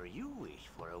whatever you wish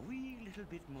for a wee little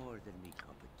bit more than me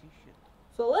competition.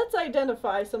 So let's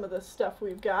identify some of the stuff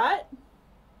we've got.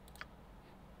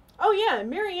 Oh yeah,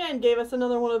 Marianne gave us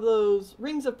another one of those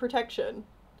rings of protection.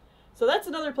 So that's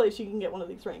another place you can get one of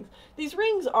these rings. These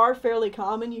rings are fairly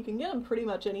common. You can get them pretty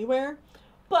much anywhere.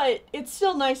 But it's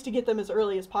still nice to get them as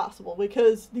early as possible,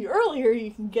 because the earlier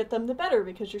you can get them, the better,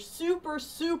 because you're super,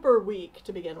 super weak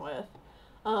to begin with.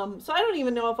 So I don't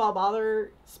even know if I'll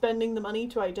bother spending the money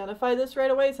to identify this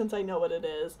right away, since I know what it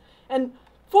is. And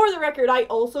for the record, I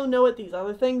also know what these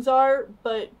other things are,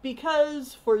 but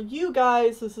because for you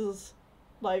guys this is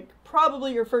like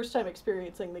probably your first time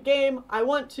experiencing the game, I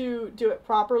want to do it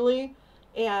properly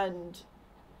and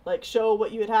like show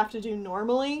what you would have to do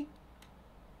normally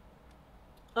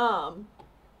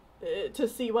to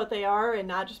see what they are, and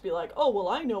not just be like, oh well,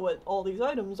 I know what all these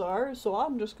items are, so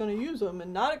I'm just going to use them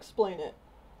and not explain it.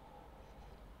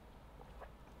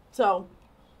 So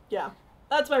yeah,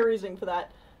 that's my reasoning for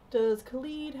that. Does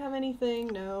Khalid have anything?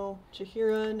 No.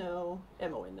 Chihira? No.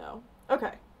 Emowyn? No.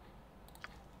 Okay.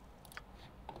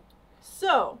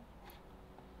 So,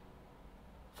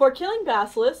 for killing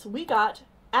Basilisk, we got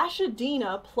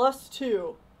Ashadina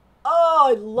 +2. Oh,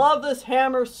 I love this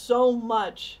hammer so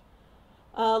much.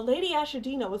 Lady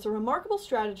Ashadina was a remarkable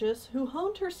strategist who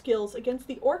honed her skills against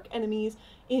the orc enemies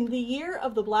in the Year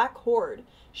of the Black Horde.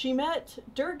 She met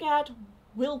Durgat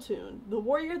Wiltoon, the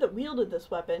warrior that wielded this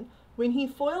weapon, when he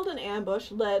foiled an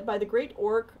ambush led by the great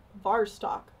orc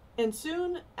Varstok, and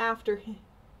soon after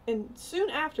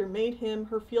made him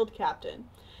her field captain.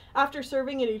 After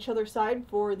serving at each other's side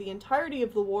for the entirety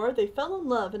of the war, they fell in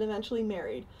love and eventually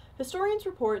married. Historians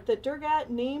report that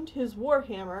Durgat named his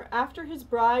warhammer after his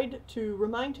bride to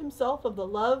remind himself of the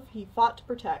love he fought to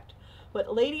protect.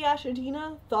 What Lady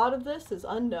Ashadina thought of this is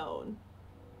unknown.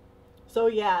 So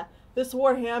yeah, this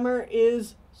warhammer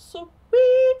is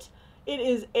sweet! It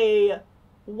is a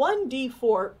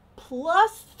 1d4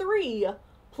 plus 3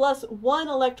 plus 1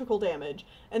 electrical damage.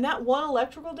 And that 1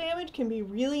 electrical damage can be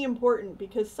really important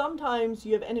because sometimes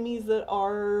you have enemies that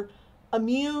are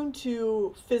immune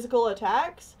to physical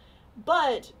attacks,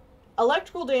 but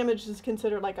electrical damage is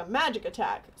considered like a magic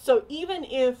attack. So even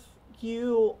if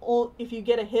you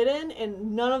get a hit in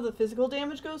and none of the physical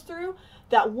damage goes through,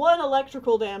 that 1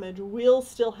 electrical damage will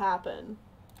still happen.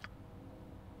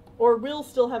 Or will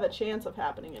still have a chance of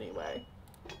happening anyway.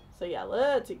 So yeah,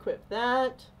 let's equip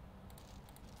that.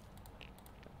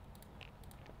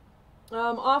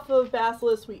 Off of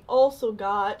Basilisk, we also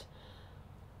got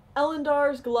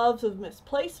Elendar's Gloves of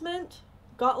Misplacement,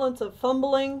 Gauntlets of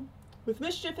Fumbling. With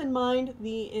mischief in mind,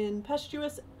 the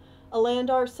impetuous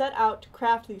Elandar set out to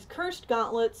craft these cursed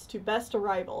gauntlets to best a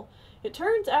rival. It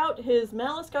turns out his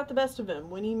malice got the best of him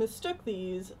when he mistook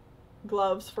these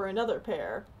gloves for another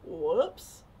pair.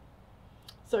 Whoops.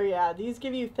 So yeah, these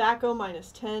give you Thaco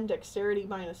 -10, Dexterity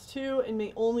 -2, and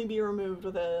may only be removed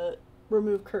with a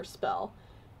Remove Curse spell.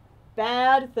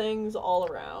 Bad things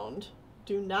all around.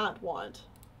 Do not want.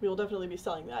 We will definitely be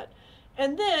selling that.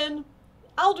 And then,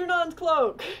 Algernon's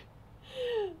Cloak.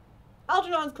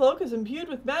 Algernon's Cloak is imbued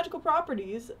with magical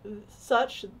properties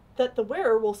such that the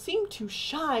wearer will seem to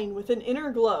shine with an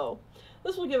inner glow.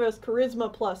 This will give us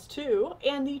Charisma +2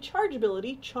 and the charge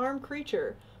ability Charm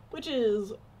Creature, which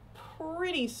is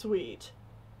pretty sweet.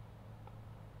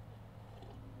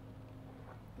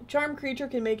 Charm Creature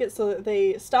can make it so that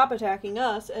they stop attacking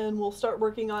us and will start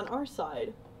working on our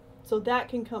side. So that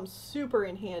can come super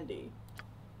in handy.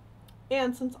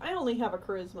 And since I only have a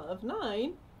Charisma of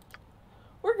 9,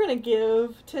 we're going to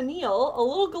give Tennelle a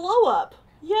little glow up.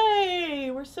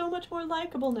 Yay! We're so much more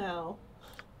likable now.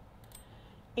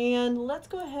 And let's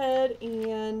go ahead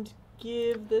and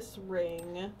give this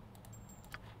ring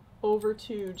over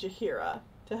to Jaheira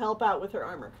to help out with her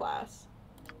armor class.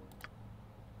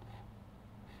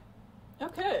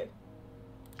 Okay.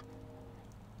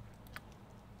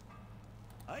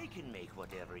 I can make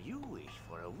whatever you wish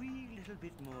for a wee little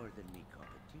bit more than me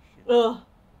competition. Ugh.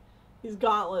 These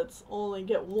gauntlets only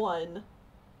get 1.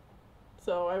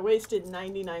 So I wasted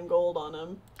 99 gold on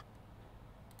them.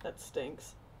 That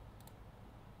stinks.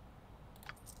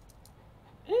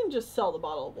 I didn't just sell the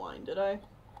bottle of wine, did I?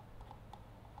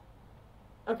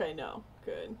 Okay, no.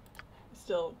 Good.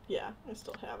 Still, yeah, I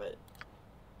still have it.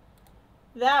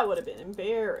 That would have been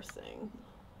embarrassing.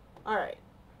 Alright.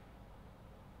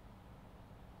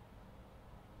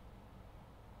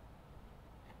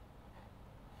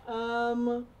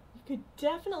 You could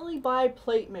definitely buy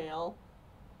plate mail.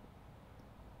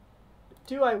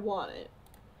 Do I want it?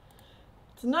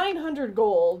 It's 900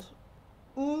 gold.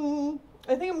 I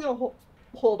think I'm gonna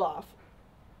hold off.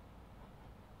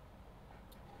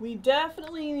 We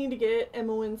definitely need to get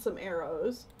Emowyn some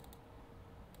arrows.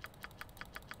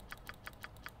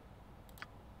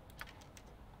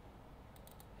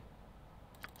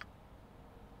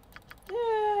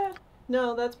 Yeah,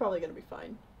 no, that's probably gonna be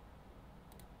fine.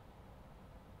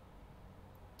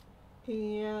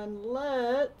 And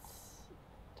let's,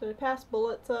 did I pass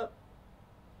bullets up?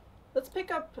 Let's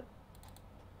pick up,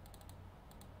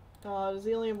 does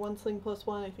he only have 1 sling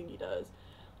 +1? I think he does.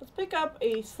 Let's pick up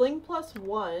a sling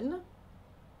 +1.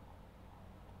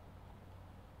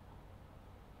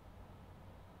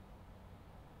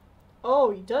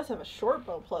 Oh, he does have a short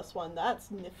bow +1.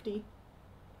 That's nifty.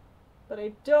 But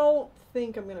I don't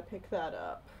think I'm going to pick that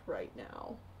up right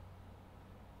now.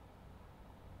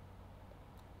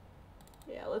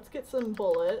 Yeah, let's get some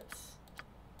bullets.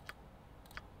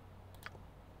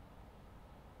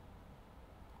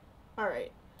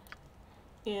 Alright.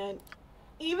 And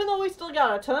even though we still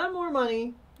got a ton more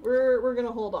money, we're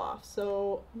gonna hold off.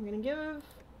 So I'm gonna give...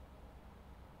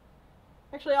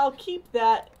 Actually, I'll keep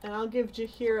that, and I'll give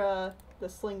Jaheira the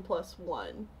sling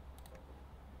 +1.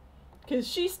 Because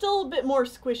she's still a bit more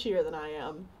squishier than I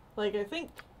am. Like, I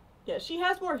think... Yeah, she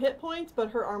has more hit points,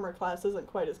 but her armor class isn't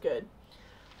quite as good.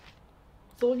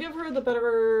 So we'll give her the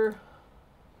better,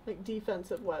 like,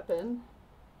 defensive weapon.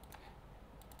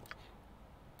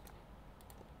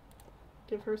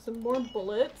 Give her some more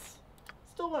bullets.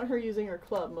 Still want her using her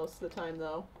club most of the time,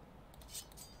 though.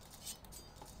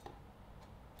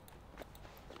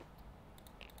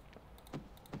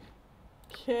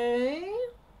 Okay.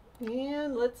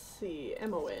 And let's see.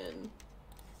 Emowyn.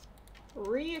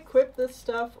 Re-equip this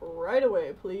stuff right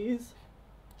away, please.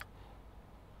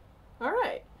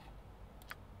 Alright.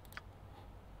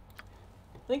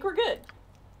 think we're good.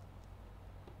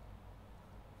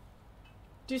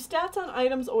 Do stats on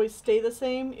items always stay the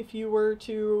same if you were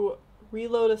to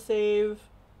reload a save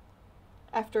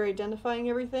after identifying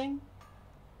everything?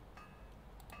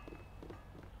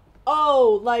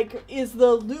 Oh, like, is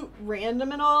the loot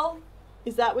random and all?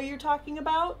 Is that what you're talking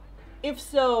about? If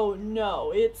so,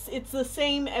 no. It's the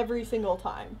same every single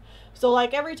time. So,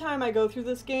 like, every time I go through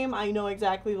this game, I know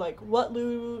exactly, like, what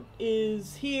loot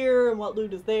is here and what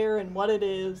loot is there and what it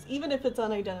is, even if it's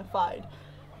unidentified.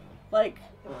 Like,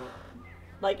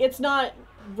 it's not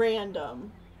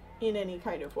random in any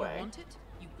kind of way. You want it?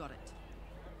 You got it.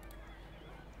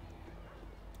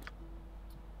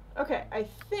 Okay, I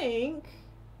think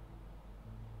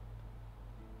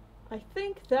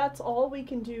that's all we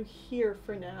can do here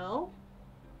for now.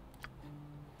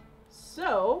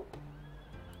 So,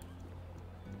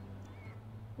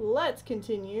 let's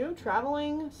continue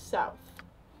traveling south.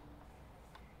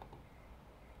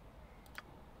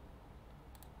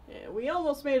 Yeah, we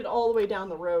almost made it all the way down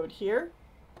the road here.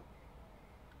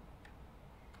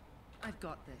 I've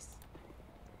got this.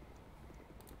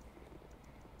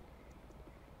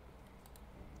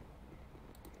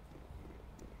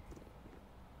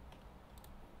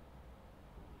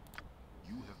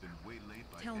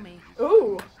 Tell me.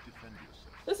 Ooh!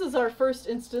 This is our first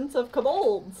instance of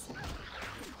kobolds.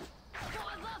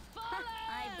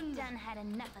 I've done had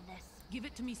enough of this. Give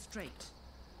it to me straight.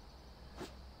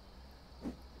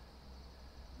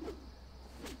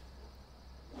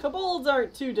 Kobolds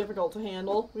aren't too difficult to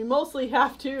handle. We mostly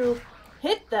have to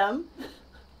hit them.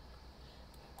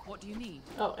 What do you need?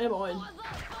 Oh, ammo in.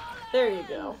 There you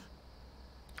go.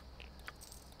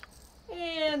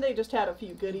 And they just had a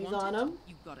few goodies on them.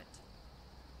 You got it.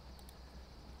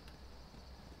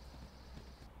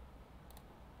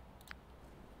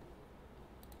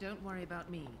 Don't worry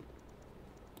about me.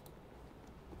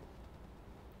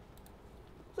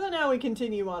 So now we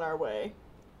continue on our way.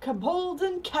 Kobolds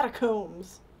and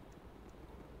catacombs.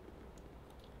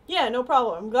 Yeah, no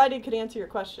problem. I'm glad I could answer your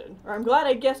question. Or I'm glad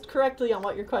I guessed correctly on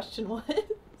what your question was.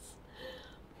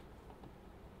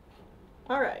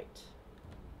 Alright.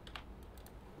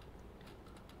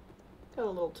 Got a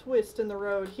little twist in the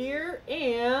road here.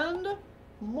 And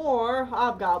more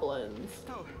hobgoblins.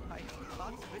 Oh, I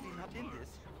thought really not in this.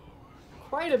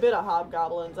 Quite a bit of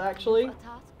hobgoblins, actually. A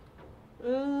task?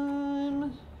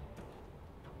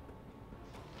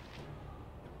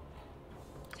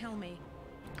 Tell me.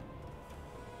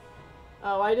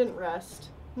 Oh, I didn't rest.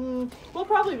 We'll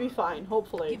probably be fine,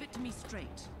 hopefully. Give it to me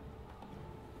straight.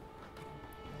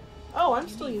 Oh, I'm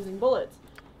still using bullets.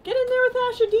 Get in there with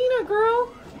Ashadina,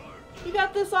 girl! You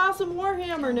got this awesome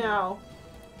warhammer now.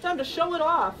 Time to show it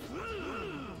off.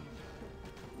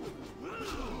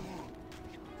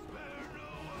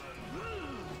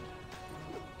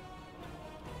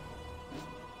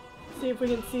 See if we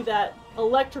can see that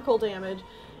electrical damage.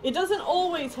 It doesn't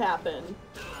always happen.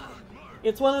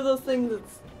 It's one of those things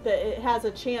that it has a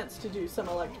chance to do some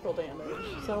electrical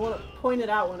damage. So I want to point it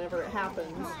out whenever it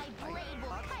happens. My blade will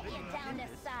cut you down to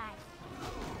size.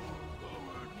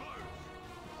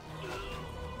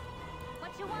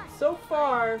 What you want? So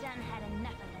far, I've done had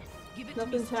enough of this. Give it to me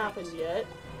nothing's straight. happened yet.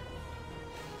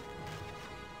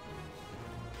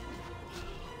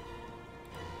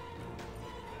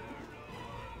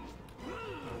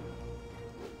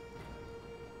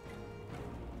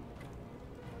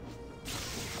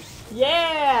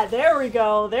 Yeah, there we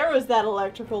go. There was that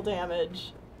electrical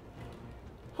damage.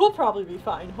 We'll probably be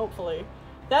fine, hopefully.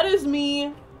 That is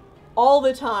me all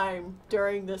the time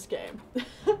during this game.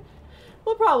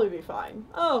 We'll probably be fine.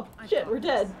 Oh, shit, we're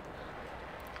dead.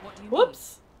 What do you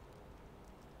Whoops.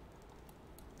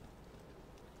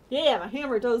 Yeah, my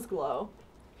hammer does glow.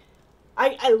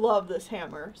 I love this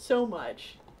hammer so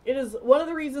much. It is one of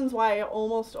the reasons why I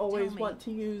almost always want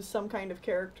to use some kind of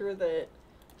character that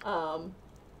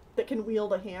that can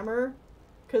wield a hammer,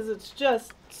 because it's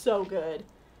just so good.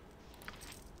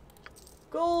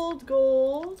 Gold,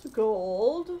 gold,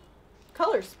 gold.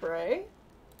 Color spray.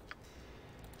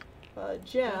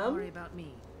 Gem. Don't worry about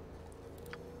me.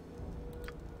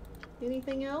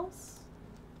 Anything else?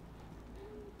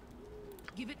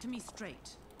 Give it to me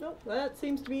straight. Nope, that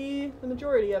seems to be the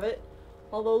majority of it.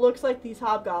 Although it looks like these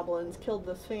hobgoblins killed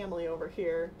this family over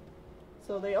here.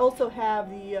 So they also have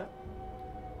the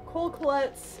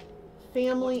Colcolette's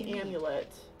family amulet.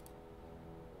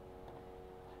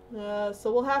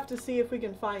 So we'll have to see if we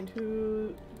can find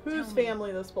whose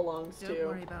family this belongs to. Don't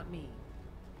worry about me.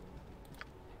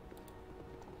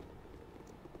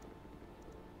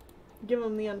 Give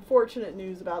them the unfortunate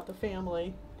news about the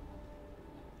family.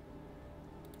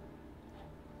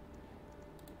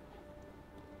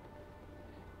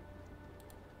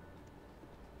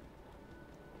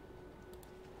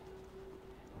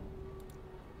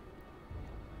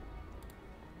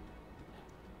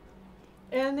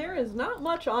 And there is not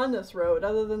much on this road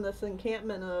other than this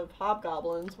encampment of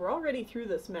hobgoblins. We're already through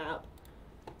this map.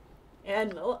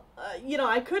 And, you know,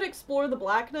 I could explore the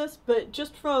blackness, but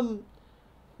just from,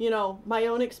 you know, my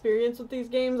own experience with these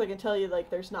games, I can tell you, like,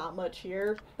 there's not much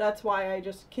here. That's why I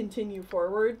just continue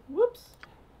forward. Whoops.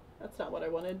 That's not what I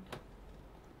wanted.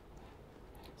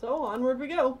 So, onward we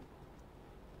go.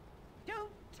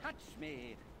 Don't touch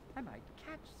me. I might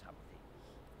catch something.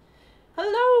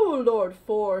 Hello, Lord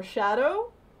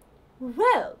Foreshadow.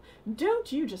 Well,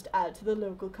 don't you just add to the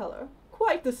local color.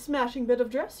 Quite the smashing bit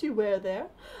of dress you wear there.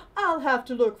 I'll have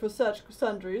to look for such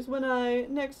sundries when I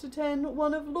next attend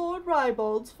one of Lord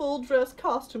Ribald's full-dress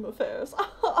costume affairs.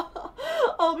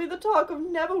 I'll be the talk of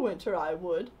Neverwinter, I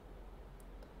would.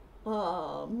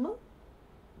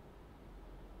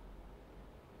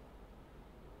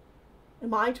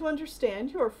 Am I to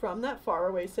understand you are from that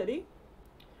faraway city?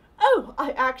 Oh, I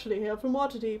actually hail from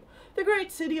Waterdeep. The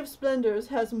great city of splendors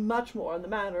has much more in the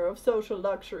manner of social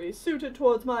luxuries suited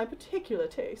towards my particular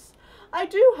tastes. I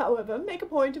do, however, make a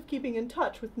point of keeping in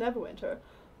touch with Neverwinter,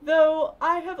 though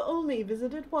I have only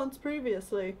visited once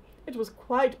previously. It was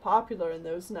quite popular in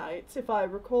those nights, if I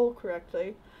recall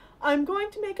correctly. I'm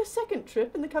going to make a second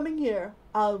trip in the coming year.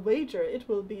 I'll wager it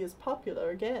will be as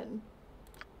popular again.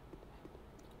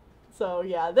 So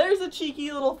yeah, there's a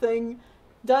cheeky little thing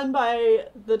done by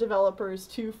the developers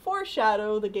to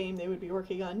foreshadow the game they would be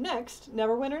working on next,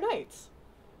 Neverwinter Nights.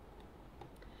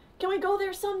 Can we go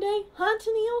there someday, huh,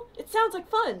 Tennelle? It sounds like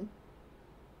fun.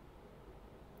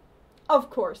 Of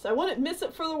course, I wouldn't miss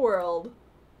it for the world.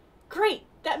 Great!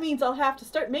 That means I'll have to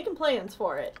start making plans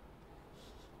for it.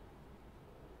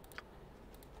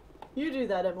 You do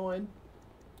that, Emmeline.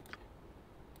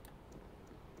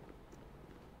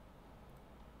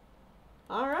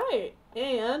 Alright,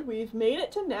 and we've made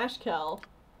it to Nashkel.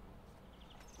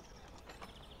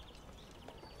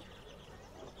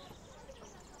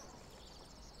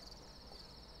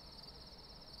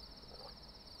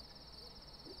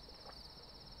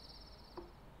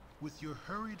 With your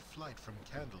hurried flight from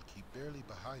Candlekeep barely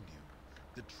behind you,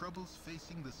 the troubles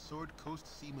facing the Sword Coast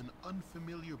seem an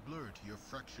unfamiliar blur to your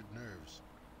fractured nerves.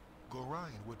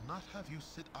 Gorion would not have you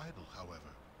sit idle,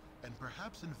 however, and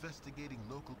perhaps investigating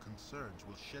local concerns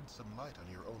will shed some light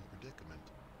on your own predicament.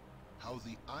 How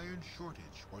the iron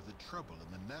shortage or the trouble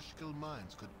in the Nashkel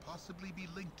mines could possibly be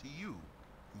linked to you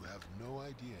have no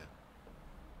idea.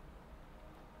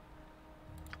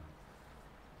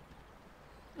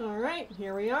 Alright,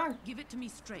 here we are. Give it to me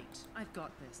straight. I've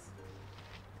got this.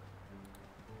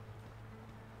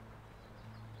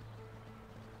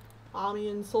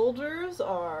 Amian soldiers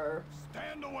are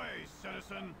stand away,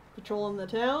 citizen. Patrolling the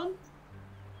town.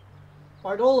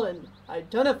 Bardolin,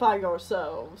 identify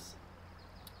yourselves.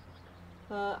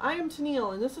 I am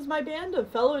Tennelle, and this is my band of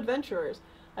fellow adventurers.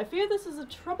 I fear this is a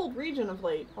troubled region of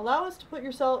late. Allow us to put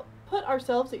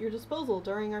ourselves at your disposal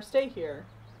during our stay here.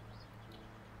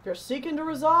 If you're seeking to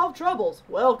resolve troubles,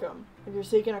 welcome. If you're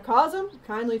seeking to cause them,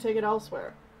 kindly take it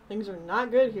elsewhere. Things are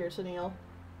not good here, Tennelle.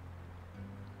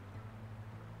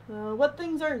 What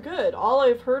things aren't good? All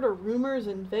I've heard are rumors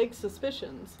and vague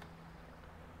suspicions.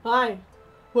 Hi.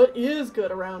 What is good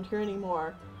around here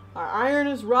anymore? Our iron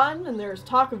is rotten and there is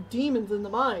talk of demons in the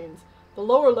mines. The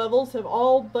lower levels have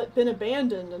all but been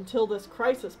abandoned until this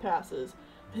crisis passes.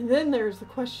 And then there's the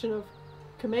question of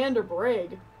Commander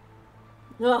Bragg.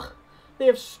 Ugh, they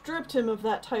have stripped him of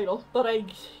that title, but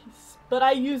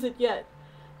I use it yet.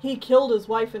 He killed his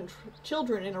wife and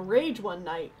children in a rage one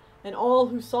night, and all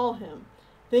who saw him.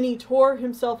 Then he tore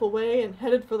himself away and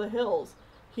headed for the hills.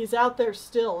 He's out there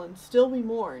still, and still we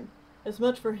mourn, as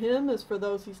much for him as for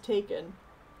those he's taken.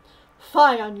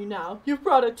 Fie on you now, you've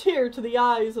brought a tear to the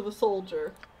eyes of a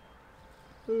soldier.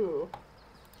 Ooh.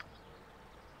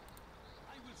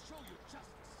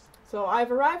 So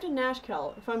I've arrived in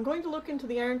Nashkel. If I'm going to look into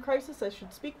the Iron Crisis, I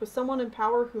should speak with someone in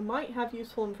power who might have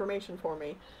useful information for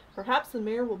me. Perhaps the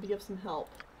mayor will be of some help.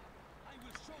 I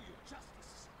will show you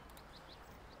justice.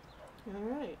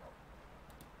 Alright.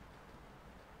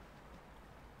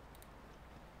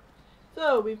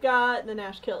 So we've got the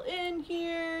Nashkel Inn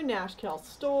here, Nashkel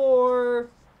Store.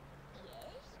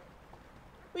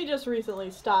 We just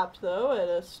recently stopped, though, at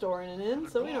a store and an inn,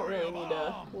 so we don't really need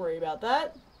to worry about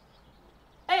that.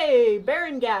 Hey,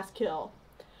 Baron Gaskill.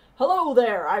 Hello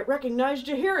there, I recognized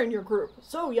you here in your group,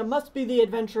 so you must be the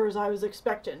adventurers I was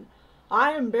expecting.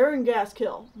 I am Baron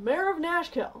Gaskill, Mayor of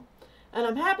Nashkel, and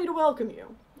I'm happy to welcome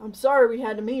you. I'm sorry we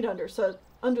had to meet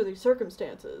under these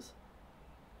circumstances.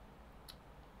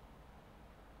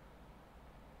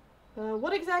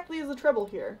 What exactly is the trouble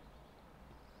here?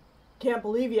 Can't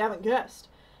believe you haven't guessed.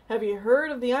 Have you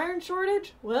heard of the iron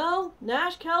shortage? Well,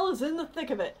 Nashkel is in the thick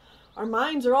of it. Our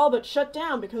mines are all but shut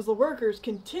down because the workers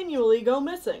continually go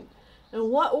missing.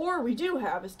 And what ore we do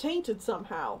have is tainted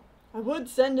somehow. I would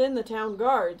send in the town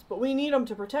guards, but we need them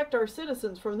to protect our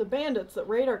citizens from the bandits that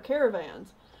raid our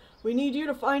caravans. We need you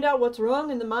to find out what's wrong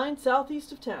in the mine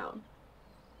southeast of town.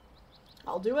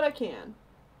 I'll do what I can.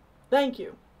 Thank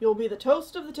you. You'll be the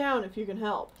toast of the town if you can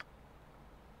help.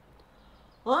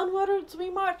 Onwards we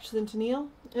march, then, Tennelle.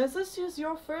 As this is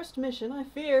your first mission, I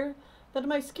fear that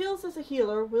my skills as a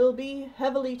healer will be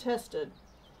heavily tested.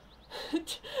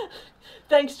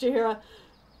 Thanks, Jaheira.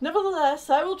 Nevertheless,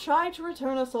 I will try to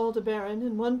return us all to Baron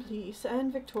in one piece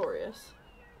and victorious.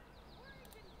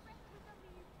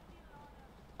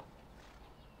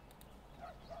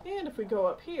 And if we go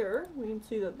up here, we can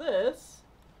see that this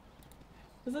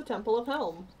is the Temple of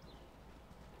Helm.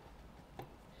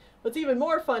 What's even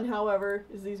more fun, however,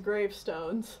 is these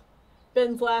gravestones.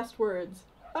 Ben's last words.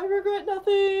 I regret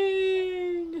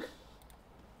nothing!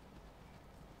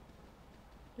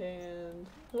 And,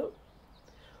 oh.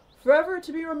 Forever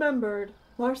to be remembered,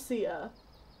 Marcia.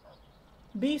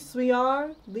 Beasts we are,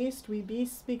 least we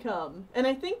beasts become. And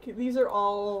I think these are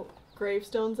all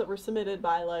gravestones that were submitted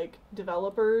by, like,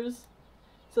 developers.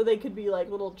 So they could be, like,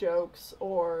 little jokes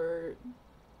or...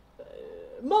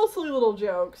 mostly little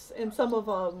jokes, and some of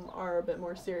them are a bit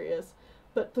more serious.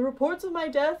 But the reports of my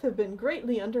death have been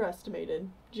greatly underestimated.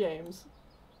 James.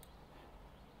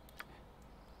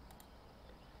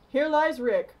 Here lies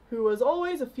Rick, who was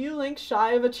always a few links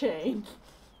shy of a chain.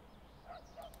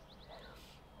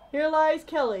 Here lies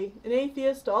Kelly, an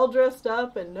atheist all dressed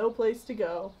up and no place to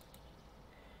go.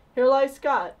 Here lies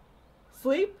Scott.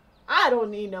 Sleep? I don't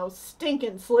need no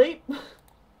stinking sleep.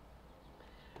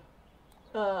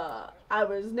 I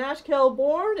was Nashkel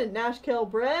born and Nashkel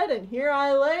bred, and here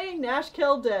I lay,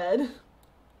 Nashkel dead.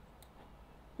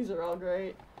 These are all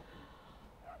great.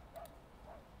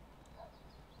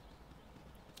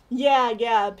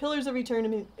 Yeah, Pillars of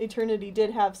Eternity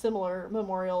did have similar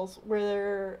memorials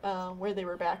where they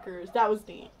were backers. That was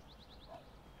neat.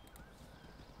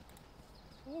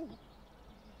 Oh,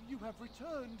 you have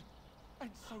returned, and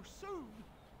so soon.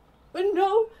 But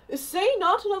no, say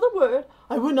not another word.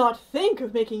 I would not think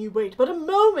of making you wait but a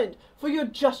moment for your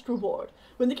just reward.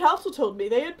 When the council told me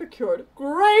they had procured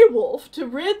Grey Wolf to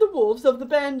rid the wolves of the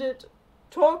bandit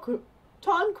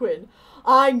Tonquin,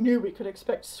 I knew we could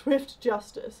expect swift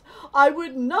justice. I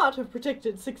would not have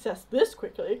predicted success this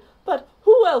quickly, but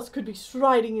who else could be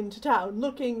striding into town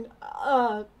looking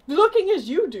as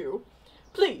you do?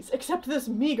 Please accept this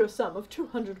meager sum of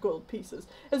 200 gold pieces,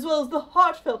 as well as the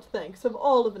heartfelt thanks of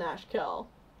all of Nashkel.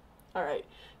 Alright,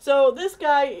 so this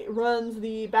guy runs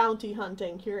the bounty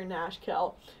hunting here in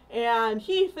Nashkel, and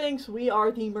he thinks we are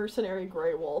the mercenary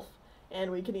Grey Wolf.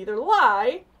 And we can either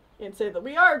lie and say that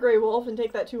we are Grey Wolf and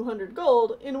take that 200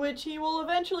 gold, in which he will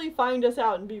eventually find us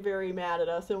out and be very mad at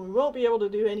us, and we won't be able to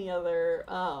do any other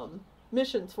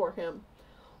missions for him.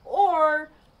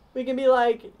 Or we can be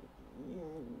like,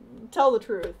 tell the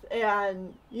truth,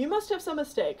 and you must have some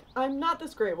mistake. I'm not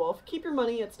this Grey Wolf. Keep your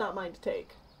money, it's not mine to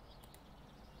take.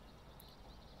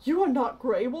 You are not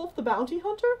Grey Wolf the bounty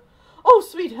hunter? Oh,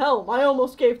 sweet Helm, I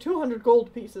almost gave 200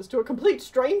 gold pieces to a complete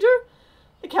stranger?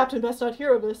 The captain best not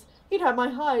hear of this. He'd have my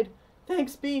hide.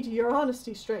 Thanks be to your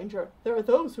honesty, stranger. There are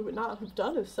those who would not have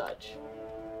done as such.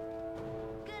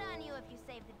 Good on you if you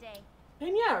saved the day.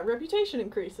 And yeah, reputation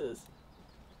increases.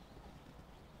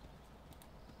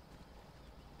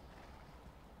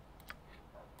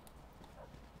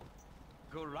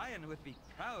 Gorion would be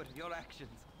proud of your actions.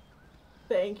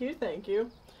 Thank you, thank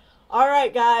you.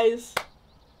 Alright, guys.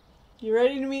 You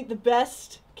ready to meet the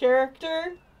best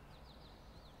character?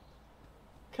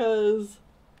 Cause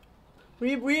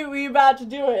we about to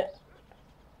do it.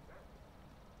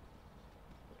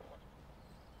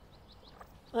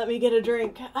 Let me get a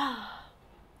drink.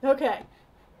 Okay.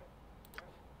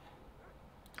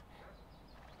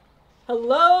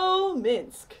 Hello,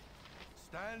 Minsk.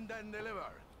 Stand and deliver,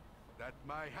 that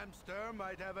my hamster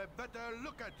might have a better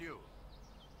look at you.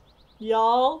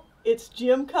 Y'all, it's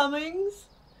Jim Cummings,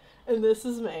 and this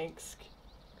is Minsk.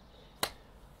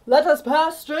 Let us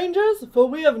pass, strangers, for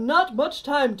we have not much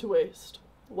time to waste.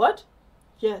 What?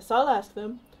 Yes, I'll ask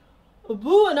them.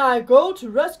 Boo and I go to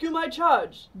rescue my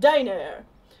charge, Daener.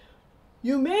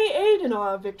 You may aid in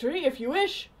our victory if you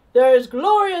wish. There is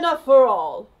glory enough for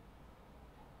all.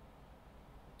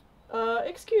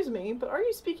 Excuse me, but are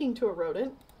you speaking to a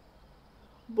rodent?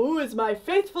 Boo is my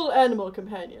faithful animal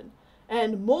companion,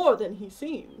 and more than he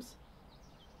seems.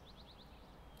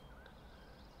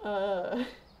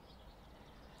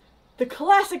 The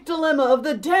classic dilemma of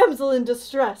the damsel in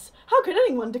distress. How could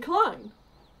anyone decline?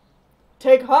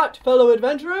 Take heart, fellow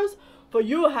adventurers, for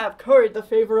you have curried the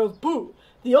favor of Boo,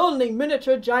 the only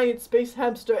miniature giant space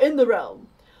hamster in the realm.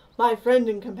 My friend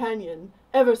and companion,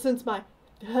 ever since my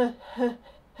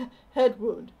head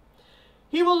wound.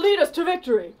 He will lead us to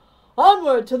victory.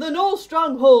 Onward to the Knoll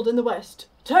stronghold in the west.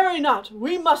 Tarry not,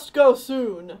 we must go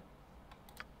soon.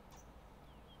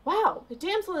 Wow, a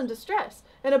damsel in distress,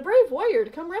 and a brave warrior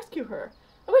to come rescue her.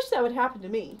 I wish that would happen to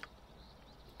me.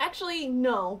 Actually,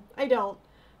 no, I don't.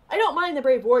 I don't mind the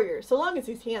brave warrior, so long as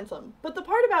he's handsome, but the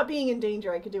part about being in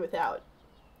danger I could do without.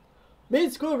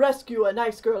 Minsk will rescue a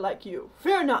nice girl like you,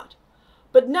 fear not.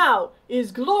 But now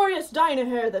is glorious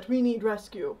Dynahair that we need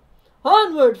rescue.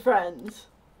 Onward, friends!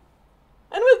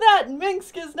 And with that,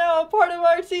 Minsk is now a part of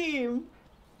our team.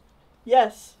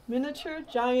 Yes, miniature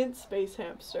giant space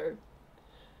hamster.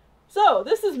 So,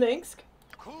 this is Minsk.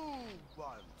 Cool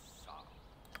one, sir.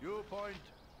 You point,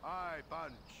 I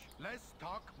punch. Less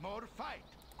talk, more fight.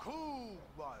 Cool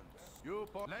ones. You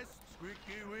point, less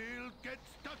squeaky wheel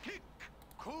gets the kick.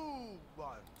 Cool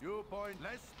one. You point,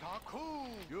 less talk, cool.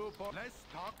 You point, less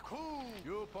talk, cool.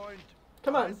 You point,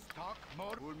 come on. Less talk,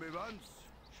 more. Fool me once,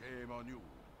 shame on you.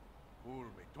 Fool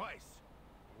me twice.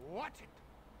 Watch it.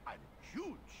 I'm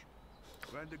huge.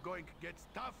 When the going gets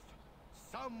tough,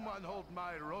 someone hold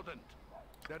my rodent.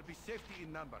 There'll be safety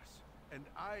in numbers, and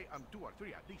I am 2 or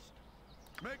 3 at least.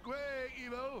 Make way,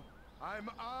 evil. I'm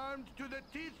armed to the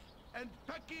teeth and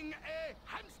pecking a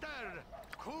hamster.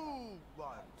 Cool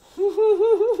ones.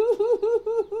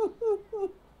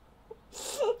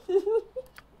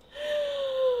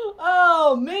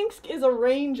 Oh, Minsk is a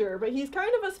ranger, but he's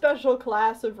kind of a special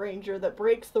class of ranger that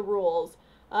breaks the rules.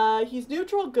 He's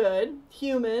neutral good,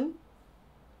 human.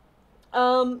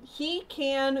 He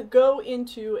can go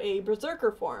into a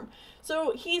berserker form.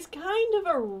 So he's kind of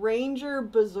a ranger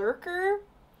berserker.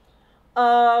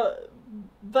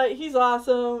 But he's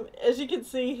awesome. As you can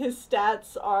see, his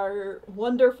stats are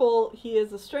wonderful. He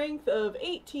has a strength of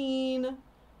 18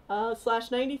 /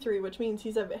 93, which means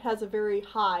he has a very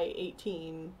high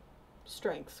 18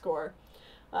 strength score.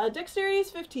 Dexterity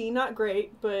is 15, not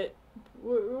great, but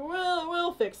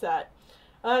we'll fix that.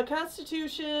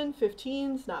 Constitution,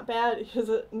 15 is not bad. He has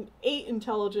an 8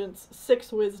 intelligence,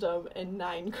 6 wisdom, and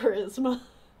 9 charisma.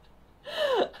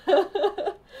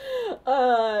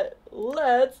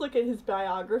 Let's look at his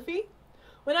biography.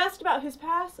 When asked about his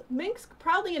past, Minsk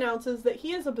proudly announces that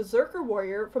he is a berserker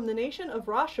warrior from the nation of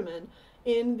Rashomon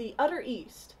in the Utter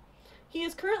East. He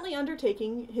is currently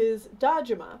undertaking his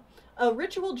Dajima, a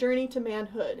ritual journey to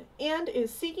manhood, and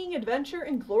is seeking adventure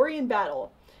and glory in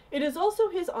battle. It is also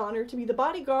his honor to be the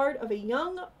bodyguard of a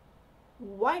young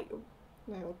white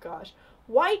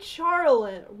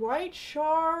Charlan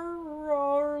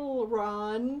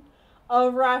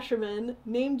of Rashomon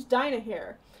named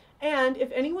Dynahair, and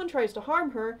if anyone tries to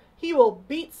harm her, he will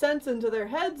beat sense into their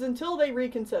heads until they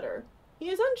reconsider. He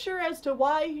is unsure as to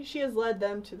why she has led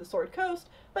them to the Sword Coast,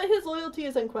 but his loyalty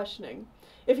is unquestioning.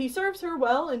 If he serves her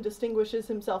well and distinguishes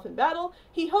himself in battle,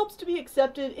 he hopes to be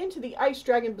accepted into the Ice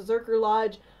Dragon Berserker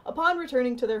Lodge upon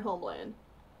returning to their homeland.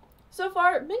 So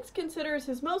far, Minsk considers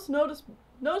his most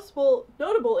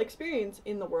notable experience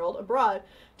in the world abroad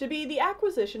to be the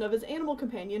acquisition of his animal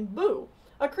companion, Boo,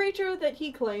 a creature that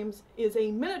he claims is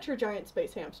a miniature giant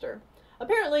space hamster.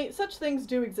 Apparently, such things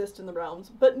do exist in the realms,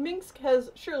 but Minsk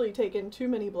has surely taken too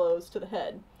many blows to the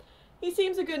head. He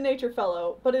seems a good-natured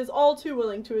fellow, but is all too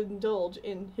willing to indulge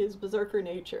in his berserker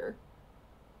nature.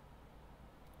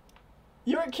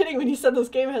 You weren't kidding when you said this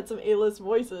game had some A-list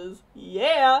voices.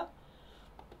 Yeah!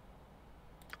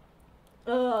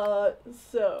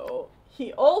 So,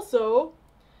 he also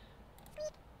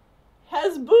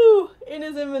has Boo in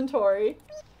his inventory.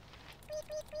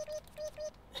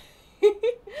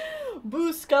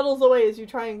 Boo scuttles away as you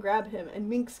try and grab him, and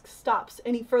Minsk stops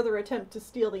any further attempt to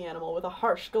steal the animal with a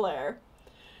harsh glare.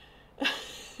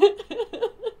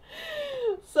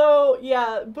 So,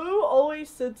 yeah, Boo always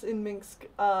sits in Minsk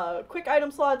quick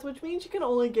item slots, which means you can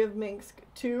only give Minsk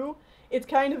 2. It's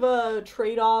kind of a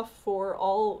trade-off for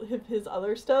all of his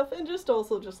other stuff, and just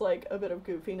like a bit of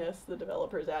goofiness the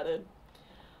developers added.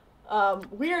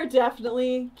 We are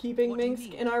definitely keeping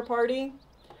Minsk in our party.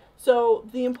 So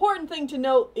the important thing to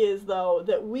note is, though,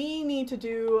 that we need to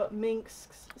do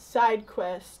Minsk's side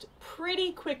quest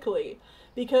pretty quickly,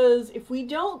 because if we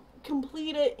don't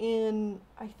complete it in,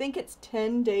 I think it's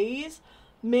 10 days,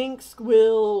 Minsk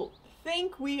will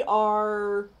think we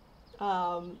are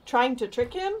trying to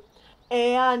trick him,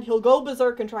 and he'll go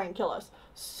berserk and try and kill us.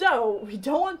 So we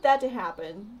don't want that to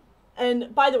happen.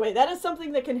 And by the way, that is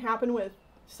something that can happen with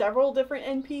several different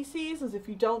NPCs, is if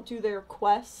you don't do their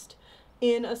quest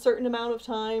in a certain amount of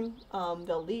time,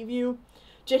 they'll leave you.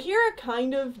 Jaheira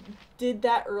kind of did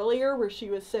that earlier, where she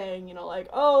was saying, you know, like,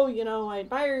 oh, you know, I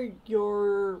admire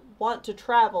your want to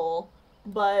travel,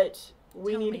 but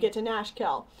we need to get to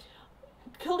Nashkel.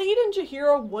 Khalid and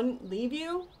Jaheira wouldn't leave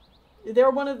you.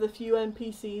 They're one of the few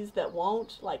NPCs that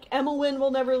won't. Like, Emmelwyn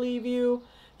will never leave you.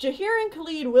 Jaheira and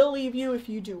Khalid will leave you if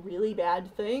you do really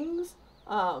bad things.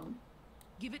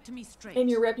 Give it to me straight. And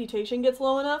your reputation gets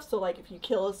low enough, so like if you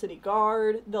kill a city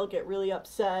guard, they'll get really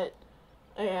upset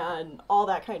and all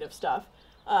that kind of stuff.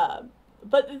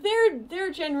 But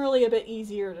they're generally a bit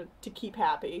easier to keep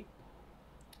happy.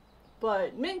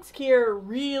 But Minsk here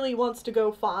really wants to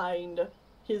go find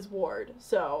his ward,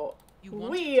 so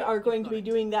we are going to be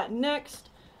doing that next.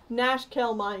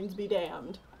 Nashkel mines be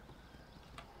damned.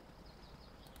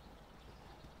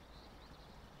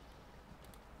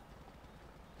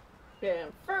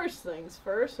 And first things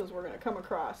first, is we're going to come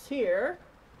across here.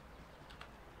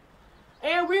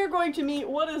 And we're going to meet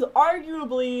what is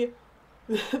arguably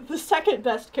the second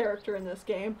best character in this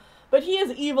game. But he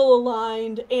is evil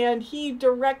aligned, and he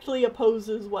directly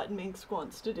opposes what Minsk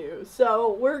wants to do.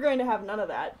 So we're going to have none of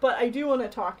that. But I do want to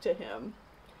talk to him.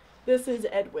 This is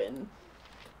Edwin.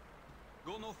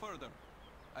 Go no further.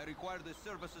 I require the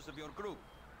services of your group.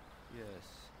 Yes,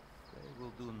 they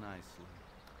will do nicely.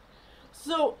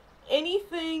 So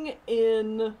anything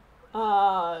in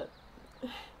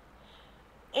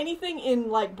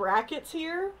like brackets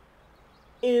here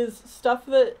is stuff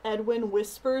that Edwin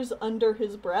whispers under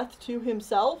his breath to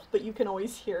himself, but you can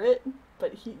always hear it,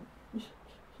 but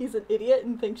he's an idiot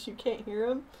and thinks you can't hear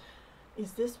him.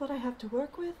 Is this what I have to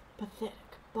work with?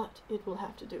 Pathetic, but it will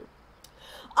have to do.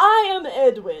 I am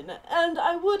Edwin, and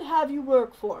I would have you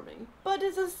work for me, but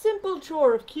it's a simple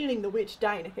chore of killing the witch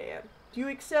Dynahair. Do you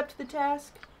accept the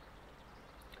task?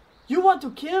 You want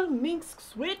to kill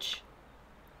Minsk's witch?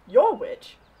 Your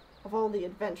witch? Of all the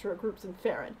adventurer groups in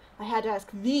Farron, I had to ask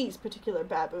these particular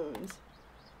baboons.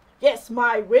 Yes,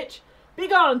 my witch!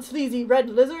 Begone, sleazy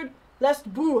red lizard,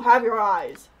 lest Boo have your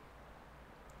eyes.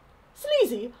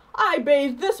 Sleazy, I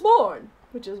bathed this morn,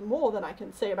 which is more than I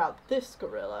can say about this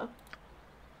gorilla.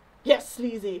 Yes,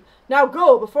 Sleazy, now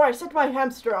go before I set my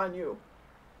hamster on you.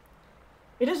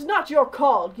 It is not your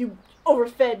call, you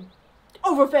overfed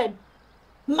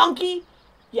monkey.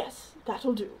 Yes,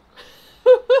 that'll do.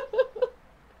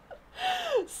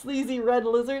 Sleazy red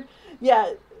lizard.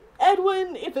 Yeah,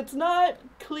 Edwin, if it's not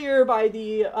clear by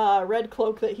the red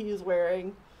cloak that he is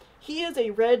wearing, he is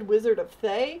a red wizard of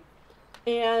Thay,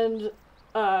 and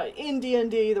in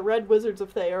D&D, the red wizards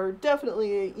of Thay are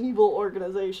definitely an evil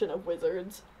organization of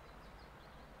wizards.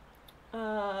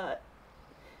 Why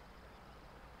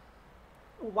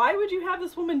would you have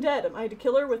this woman dead? Am I to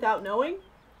kill her without knowing?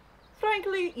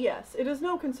 Frankly, yes, it is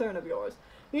no concern of yours.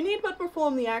 You need but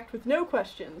perform the act with no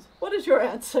questions. What is your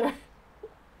answer?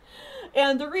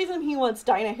 And the reason he wants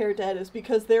Dynahair dead is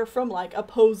because they're from, like,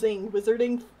 opposing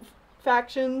wizarding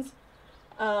factions.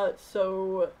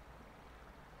 So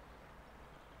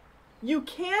you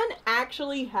can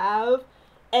actually have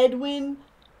Edwin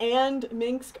and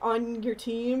Minsk on your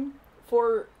team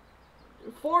for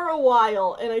a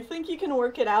while, and I think you can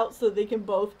work it out so they can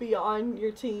both be on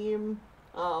your team.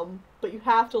 But you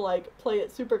have to, like, play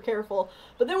it super careful.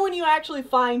 But then when you actually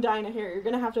find Dynahair, you're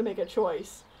gonna have to make a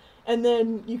choice. And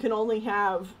then you can only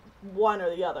have one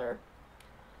or the other.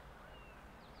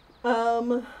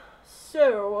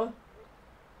 So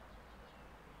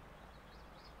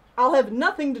I'll have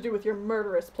nothing to do with your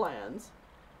murderous plans.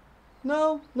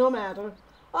 No, no matter.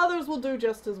 Others will do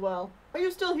just as well. Are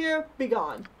you still here?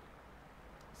 Begone.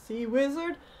 Sea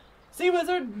wizard? Sea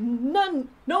wizard, no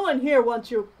one here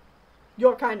wants your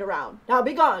kind around. Now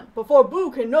be gone, before Boo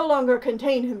can no longer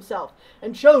contain himself,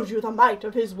 and shows you the might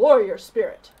of his warrior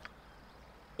spirit.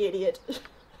 Idiot.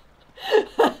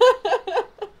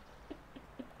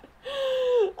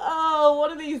 Oh,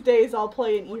 one of these days I'll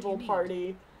play an evil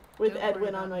party with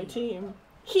Edwin on my team.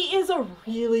 He is a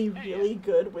really, really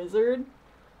good wizard.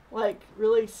 Like,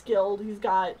 really skilled. He's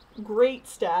got great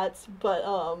stats, but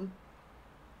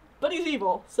he's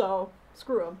evil, so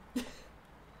screw him.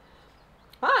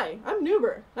 Hi, I'm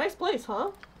Nuber. Nice place,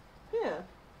 huh? Yeah.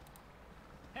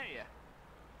 Hey.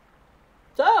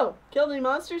 So, killed any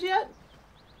monsters yet?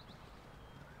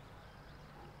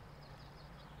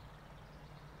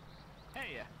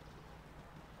 Hey.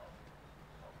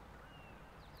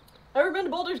 Ever been to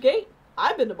Baldur's Gate?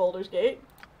 I've been to Baldur's Gate.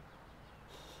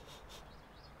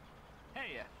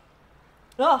 Hey.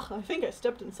 Ugh, I think I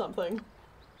stepped in something.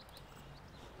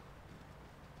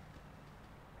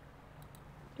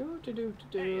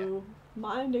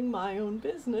 Minding my own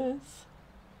business.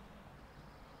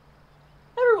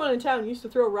 Everyone in town used to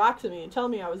throw rocks at me and tell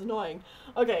me I was annoying.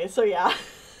 Okay, so yeah.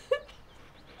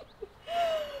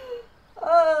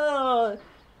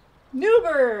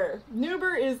 Noober!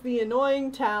 Noober is the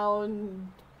annoying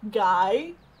town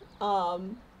guy.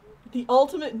 The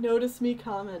ultimate notice me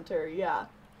commenter, yeah.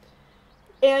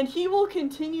 And he will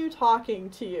continue talking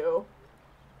to you.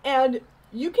 And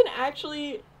you can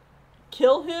actually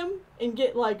kill him and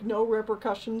get, like, no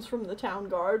repercussions from the town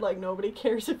guard. Like, nobody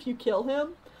cares if you kill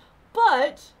him.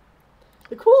 But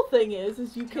the cool thing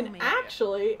is you can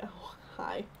actually... Oh,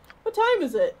 hi. What time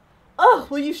is it? Ugh,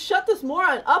 will you shut this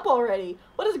moron up already?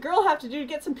 What does a girl have to do to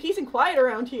get some peace and quiet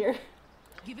around here?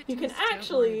 You can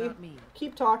actually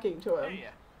keep talking to him.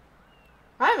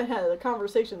 I haven't had a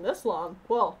conversation this long.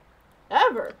 Well,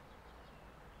 ever.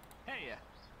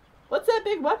 What's that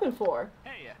big weapon for?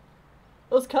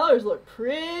 Those colors look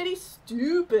pretty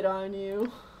stupid on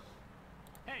you.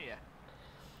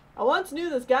 I once knew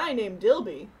this guy named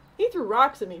Dilby. He threw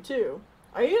rocks at me too.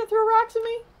 Are you gonna throw rocks at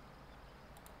me?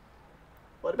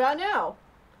 What about now?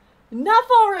 Enough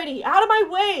already! Out of my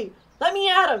way! Let me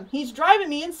at him! He's driving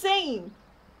me insane!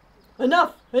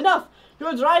 Enough! Enough!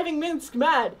 You're driving Minsk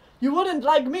mad! You wouldn't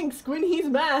like Minsk when he's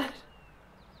mad!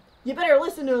 You better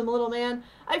listen to him, little man.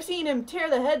 I've seen him tear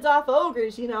the heads off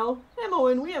ogres, you know. Emma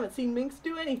and we haven't seen Minsk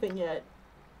do anything yet.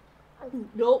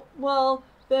 Nope. Well,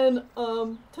 then,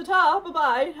 ta-ta,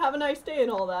 bye-bye, have a nice day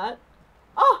and all that.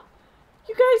 Oh!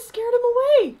 You guys scared him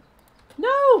away!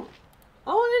 No!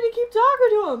 I wanted to keep talking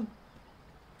to him!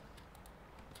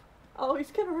 Oh, he's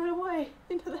gonna run away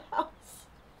into the house.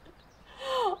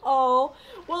 Oh,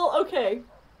 well, okay.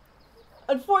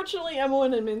 Unfortunately,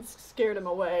 Emmeline and Minsk scared him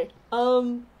away.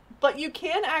 But you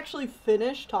can actually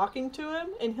finish talking to him,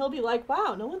 and he'll be like,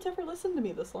 wow, no one's ever listened to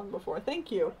me this long before,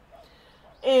 thank you.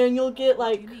 And you'll get,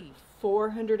 like,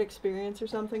 400 experience or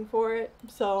something for it,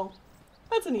 so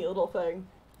that's a neat little thing.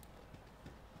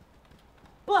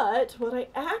 But what I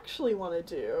actually want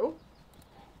to do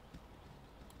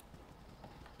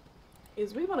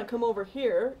is we want to come over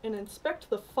here and inspect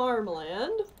the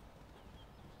farmland.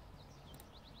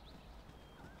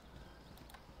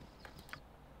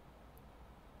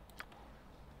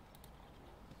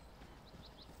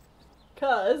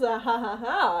 Because,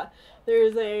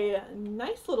 there's a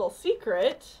nice little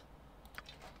secret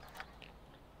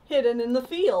hidden in the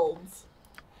fields.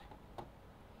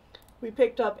 We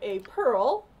picked up a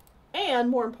pearl, and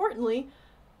more importantly,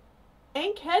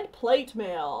 Ankhead plate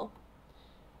mail.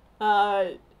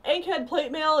 Ankhead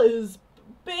plate mail is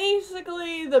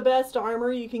basically the best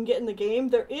armor you can get in the game.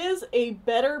 There is a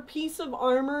better piece of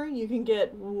armor you can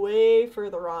get way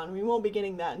further on. We won't be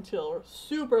getting that until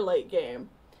super late game.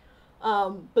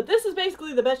 But this is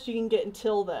basically the best you can get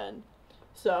until then.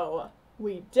 So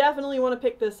we definitely want to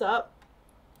pick this up.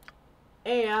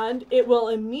 And it will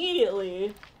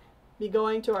immediately be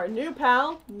going to our new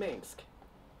pal, Minsk.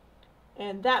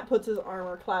 And that puts his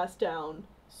armor class down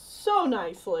so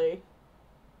nicely.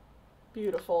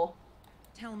 Beautiful.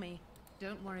 Tell me,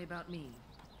 don't worry about me.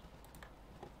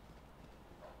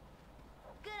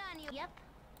 Good on you. Yep.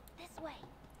 This way.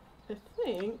 I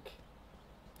think...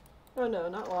 Oh no,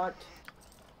 not locked.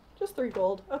 Just 3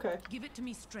 gold. Okay. Give it to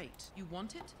me straight. You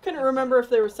want it? Couldn't remember if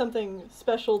there was something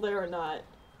special there or not.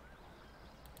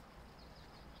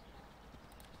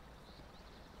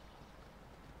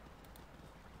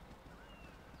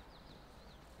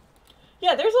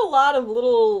 Yeah, there's a lot of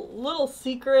little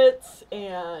secrets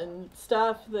and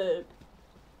stuff that,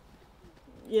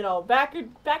 you know, back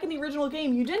in the original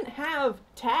game, you didn't have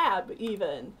tab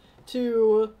even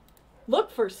to look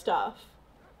for stuff,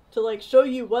 to like show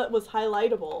you what was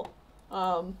highlightable.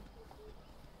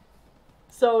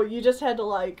 So you just had to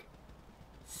like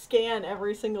scan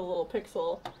every single little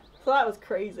pixel. So that was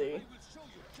crazy.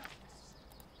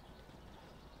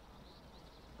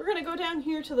 We're gonna go down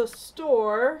here to the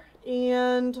store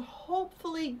and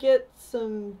hopefully get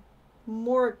some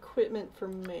more equipment for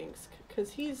Minsk,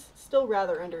 because he's still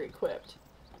rather under-equipped.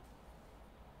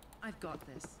 I've got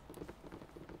this.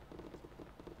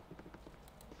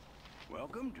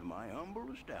 Welcome to my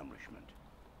humble establishment.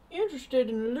 Interested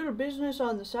in a little business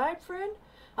on the side, friend?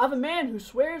 I've a man who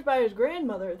swears by his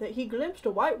grandmother that he glimpsed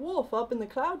a white wolf up in the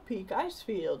Cloud Peak ice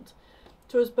fields.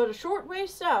 'Twas but a short way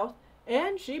south,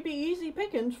 and she be easy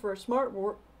pickings for a smart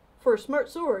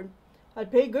sword.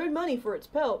 I'd pay good money for its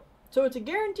pelt, so it's a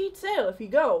guaranteed sale if you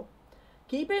go.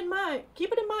 Keep it in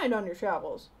mind on your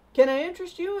travels. Can I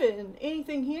interest you in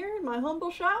anything here in my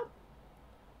humble shop?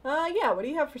 Yeah, what do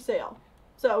you have for sale?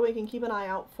 So we can keep an eye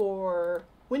out for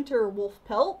winter wolf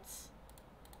pelts.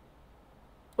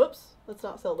 Whoops, let's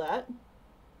not sell that.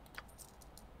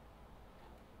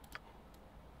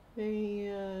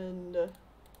 And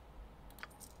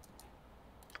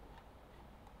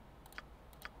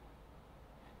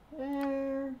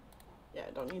there. Yeah,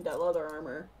 I don't need that leather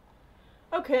armor.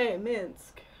 Okay,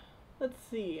 Minsk. Let's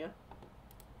see.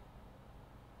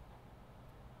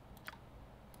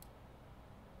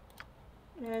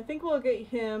 And I think we'll get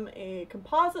him a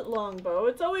composite longbow.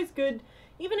 It's always good,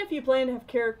 even if you plan to have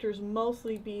characters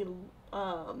mostly be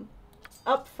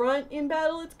up front in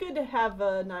battle, it's good to have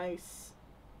a nice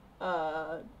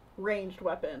ranged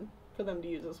weapon for them to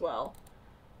use as well.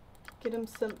 Get him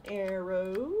some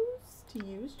arrows to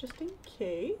use just in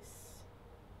case.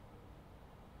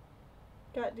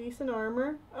 Got decent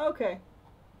armor. Okay.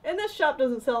 And this shop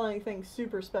doesn't sell anything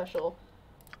super special.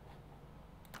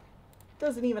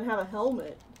 Doesn't even have a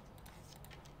helmet.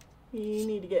 You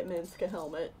need to get Minsk a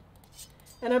helmet.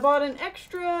 And I bought an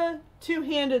extra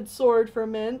two-handed sword for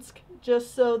Minsk,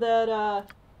 just so that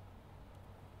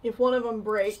if one of them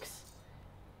breaks,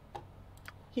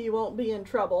 he won't be in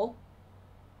trouble.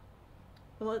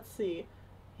 And let's see.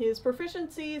 His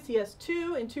proficiencies, he has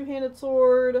 2 in two-handed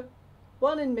sword,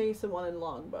 1 in mace, and 1 in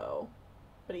longbow.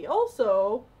 But he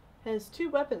also has 2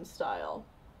 weapon style.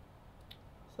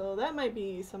 So that might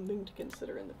be something to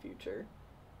consider in the future.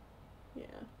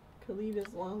 Yeah. Khalid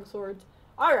has long swords.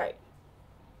 Alright.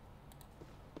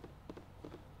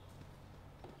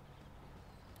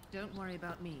 Don't worry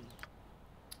about me.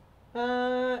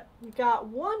 We got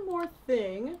one more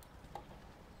thing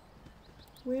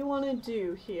we want to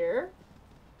do here.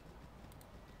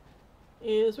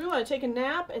 Is we want to take a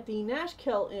nap at the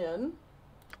Nashkel Inn.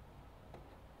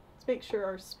 Let's make sure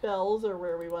our spells are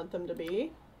where we want them to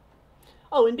be.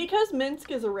 Oh, and because Minsk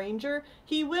is a ranger,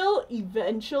 he will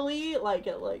eventually, like,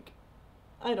 at, like,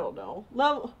 I don't know,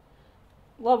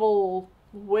 level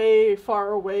way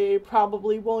far away,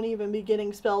 probably won't even be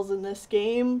getting spells in this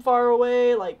game far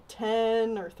away, like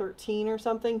 10 or 13 or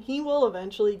something. He will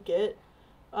eventually get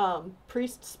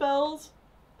priest spells,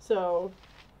 so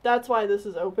that's why this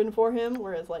is open for him,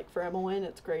 whereas, like, for Emmeline,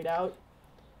 it's grayed out.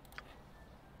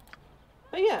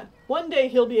 But yeah, one day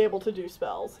he'll be able to do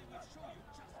spells.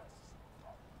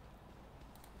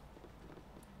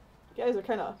 You guys are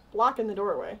kind of blocking the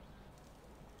doorway.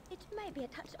 It may be a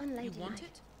touch unladylike. You want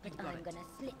it? But I'm gonna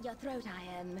slit your throat,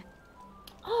 I am.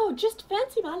 Oh, just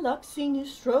fancy my luck seeing you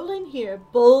strolling here,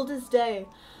 bold as day.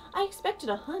 I expected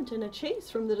a hunt and a chase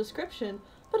from the description,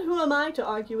 but who am I to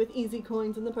argue with easy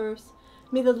coins in the purse?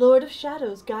 May the Lord of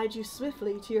Shadows guide you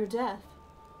swiftly to your death.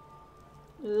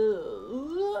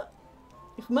 Ugh.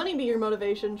 If money be your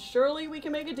motivation, surely we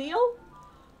can make a deal?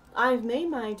 I've made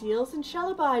my deals and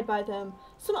shall abide by them.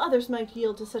 Some others might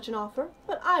yield to such an offer,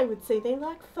 but I would say they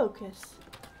lack focus.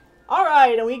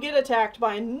 Alright, and we get attacked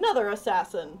by another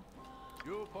assassin.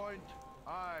 You point,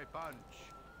 I punch.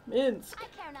 Minsk. I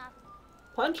care not.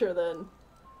 Punch her then.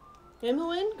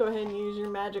 Emmeline, go ahead and use your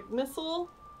magic missile.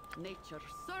 Nature's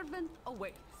servant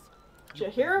awaits.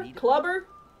 Jahira, clubber.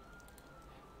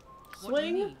 What do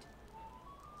you Swing.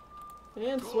 need?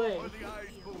 And swing.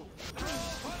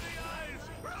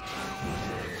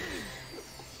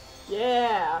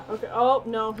 Yeah. Okay. Oh,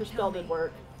 no, her spell did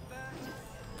work.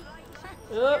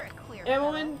 Oh,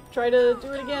 Emmeline, try to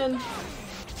do it again.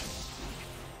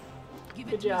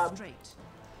 Good job.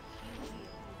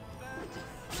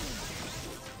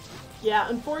 Yeah,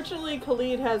 unfortunately,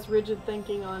 Khalid has rigid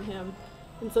thinking on him.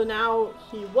 And so now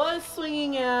he was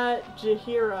swinging at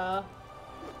Jahira.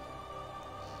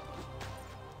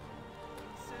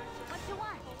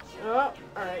 Oh,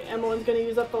 alright. Emmeline's gonna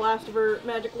use up the last of her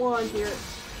magic wand here.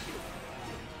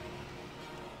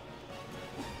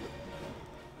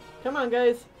 Come on,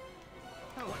 guys.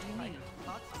 What do you need?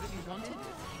 You want it?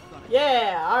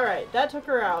 Yeah, alright. That took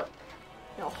her out.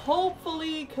 Now,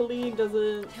 hopefully, Khalid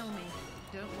doesn't... Tell me.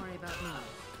 Don't worry about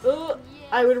me.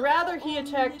 I would rather he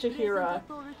attack Jahira,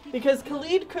 because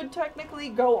Khalid could technically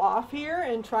go off here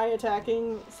and try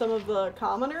attacking some of the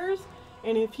commoners,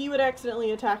 and if he would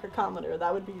accidentally attack a commoner,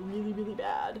 that would be really, really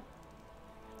bad.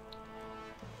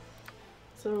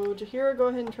 So, Jahira, go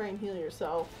ahead and try and heal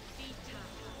yourself.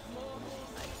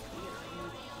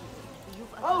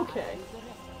 Okay.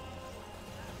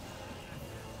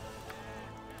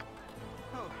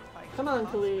 Come on,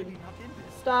 Khalid.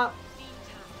 Stop.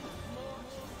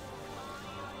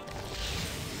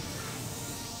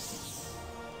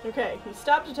 Okay, he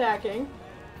stopped attacking.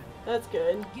 That's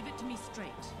good. Give it to me straight.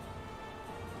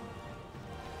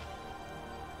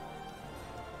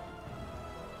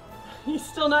 He's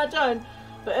still not done,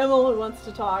 but Emily wants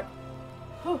to talk.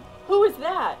 Who is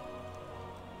that?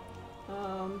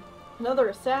 Another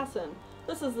assassin.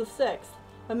 This is the 6th.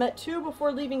 I met 2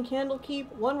 before leaving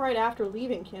Candlekeep, 1 right after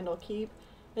leaving Candlekeep,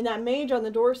 and that mage on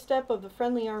the doorstep of the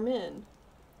friendly Armin.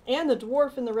 And the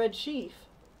dwarf in the red sheaf.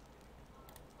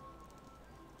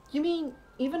 You mean,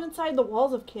 even inside the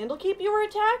walls of Candlekeep you were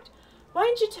attacked? Why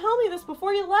didn't you tell me this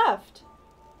before you left?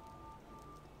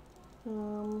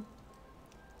 I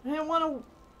didn't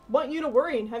want you to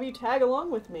worry and have you tag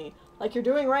along with me, like you're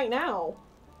doing right now.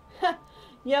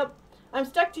 Yep, I'm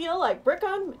stuck to you like brick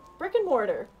and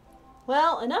mortar.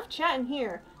 Well, enough chatting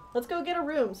here. Let's go get a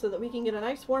room so that we can get a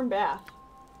nice warm bath.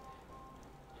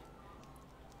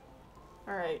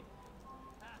 Alright.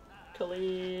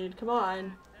 Khalid, come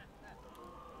on.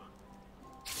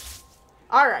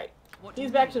 Alright.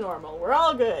 He's back to normal. We're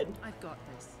all good. I've got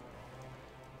this.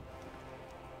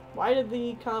 Why did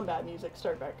the combat music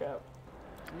start back up?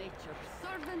 Nature's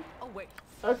servant awaits.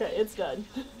 Okay, it's done.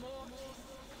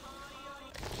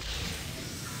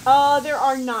 There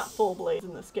are not full blades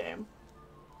in this game.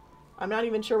 I'm not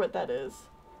even sure what that is.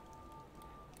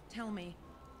 Tell me.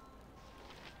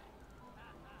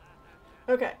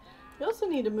 Okay, we also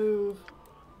need to move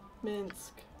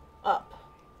Minsk up,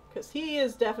 because he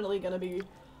is definitely going to be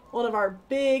one of our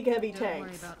big heavy tanks. Don't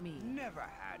worry about me. Never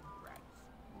had rats.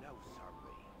 No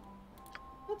sorry.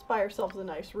 Let's buy ourselves a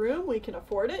nice room. We can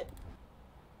afford it.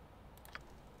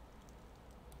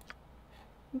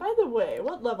 By the way,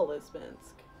 what level is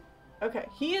Minsk? Okay,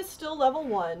 he is still level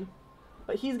 1,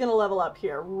 but he's going to level up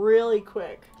here really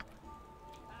quick.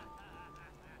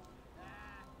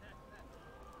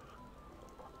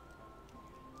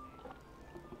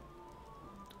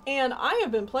 And I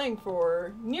have been playing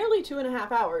for nearly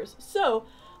 2.5 hours, so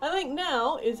I think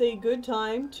now is a good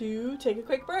time to take a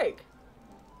quick break.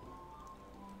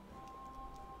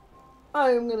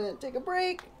 I'm gonna take a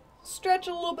break, stretch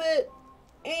a little bit,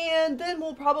 and then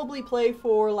we'll probably play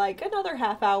for like another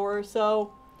half hour or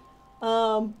so,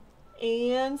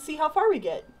 and see how far we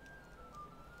get.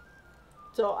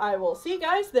 So I will see you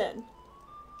guys then.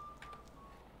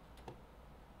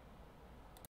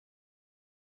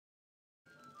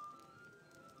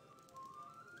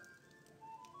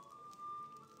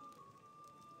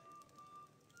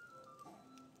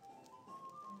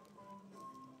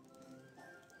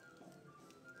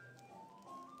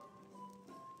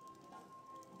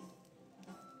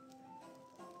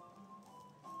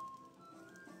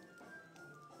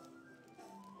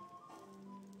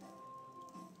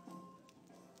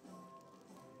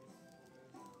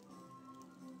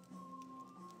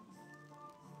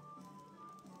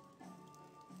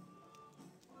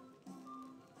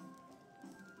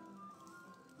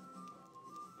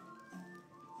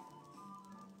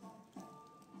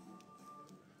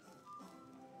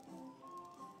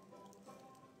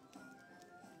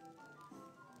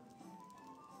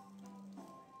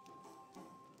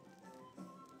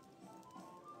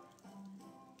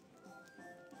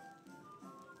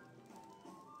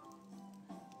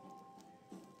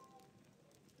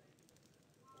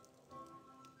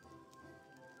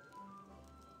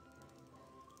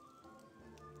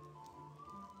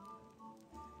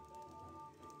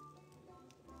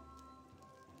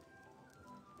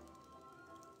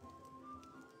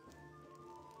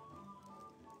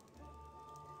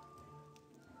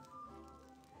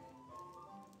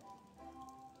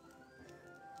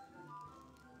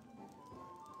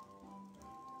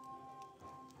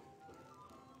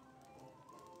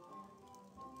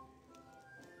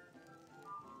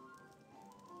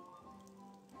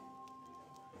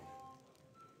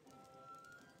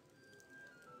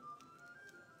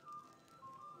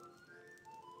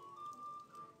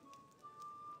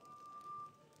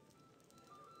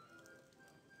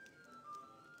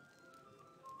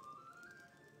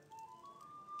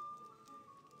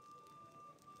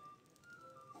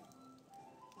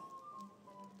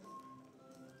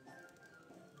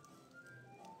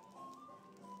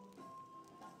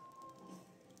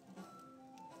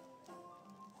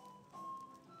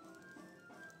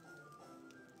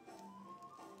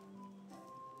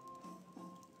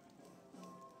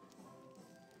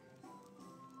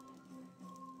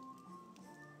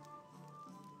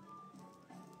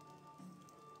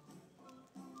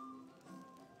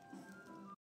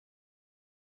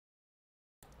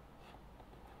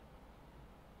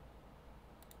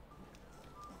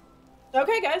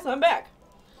 Okay guys, I'm back.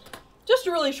 Just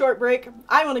a really short break.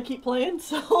 I want to keep playing,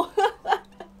 so I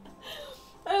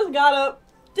just got up,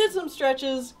 did some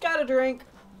stretches, got a drink,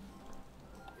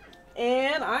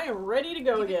 and I am ready to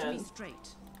go Keep it to again. me straight.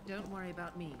 Don't worry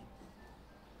about me.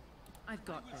 I've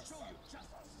got this.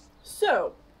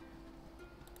 So,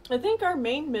 I think our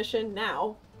main mission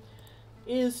now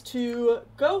is to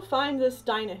go find this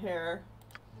Dynahair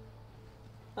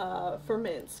for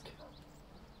Minsk.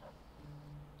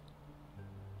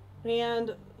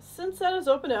 And since that has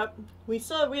opened up, we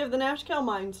have the Nashkel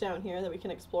mines down here that we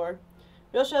can explore.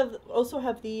 We also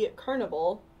have the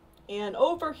carnival, and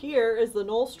over here is the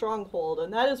Knoll stronghold,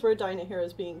 and that is where Dynahir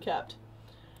is being kept.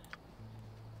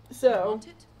 So, You want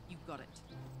it? You got it.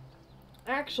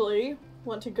 actually,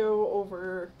 want to go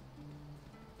over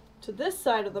to this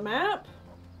side of the map.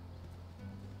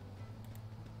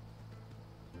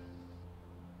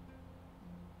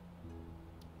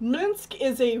 Minsk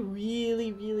is a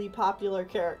really, really popular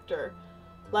character.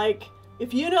 Like,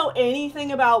 if you know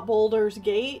anything about Baldur's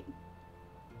Gate,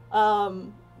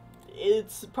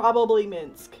 it's probably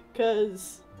Minsk,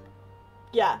 because,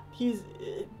 yeah, he's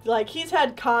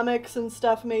had comics and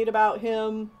stuff made about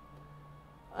him,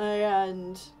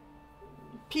 and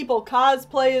people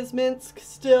cosplay as Minsk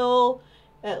still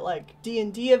at, like,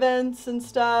 D&D events and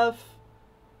stuff.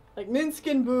 Like, Minsk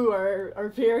and Boo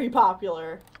are very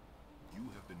popular.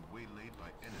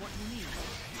 What do you need?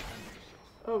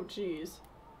 Oh, jeez.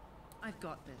 I've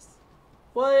got this.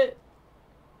 What?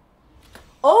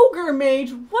 Ogre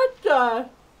Mage? What the?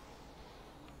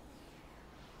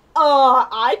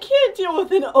 I can't deal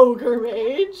with an Ogre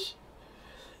Mage.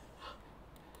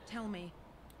 Tell me.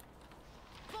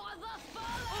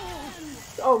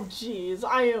 Oh, jeez.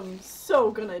 I am so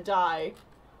gonna die.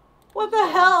 What the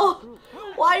hell?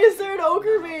 Why is there an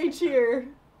Ogre Mage here?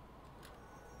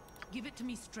 Give it to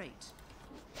me straight.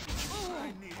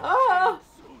 Ah!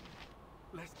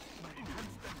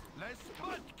 Less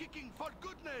butt kicking, for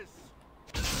goodness!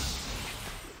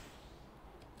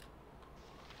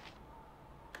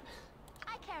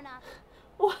 I care not.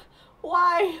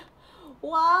 Why?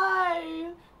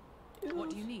 Why? What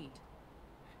do you need?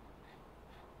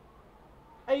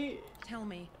 Tell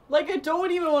me. Like, I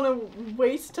don't even want to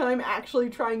waste time actually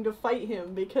trying to fight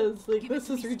him because, like, this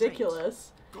is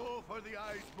ridiculous. Go for the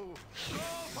eyes, Boo! Go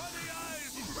for the eyes!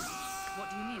 What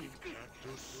do you need?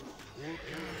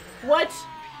 What?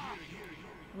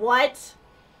 What?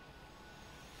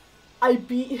 I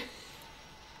beat...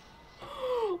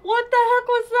 What the heck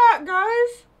was that,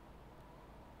 guys?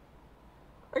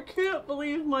 I can't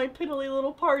believe my piddly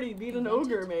little party beat an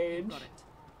Ogre Mage.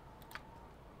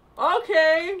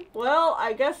 Okay, well,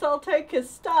 I guess I'll take his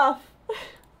stuff.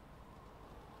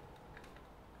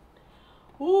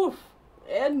 Oof.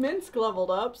 And Minsk leveled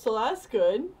up, so that's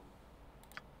good.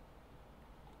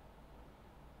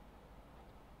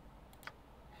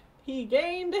 He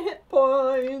gained hit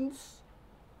points.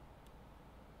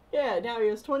 Yeah, now he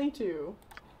has 22.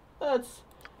 That's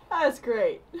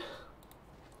great. Oh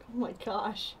my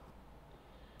gosh.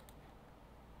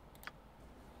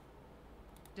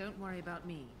 Don't worry about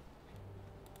me.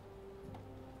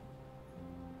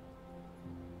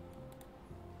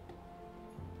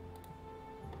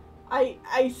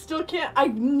 I still can't.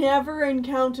 I've never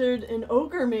encountered an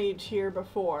Ogre Mage here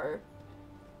before.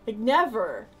 Like,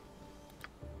 never.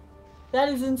 That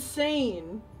is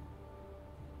insane.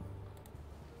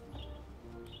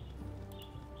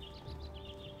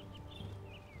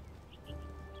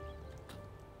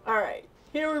 Alright,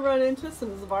 here we run into some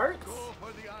Zvarts. Go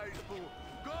for the eyes, Boo!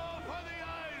 Go for the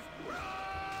eyes!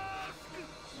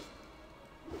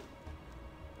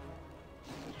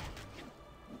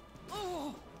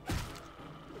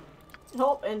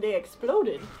 Oh, and they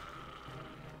exploded.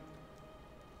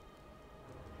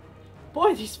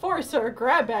 Boy, these forests are a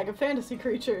grab bag of fantasy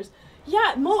creatures.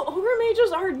 Yeah, Ogre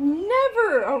Mages are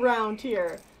never around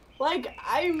here. Like,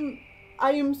 I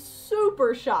am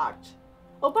super shocked.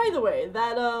 Oh, by the way,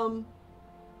 that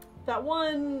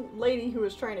one lady who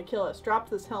was trying to kill us dropped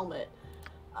this helmet.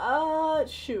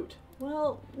 Shoot.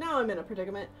 Well, now I'm in a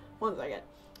predicament. One second.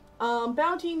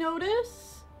 Bounty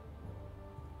notice.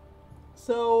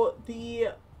 So the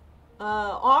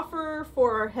offer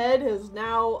for our head has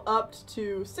now upped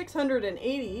to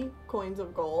 680 coins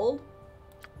of gold.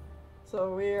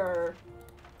 So we are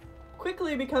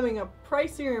quickly becoming a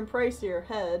pricier and pricier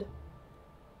head.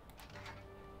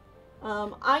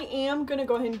 I am going to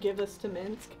go ahead and give this to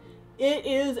Minsk. It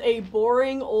is a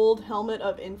boring old helmet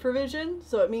of infravision,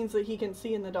 so it means that he can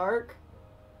see in the dark.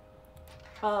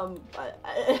 I'm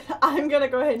gonna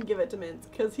go ahead and give it to Minsk,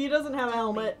 because he doesn't have a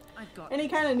helmet, and he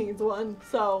kind of needs one,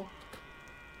 so...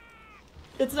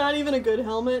 It's not even a good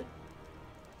helmet.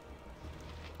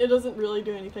 It doesn't really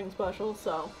do anything special,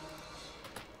 so...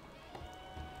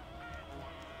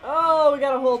 Oh, we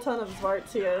got a whole ton of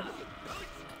Zvarts here.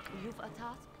 You've a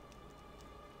task?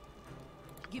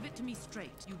 Give it to me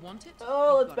straight. You want it?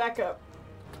 Oh, let's back up.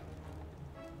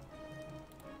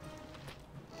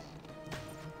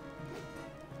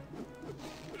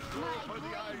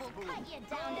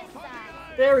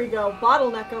 There we go.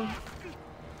 Bottleneck him.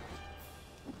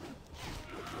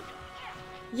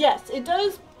 Yes, it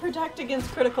does protect against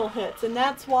critical hits, and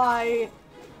that's why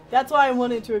I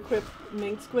wanted to equip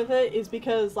Minsk with it, is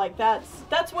because like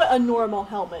that's what a normal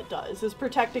helmet does, is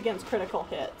protect against critical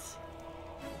hits.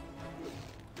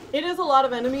 It is a lot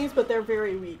of enemies, but they're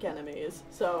very weak enemies,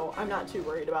 so I'm not too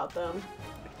worried about them.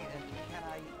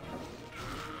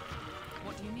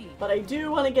 What do you need? But I do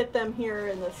want to get them here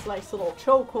in this nice little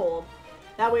chokehold.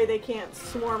 That way they can't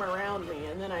swarm around me,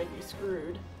 and then I'd be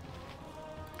screwed.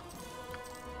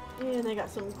 And they got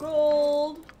some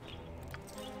gold.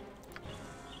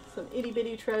 Some itty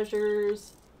bitty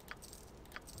treasures.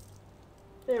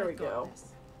 There we go.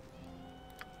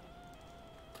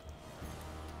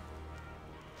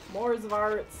 More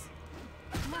Zvarts.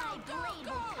 My blade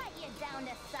will cut you down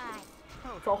to size.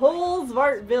 It's a whole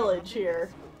Zvart village here.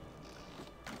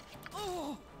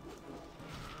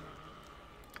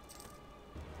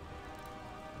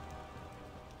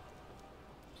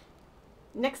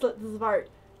 Next, let the Zvart.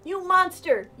 You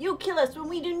monster! You kill us when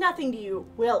we do nothing to you!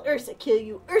 Well, Ursa kill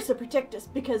you. Ursa protect us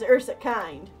because Ursa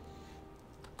kind.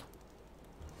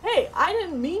 Hey, I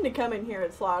didn't mean to come in here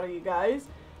and slaughter you guys.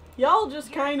 Y'all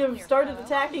just kind of started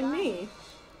attacking me.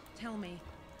 Tell me.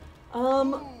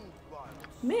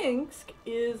 Minsk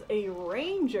is a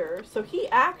ranger, so he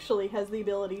actually has the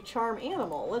ability Charm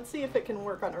Animal. Let's see if it can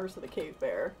work on Ursa the Cave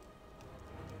Bear.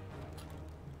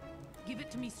 Give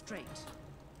it to me straight.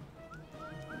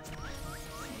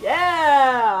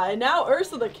 Yeah! And now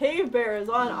Ursa the Cave Bear is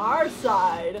on our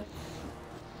side.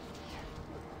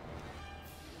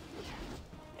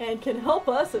 And can help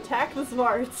us attack the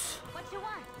Zvarts. What you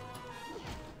want?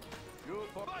 You're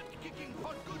butt kicking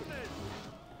hot goodness.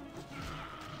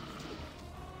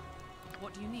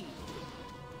 What do you need?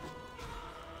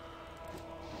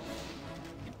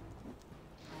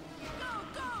 Go,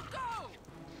 go, go!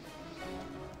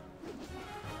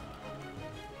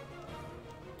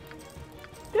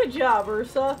 Good job,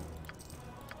 Ursa.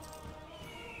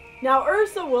 Now,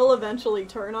 Ursa will eventually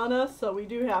turn on us, so we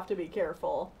do have to be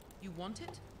careful. You want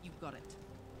it? You've got it.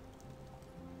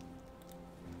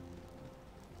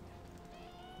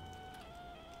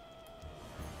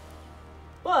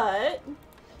 But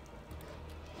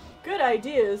good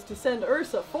idea is to send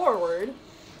Ursa forward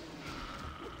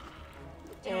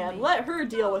and let her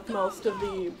deal with most of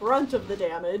the brunt of the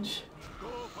damage.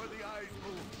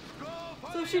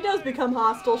 So if she does become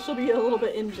hostile, she'll be a little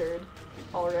bit injured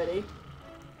already.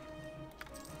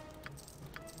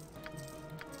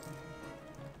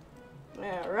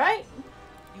 Alright.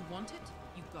 You want it?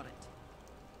 You've got it.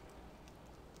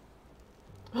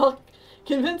 Well,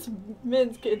 convince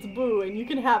Minsk it's Boo and you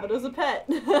can have it as a pet.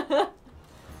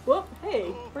 Whoop, hey,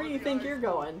 where do you think you're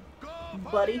going,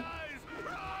 buddy?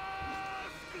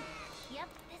 Yep,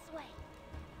 this way.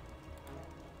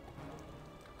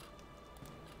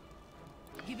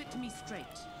 Give it to me straight.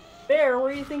 Bear,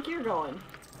 where do you think you're going?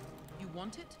 You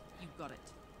want it? You've got it.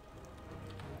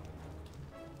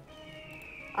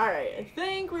 Alright, I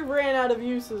think we ran out of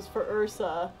uses for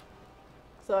Ursa.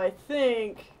 So I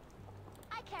think...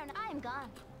 I'm gone.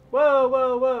 Whoa,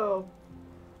 whoa, whoa.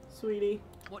 Sweetie.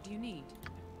 What do you need?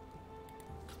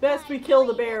 It's best we kill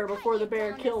the bear before the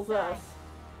bear kills us.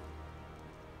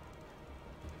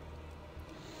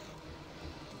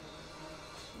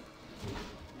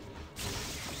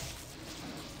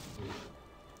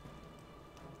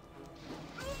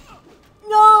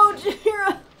 No,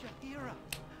 Jaheira! Jaheira!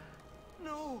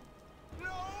 No!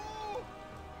 No!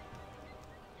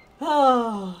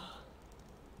 Oh.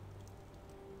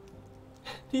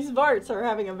 These Varts are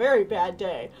having a very bad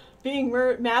day. Being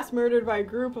mass murdered by a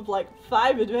group of like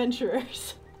 5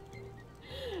 adventurers.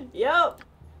 Yep.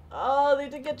 Oh, they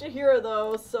did get Jaheira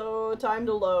though, so time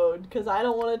to load. Because I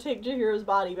don't want to take Jaheira's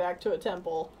body back to a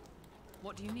temple.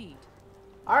 What do you need?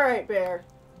 Alright, Bear.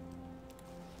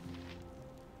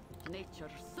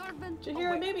 Nature's servant.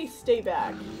 Jaheira, maybe stay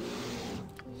back.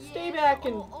 Stay back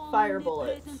and fire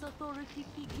bullets.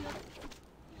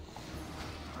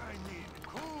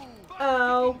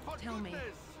 Oh. Tell me.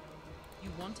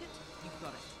 You want it? You've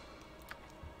got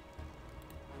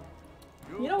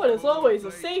it. You know what is always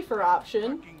a safer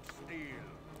option?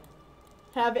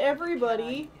 Have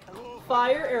everybody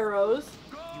fire arrows.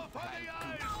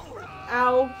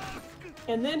 Ow.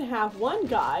 And then have one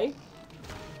guy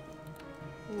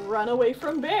run away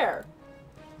from Bear.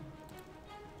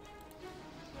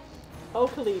 Oh,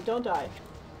 Khalid, don't die.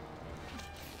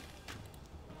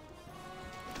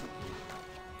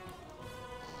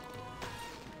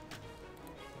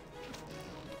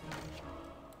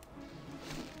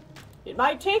 It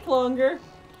might take longer,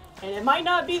 and it might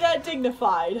not be that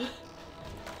dignified,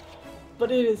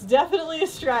 but it is definitely a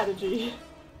strategy.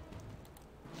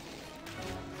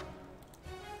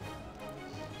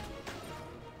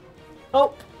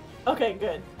 Okay,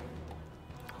 good.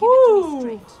 Give it to me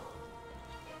straight.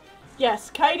 Yes,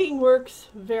 kiting works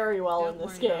very well in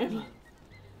this game.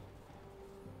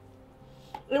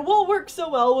 It won't work so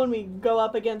well when we go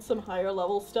up against some higher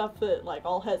level stuff that like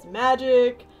all has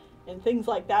magic and things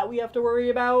like that we have to worry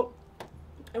about.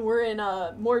 And we're in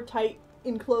more tight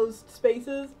enclosed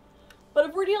spaces. But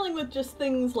if we're dealing with just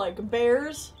things like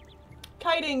bears,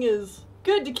 kiting is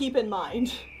good to keep in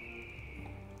mind.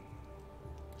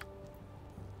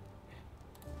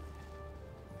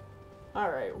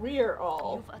 Alright, we are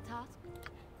all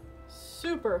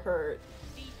super hurt.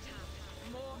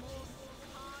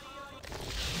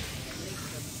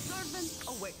 Servant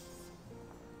awaits.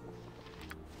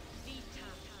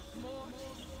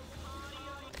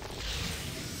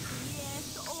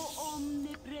 Yes, oh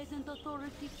omnipresent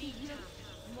authority figure.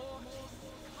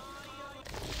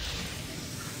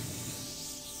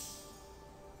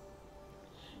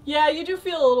 Yeah, you do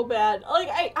feel a little bad. Like,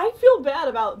 I feel bad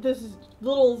about this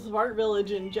little Zwart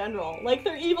village in general. Like,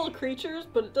 they're evil creatures,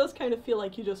 but it does kind of feel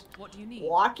like you just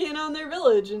walk in on their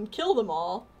village and kill them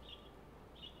all.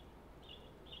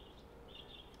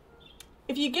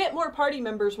 If you get more party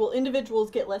members, will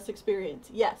individuals get less experience?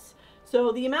 Yes.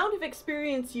 So the amount of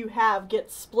experience you have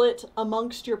gets split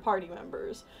amongst your party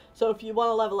members. So if you want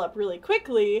to level up really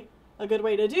quickly, a good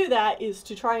way to do that is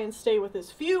to try and stay with as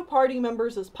few party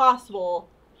members as possible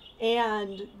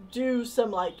and do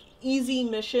some like easy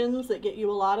missions that get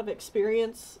you a lot of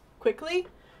experience quickly,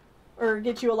 or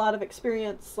get you a lot of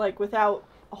experience like without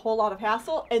a whole lot of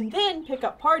hassle, and then pick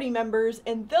up party members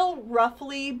and they'll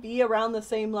roughly be around the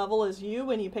same level as you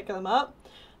when you pick them up.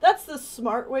 That's the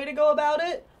smart way to go about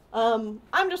it. I'm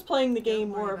just playing the game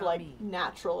more of like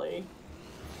naturally.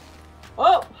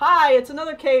 Oh, hi, it's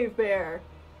another cave bear.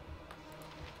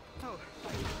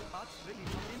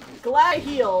 Glad I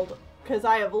healed, because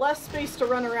I have less space to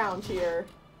run around here.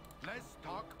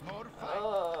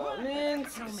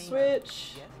 Minsk,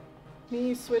 switch.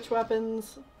 Me, switch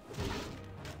weapons.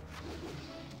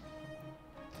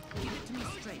 Give it to me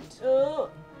straight. Oh,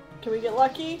 can we get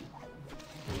lucky?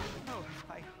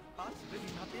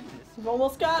 We've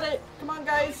almost got it. Come on,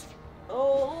 guys.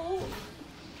 Oh.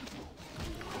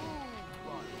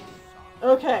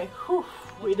 Okay. Whew.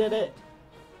 We did it.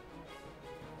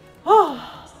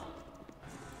 Oh.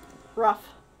 Rough.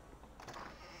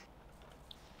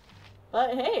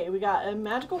 But hey, we got a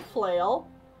magical flail,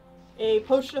 a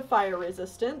potion of fire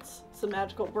resistance, some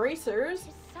magical bracers.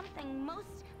 There's something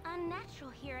most unnatural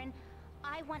here, and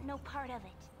I want no part of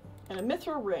it. And a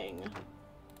mithril ring.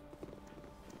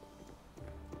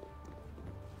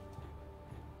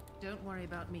 Don't worry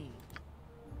about me.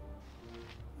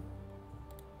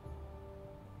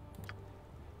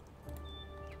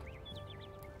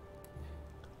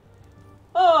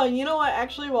 Oh, you know what?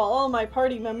 Actually, while all my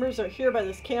party members are here by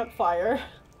this campfire,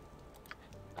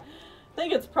 I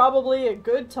think it's probably a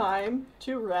good time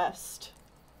to rest.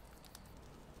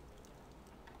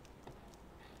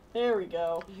 There we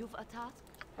go. You've a task?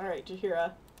 Alright,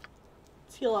 Jahira.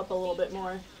 Let's heal up a little bit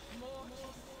more.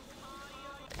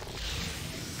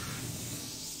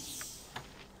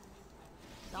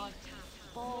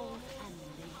 Balls and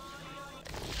nature.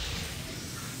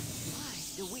 Why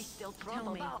do we still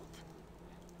trouble out?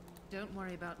 Don't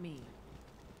worry about me.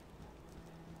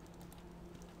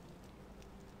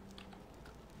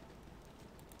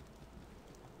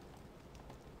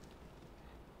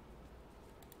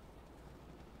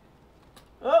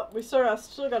 Oh, we still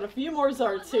got a few more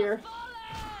Zarts here.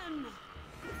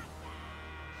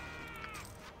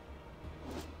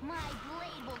 My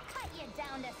blade will cut you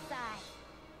down to size.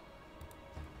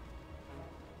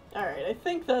 Alright, I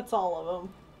think that's all of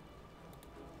them.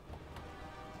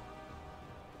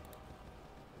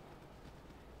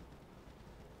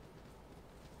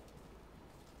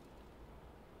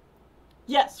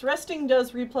 Yes, resting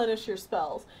does replenish your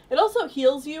spells. It also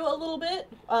heals you a little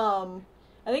bit. I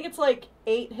think it's like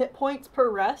 8 hit points per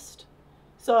rest.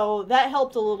 So that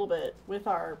helped a little bit with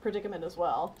our predicament as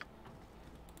well.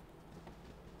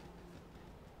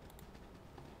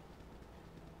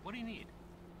 What do you need?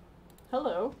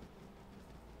 Hello.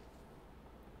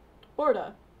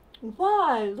 Borda.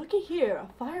 Why, looky here,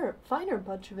 a finer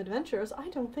bunch of adventurers I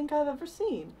don't think I've ever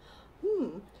seen.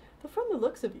 But from the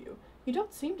looks of you, you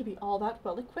don't seem to be all that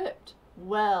well equipped.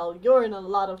 Well, you're in a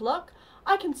lot of luck.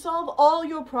 I can solve all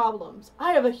your problems.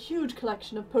 I have a huge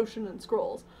collection of potions and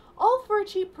scrolls, all for a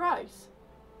cheap price.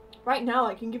 Right now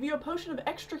I can give you a potion of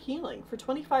extra healing for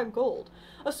 25 gold,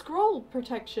 a scroll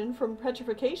protection from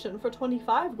petrification for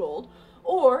 25 gold,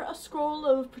 or a scroll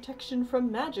of protection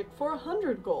from magic for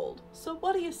 100 gold. So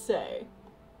what do you say?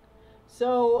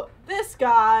 So this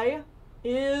guy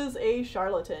is a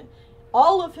charlatan.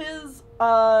 All of his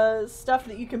stuff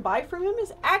that you can buy from him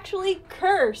is actually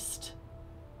cursed.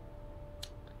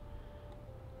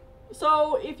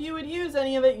 So if you would use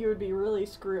any of it, you would be really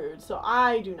screwed. So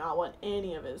I do not want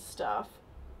any of his stuff.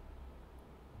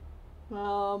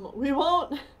 We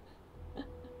won't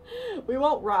we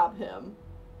won't rob him,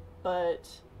 but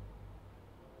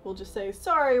we'll just say,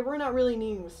 sorry, we're not really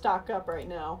needing to stock up right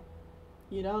now.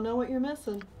 You don't know what you're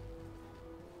missing.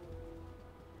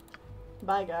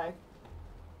 Bye, guy.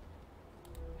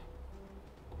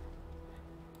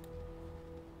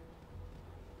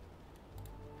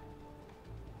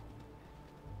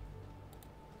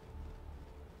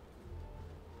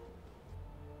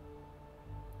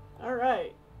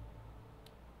 Alright.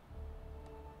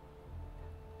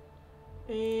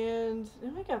 And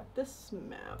now I got this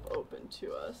map open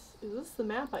to us. Is this the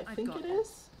map I think it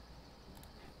is?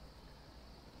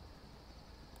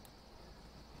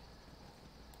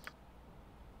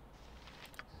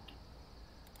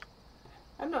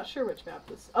 I'm not sure which map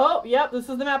this. Oh, yep, this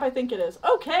is the map I think it is.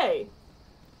 Okay.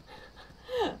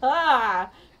 Ah,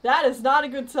 that is not a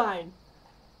good sign.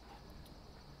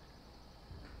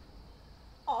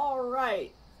 All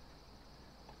right.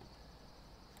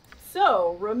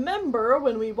 So, remember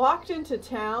when we walked into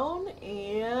town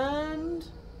and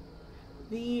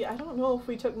I don't know if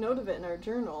we took note of it in our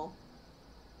journal.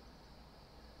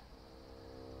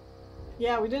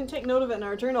 Yeah, we didn't take note of it in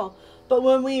our journal. But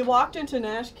when we walked into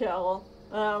Nashkel,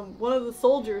 one of the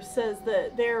soldiers says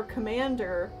that their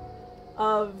commander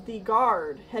of the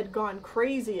guard had gone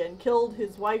crazy and killed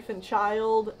his wife and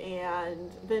child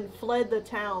and then fled the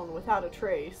town without a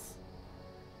trace.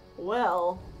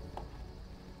 Well,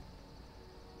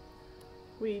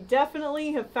 we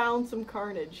definitely have found some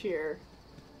carnage here.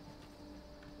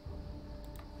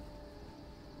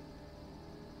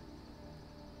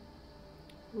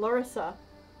 Larissa,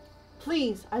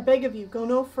 please, I beg of you, go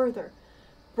no further.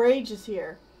 Brage is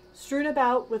here, strewn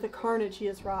about with the carnage he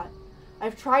has wrought.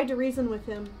 I've tried to reason with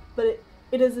him, but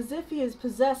it is as if he is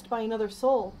possessed by another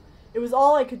soul. It was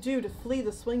all I could do to flee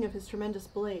the swing of his tremendous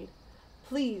blade.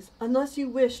 Please, unless you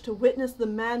wish to witness the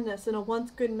madness in a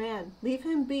once good man, leave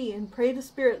him be and pray the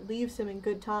spirit leaves him in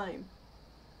good time.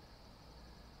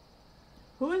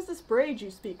 Who is this Brage you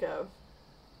speak of?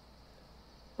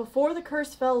 Before this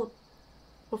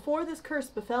curse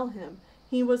befell him,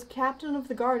 he was captain of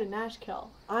the guard in Nashkel.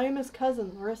 I am his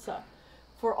cousin, Larissa.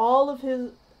 For all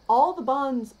the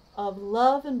bonds of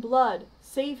love and blood,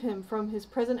 save him from his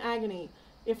present agony,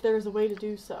 if there is a way to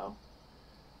do so.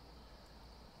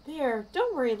 There,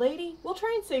 don't worry, lady. We'll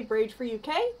try and save Brage for you,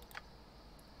 Kay?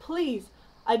 Please,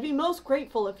 I'd be most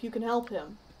grateful if you can help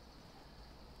him.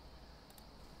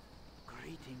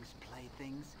 Greetings,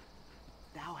 playthings.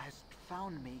 Thou hast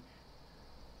found me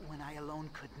when I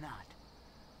alone could not.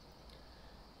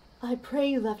 I pray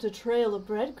you left a trail of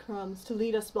breadcrumbs to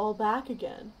lead us all back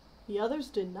again. The others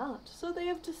did not, so they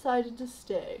have decided to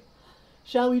stay.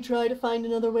 Shall we try to find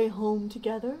another way home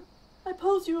together? I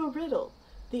pose you a riddle,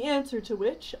 the answer to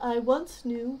which I once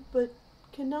knew, but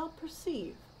cannot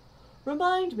perceive.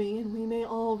 Remind me, and we may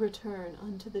all return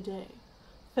unto the day.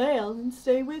 Fail, and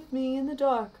stay with me in the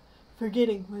dark,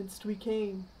 forgetting whence we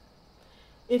came.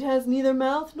 It has neither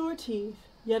mouth nor teeth,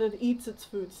 yet it eats its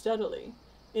food steadily.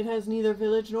 It has neither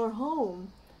village nor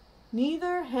home,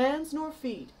 neither hands nor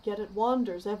feet, yet it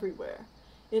wanders everywhere.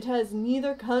 It has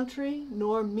neither country,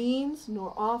 nor means,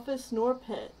 nor office, nor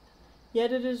pet,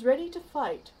 yet it is ready to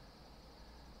fight.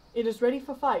 It is ready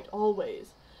for fight always.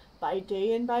 By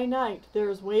day and by night there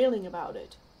is wailing about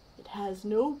it. It has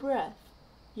no breath,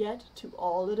 yet to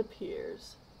all it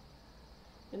appears.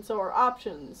 And so our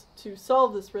options to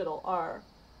solve this riddle are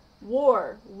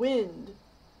war, wind,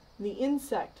 the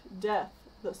insect, death,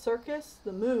 the circus,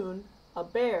 the moon, a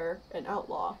bear, an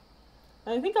outlaw.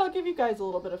 And I think I'll give you guys a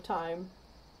little bit of time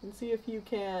and see if you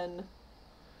can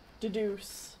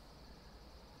deduce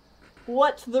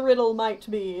what the riddle might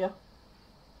be.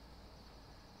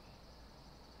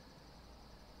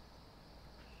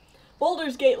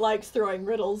 Baldur's Gate likes throwing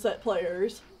riddles at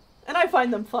players, and I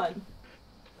find them fun.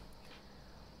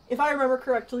 If I remember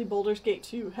correctly, Baldur's Gate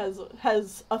 2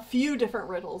 has a few different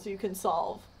riddles you can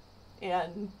solve,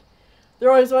 and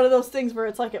they're always one of those things where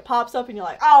it's like it pops up and you're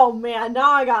like, oh man,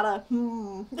 now I gotta,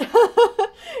 and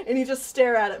you just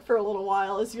stare at it for a little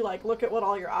while as you like look at what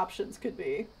all your options could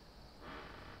be.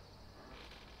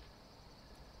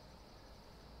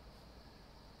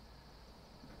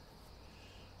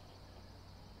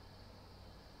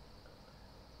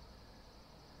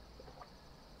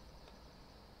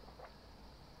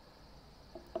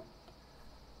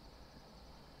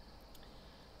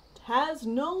 has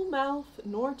no mouth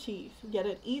nor teeth, yet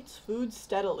it eats food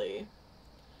steadily.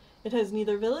 It has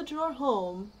neither village nor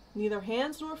home, neither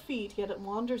hands nor feet, yet it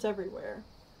wanders everywhere.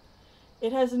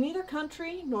 It has neither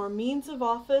country, nor means of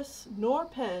office, nor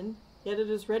pen, yet it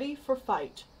is ready for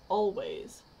fight,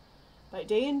 always. By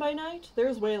day and by night there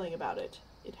is wailing about it.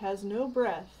 It has no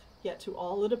breath, yet to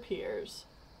all it appears.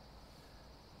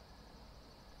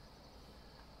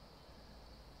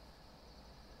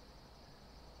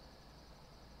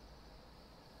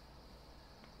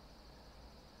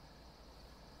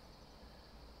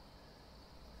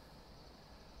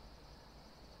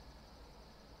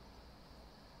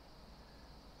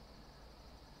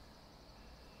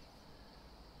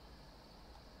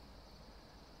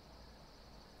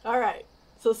 Alright,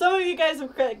 so some of you guys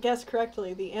have guessed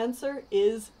correctly. The answer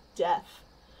is death.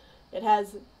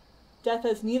 Death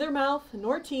has neither mouth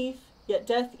nor teeth, yet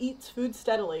death eats food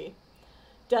steadily.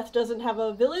 Death doesn't have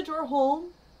a village or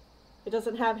home. It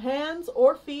doesn't have hands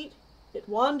or feet. It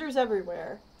wanders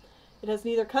everywhere. It has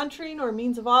neither country nor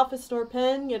means of office nor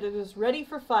pen, yet it is ready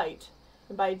for fight.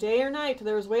 And by day or night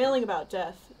there is wailing about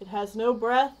death. It has no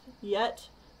breath, yet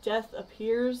death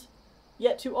appears.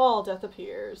 Yet to all death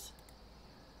appears.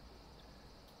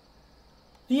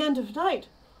 The end of night,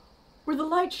 where the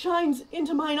light shines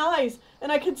into mine eyes,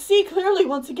 and I can see clearly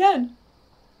once again.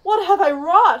 What have I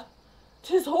wrought?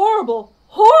 'Tis horrible,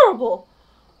 horrible!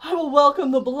 I will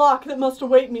welcome the block that must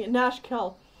await me at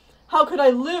Nashkel. How could I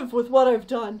live with what I've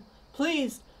done?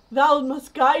 Please, thou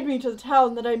must guide me to the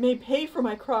town that I may pay for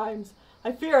my crimes.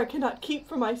 I fear I cannot keep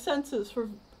from my senses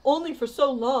only for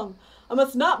so long. I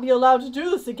must not be allowed to do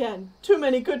this again. Too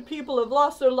many good people have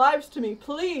lost their lives to me,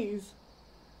 please.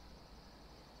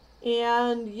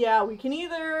 And yeah, we can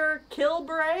either kill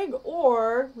Bragg,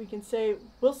 or we can say,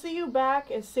 we'll see you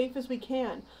back as safe as we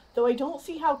can, though I don't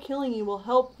see how killing you will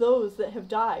help those that have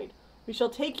died. We shall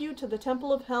take you to the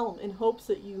Temple of Helm in hopes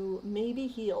that you may be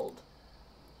healed.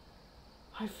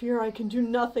 I fear I can do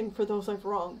nothing for those I've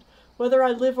wronged, whether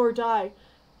I live or die,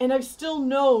 and I still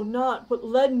know not what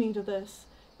led me to this.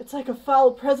 It's like a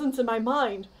foul presence in my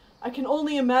mind. I can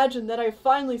only imagine that I have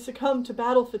finally succumbed to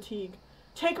battle fatigue.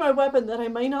 Take my weapon that I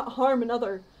may not harm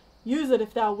another. Use it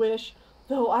if thou wish,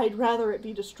 though I'd rather it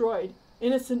be destroyed.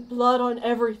 Innocent blood on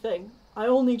everything. I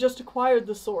only just acquired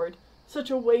the sword.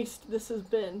 Such a waste this has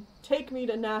been. Take me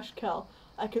to Nashkel.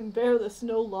 I can bear this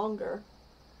no longer.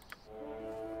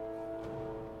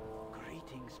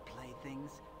 Greetings,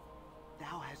 playthings.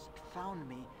 Thou hast found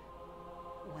me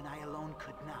when I alone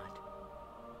could not.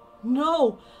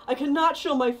 No! I cannot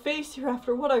show my face here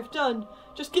after what I've done.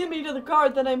 Just give me to the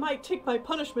guard that I might take my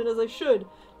punishment as I should.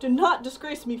 Do not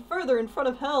disgrace me further in front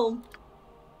of Helm.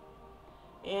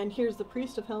 And here's the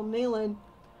priest of Helm, Nalen.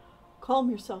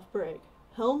 Calm yourself, Bragg.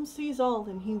 Helm sees all,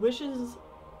 and he wishes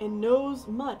and knows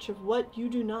much of what you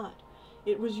do not.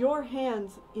 It was your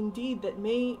hands, indeed,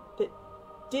 that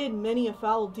did many a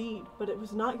foul deed, but it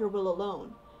was not your will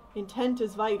alone. Intent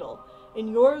is vital,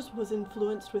 and yours was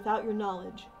influenced without your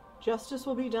knowledge. Justice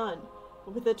will be done,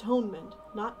 but with atonement,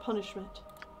 not punishment.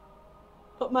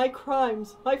 But my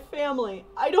crimes, my family,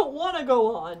 I don't want to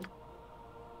go on.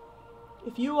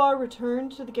 If you are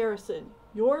returned to the garrison,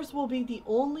 yours will be the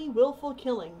only willful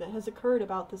killing that has occurred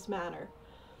about this matter.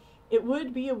 It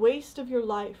would be a waste of your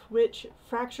life, which,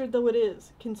 fractured though it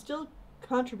is, can still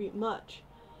contribute much.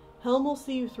 Helm will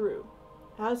see you through.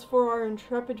 As for our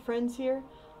intrepid friends here,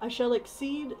 I shall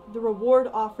exceed the reward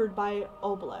offered by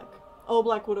Oblek.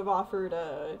 Oblek would have offered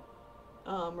a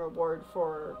reward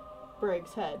for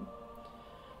Bragg's head.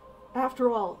 After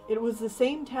all, it was the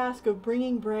same task of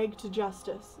bringing Bragg to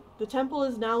justice. The temple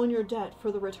is now in your debt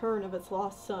for the return of its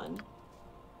lost son.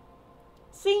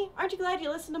 See, aren't you glad you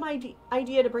listened to my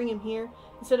idea to bring him here,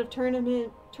 instead of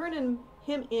turning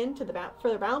him in to for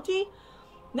the bounty?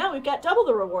 Now we've got double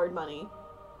the reward money.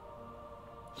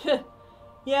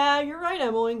 Yeah, you're right,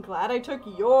 Emily. Glad I took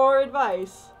your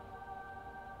advice.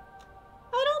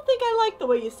 I don't think I like the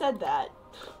way you said that.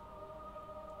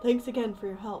 Thanks again for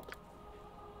your help.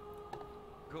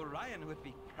 Gorion would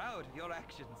be proud of your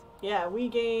actions. Yeah, we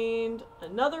gained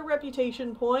another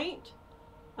reputation point.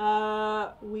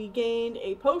 We gained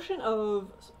a potion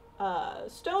of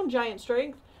stone giant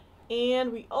strength,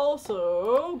 and we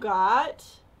also got...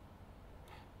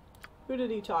 Who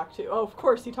did he talk to? Oh, of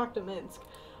course, he talked to Minsk.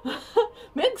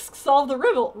 Minsk solved the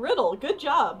riddle. Good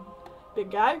job,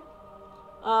 big guy.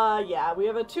 Yeah, we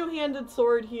have a two-handed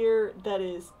sword here that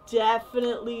is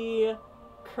definitely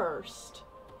cursed.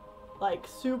 Like,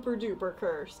 super duper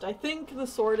cursed. I think the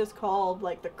sword is called,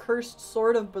 like, the Cursed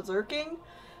Sword of Berserking.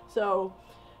 So,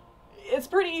 it's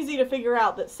pretty easy to figure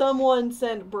out that someone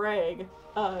sent Bragg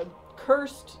a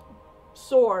cursed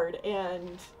sword,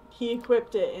 and he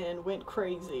equipped it and went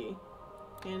crazy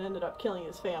and ended up killing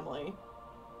his family.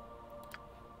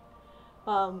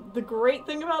 The great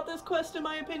thing about this quest, in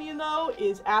my opinion, though,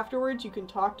 is afterwards you can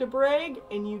talk to Bragg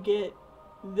and you get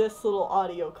this little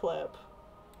audio clip.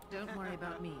 Don't worry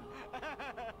about me.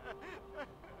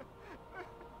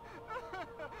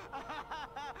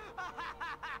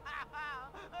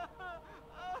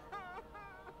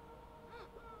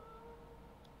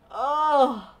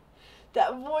 Oh,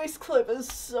 that voice clip is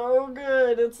so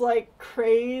good. It's like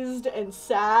crazed and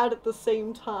sad at the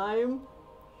same time.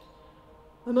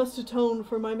 I must atone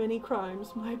for my many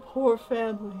crimes, my poor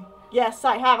family. Yes,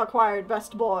 I have acquired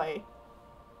Best Boy.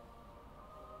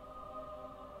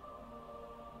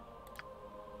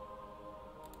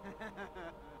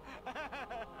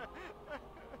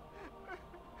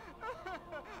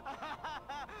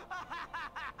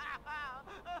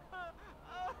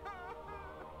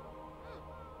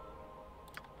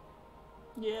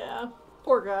 Yeah,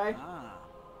 poor guy. Ah,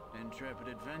 intrepid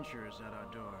adventurers at our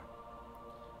door.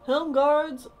 Helm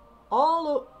guards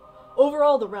over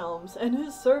all the realms, and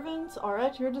his servants are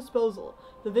at your disposal.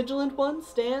 The vigilant one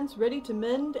stands ready to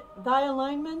mend thy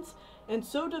alignments, and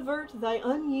so divert thy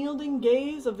unyielding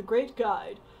gaze of the great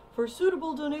guide, for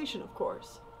suitable donation, of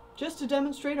course. Just to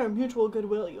demonstrate our mutual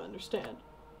goodwill, you understand.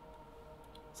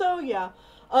 So, yeah.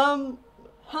 Helm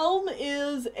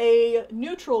is a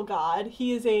neutral god.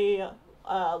 He is a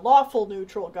lawful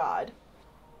neutral god.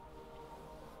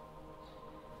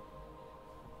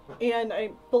 And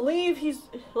I believe he's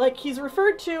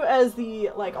referred to as the,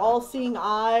 like, all-seeing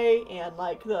eye and,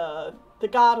 like, the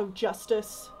god of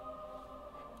justice.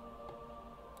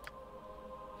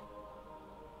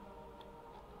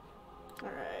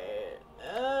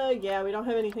 Alright. Yeah, we don't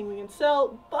have anything we can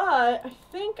sell, but I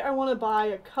think I want to buy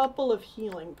a couple of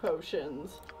healing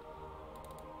potions.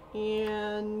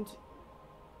 And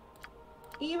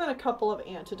even a couple of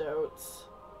antidotes.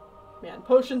 Man,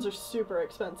 potions are super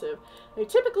expensive. I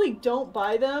typically don't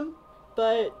buy them,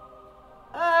 but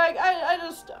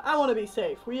I want to be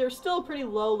safe. We are still a pretty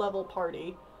low level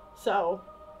party, so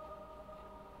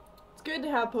it's good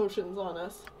to have potions on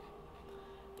us.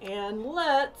 And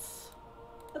let's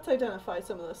identify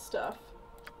some of this stuff.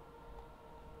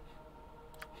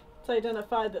 Let's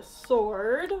identify the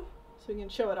sword so we can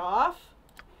show it off.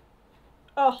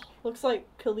 Oh, looks like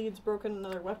Khalid's broken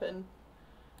another weapon.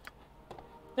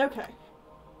 Okay.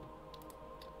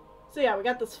 So yeah, we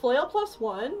got this flail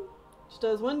 +1, which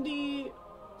does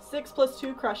 1d6 +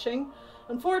 2 crushing.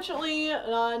 Unfortunately,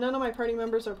 none of my party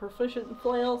members are proficient in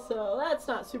flail, so that's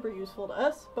not super useful to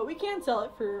us, but we can sell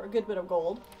it for a good bit of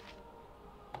gold.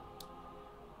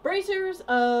 Bracers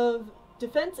of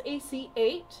Defense AC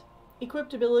 8.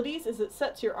 Equipped abilities is it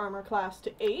sets your armor class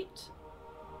to 8.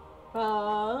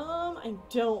 I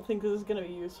don't think this is going to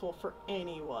be useful for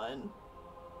anyone.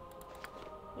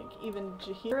 Like, even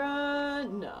Jaheira?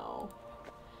 No.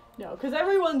 No, because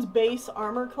everyone's base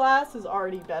armor class is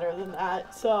already better than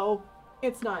that, so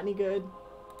it's not any good.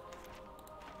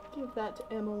 Give that to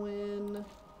Emowyn.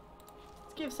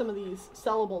 Let's give some of these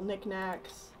sellable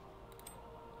knickknacks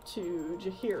to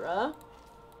Jaheira.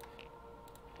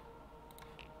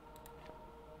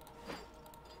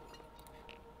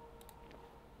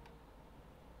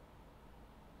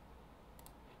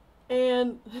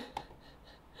 And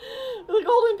the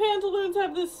golden pantaloons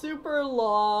have this super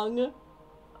long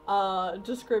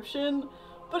description,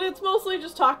 but it's mostly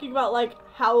just talking about, like,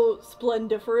 how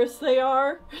splendiferous they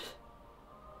are.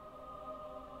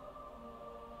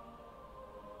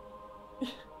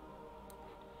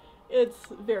 It's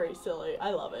very silly.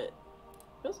 I love it.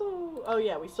 Also, oh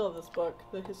yeah, we still have this book,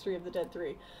 The History of the Dead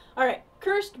 3. Alright,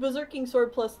 Cursed Berserking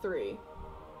Sword +3.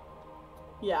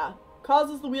 Yeah.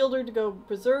 Causes the wielder to go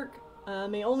berserk,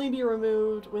 may only be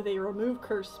removed with a remove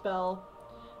curse spell,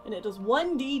 and it does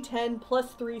 1d10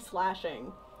 +3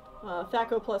 slashing.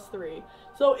 Thaco +3.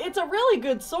 So it's a really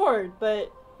good sword,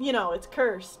 but, you know, it's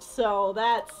cursed, so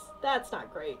that's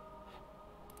not great.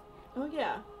 Oh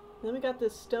yeah. Then we got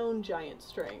this stone giant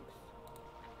strength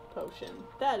potion.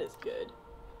 That is good.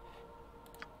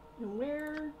 And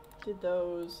where did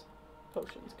those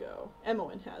potions go?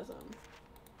 Emowyn has them.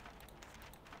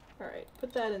 Alright,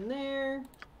 put that in there.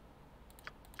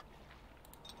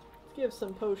 Let's give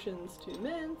some potions to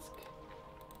Minsk.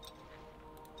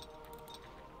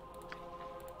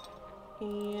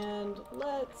 And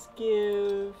let's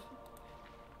give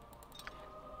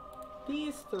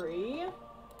these three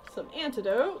some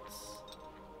antidotes,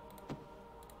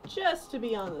 just to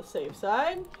be on the safe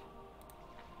side.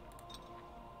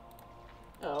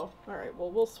 Oh, alright,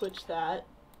 well, we'll switch that.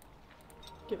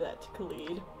 Give that to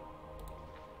Khalid.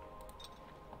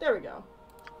 There we go.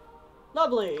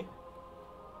 Lovely. You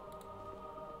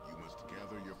must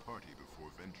gather your party before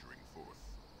venturing forth.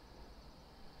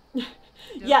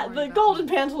 Yeah, the golden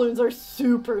pantaloons are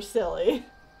super silly.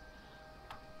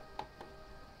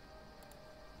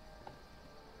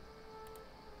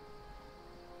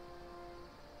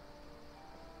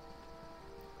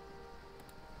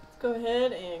 Go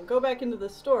ahead and go back into the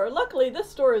store. Luckily, this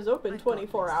store is open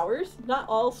 24 hours. Not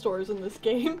all stores in this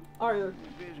game are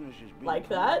like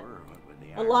that.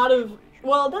 A lot of,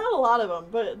 well, not a lot of them,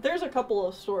 but there's a couple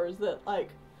of stores that, like,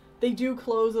 they do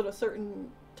close at a certain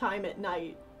time at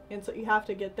night, and so you have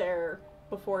to get there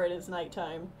before it is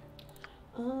nighttime.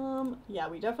 Yeah,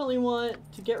 we definitely want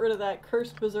to get rid of that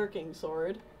cursed berserking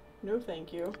sword. No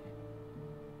thank you.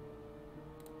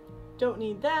 Don't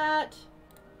need that.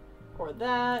 Or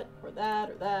that, or that,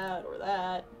 or that, or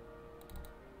that.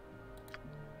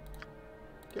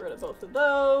 Get rid of both of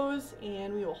those,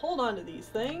 and we will hold on to these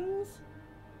things.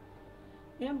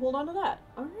 And hold on to that.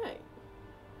 Alright.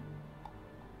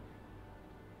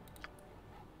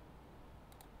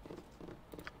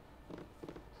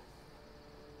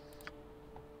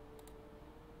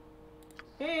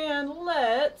 And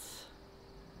let's...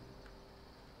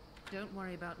 Don't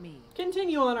worry about me.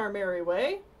 Continue on our merry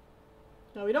way.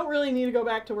 Now, we don't really need to go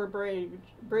back to where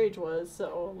Brage was,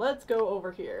 so let's go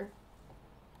over here.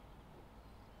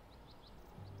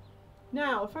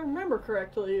 Now, if I remember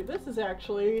correctly, this is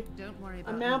actually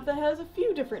a map that has a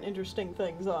few different interesting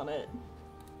things on it.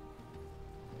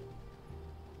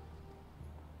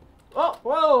 Oh,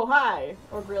 whoa, hi,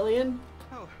 Ogrillion.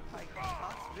 Oh, my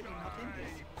heart's really not in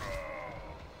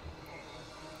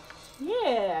this.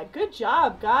 Yeah, good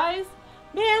job, guys.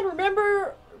 Man,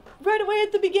 remember... right away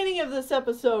at the beginning of this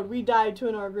episode, we died to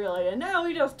an Orgrillia, and now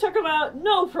we just took him out,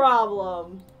 no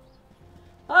problem.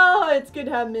 Oh, it's good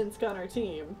to have Minsk on our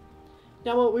team.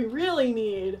 Now what we really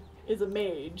need is a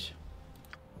mage.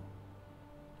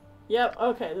 Yep,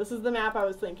 okay, this is the map I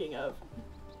was thinking of.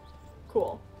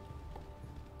 Cool.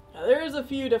 Now there's a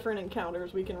few different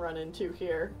encounters we can run into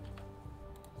here.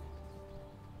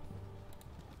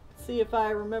 Let's see if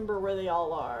I remember where they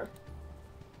all are.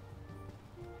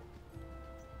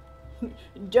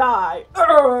 Die!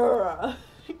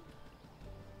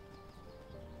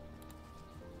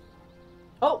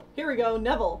 Oh, here we go,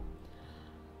 Neville.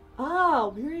 Ah,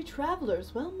 weary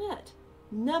travelers, well met.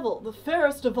 Neville, the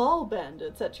fairest of all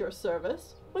bandits, at your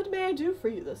service. What may I do for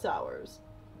you this hours?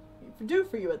 Do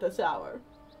for you at this hour?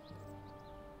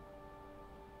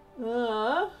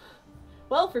 Well,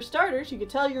 for starters, you could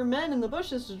tell your men in the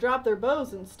bushes to drop their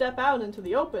bows and step out into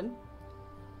the open.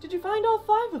 Did you find all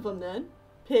 5 of them, then?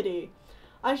 Pity.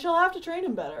 I shall have to train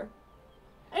him better.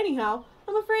 Anyhow,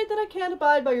 I'm afraid that I can't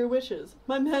abide by your wishes.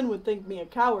 My men would think me a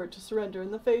coward to surrender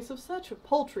in the face of such a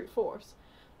paltry force.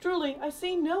 Truly, I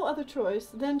see no other choice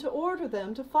than to order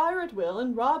them to fire at will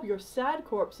and rob your sad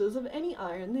corpses of any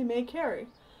iron they may carry.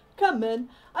 Come, men,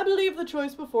 I believe the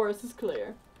choice before us is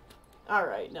clear.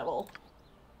 Alright, Neville.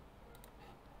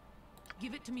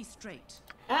 Give it to me straight.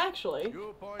 Actually,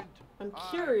 I'm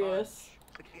curious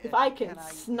if I can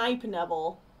snipe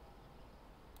Neville.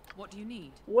 What do you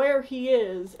need? Where he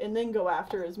is, and then go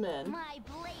after his men. My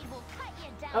blade will cut you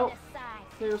down Oh, to size.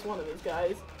 there's one of his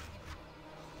guys.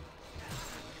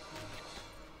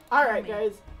 Alright,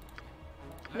 guys.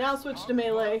 Now switch to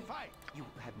melee. You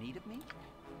have need of me?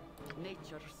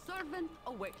 Nature's servant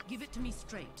awaits. Give it to me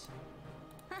straight.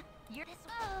 You're this.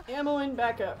 Ammo in,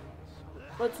 back up.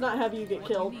 Let's not have you get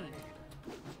killed.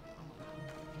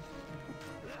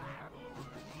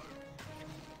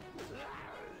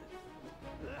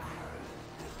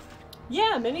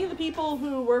 Yeah, many of the people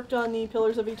who worked on the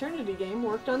Pillars of Eternity game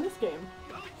worked on this game.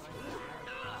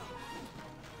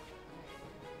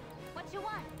 What you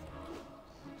want?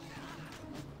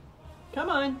 Come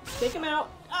on, take him out.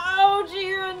 Oh,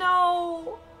 Jira,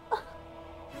 no!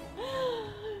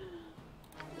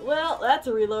 Well, that's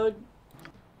a reload.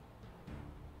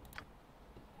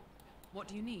 What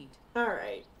do you need?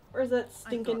 Alright, where's that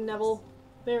stinking Neville?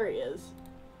 There he is.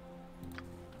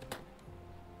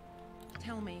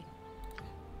 Tell me.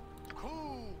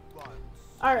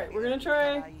 Alright, we're gonna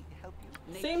try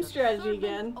same strategy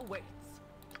again.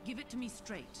 Give it to me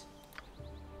straight.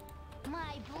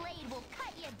 My blade will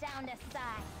cut you down to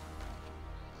size.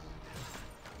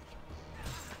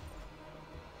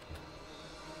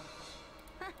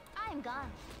 I'm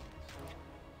gone.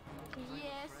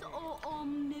 Yes, oh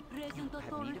omnipresent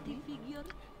authority figure.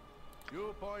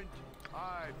 You point,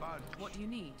 I punch. What do you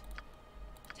need?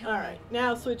 Alright,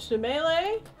 now switch to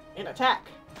melee and attack.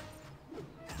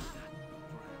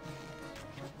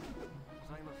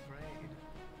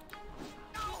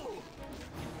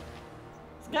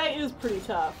 guy is pretty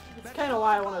tough. That's kind of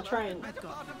why I want to try and...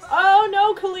 Oh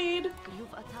no, Khalid!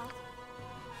 You've attacked.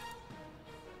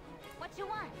 What you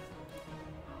want?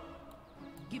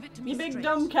 Give it to me You big straight.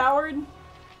 dumb coward.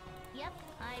 Yep,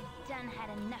 I've done had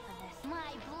enough of this.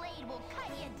 My blade will cut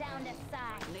you down to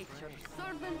size. Nature's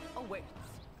servant awaits.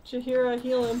 Jahira,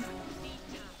 heal him.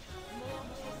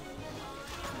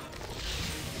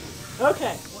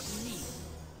 Okay. What you need.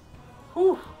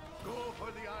 Whew. Go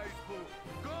for the eyes, Boo.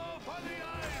 Go for the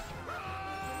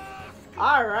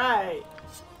eyes. Alright.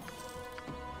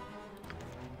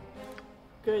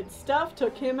 Good stuff.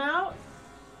 Took him out.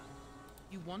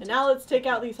 You want And it? now let's take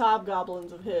out these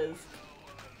hobgoblins of his.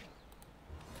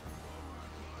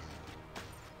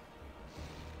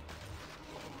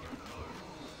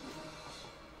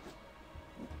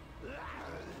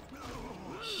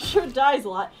 She sure dies a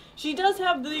lot. She does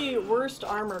have the worst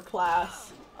armor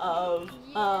class of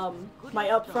my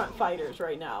upfront fighters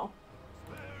right now.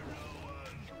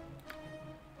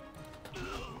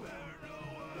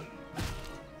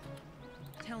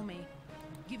 Tell me.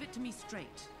 Give it to me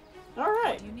straight.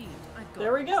 Alright. What do you need? I've got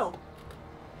There we this. go.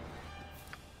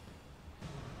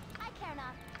 I care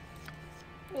not.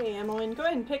 Hey, Emmeline, go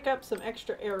ahead and pick up some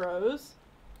extra arrows.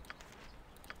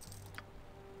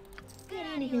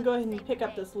 And you can go ahead and pick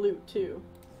up this loot, too.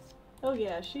 Oh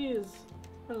yeah, she is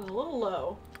running a little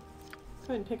low. Go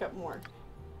ahead and pick up more.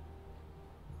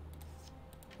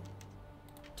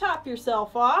 Top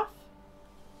yourself off.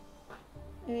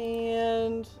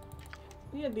 And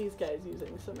we had these guys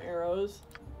using some arrows.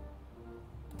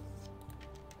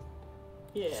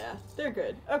 Yeah, they're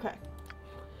good. Okay.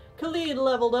 Khalid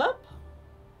leveled up.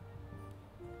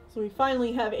 So we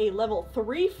finally have a level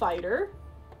 3 fighter.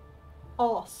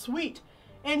 Oh, sweet.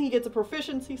 And he gets a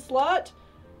proficiency slot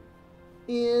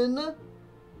in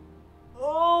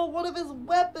one of his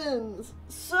weapons.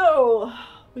 So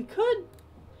we could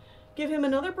give him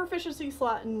another proficiency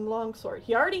slot in longsword.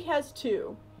 He already has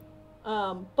 2.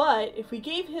 But if we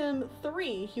gave him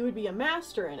 3, he would be a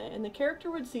master in it. And the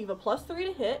character would receive a +3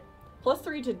 to hit,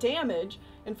 +3 to damage,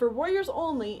 and for warriors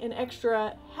only, an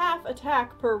extra half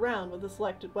attack per round with a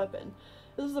selected weapon.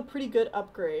 This is a pretty good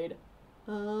upgrade.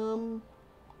 We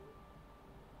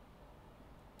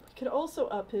could also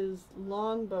up his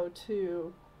longbow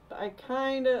too, but I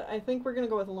think we're gonna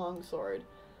go with longsword.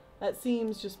 That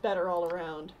seems just better all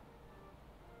around.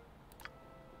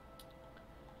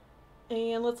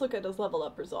 And let's look at his level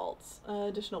up results.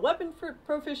 Additional weapon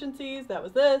proficiencies, that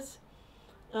was this.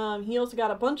 He also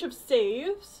got a bunch of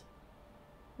saves,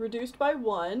 reduced by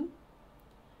 1.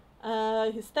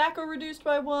 His Thaco reduced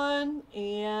by 1,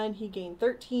 and he gained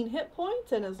 13 hit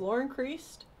points, and his lore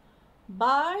increased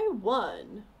by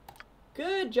 1.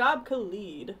 Good job,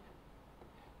 Khalid.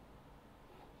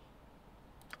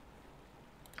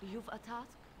 You've a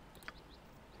task?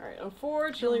 Alright,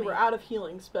 unfortunately we're out of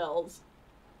healing spells.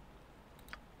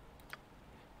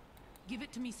 Give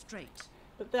it to me straight.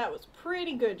 But that was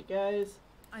pretty good, you guys.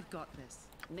 I've got this.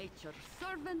 Nature's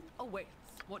servant awaits.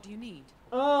 What do you need?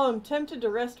 Oh, I'm tempted to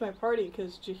rest my party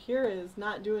because Jahira is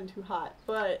not doing too hot,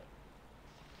 but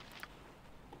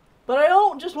I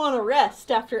don't just want to rest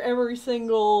after every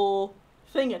single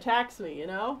thing attacks me, you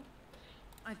know?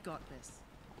 I've got this.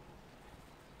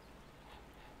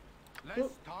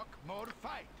 Let's talk more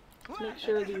fight. Make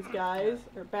sure these guys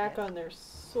are back on their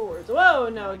swords. Whoa,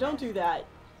 no, don't do that,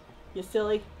 you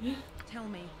silly. Tell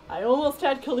me. I almost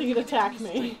had Khalid attack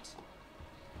me.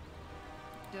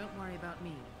 Don't worry about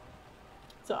me.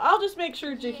 So I'll just make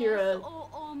sure Jahira...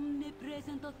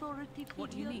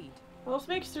 What do you need? I'll just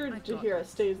make sure Jahira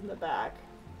stays in the back,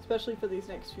 especially for these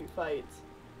next few fights.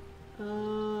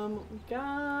 We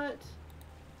got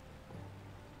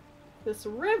this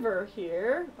river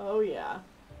here. Oh yeah.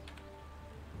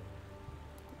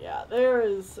 Yeah, there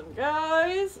is some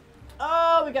guys.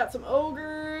 Oh, we got some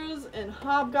ogres and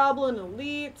hobgoblin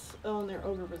elites. Oh, and they're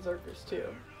ogre berserkers too.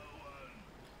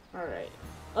 Alright.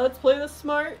 Let's play this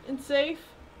smart and safe.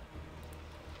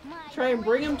 Try and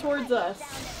bring them towards us.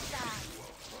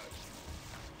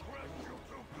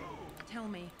 Tell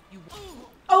me, you.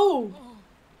 Oh!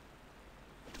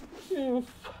 Oof.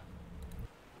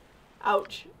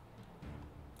 Ouch.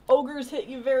 Ogres hit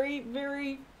you very,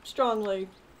 very strongly.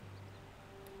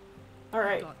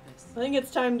 Alright. I think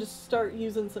it's time to start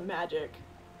using some magic.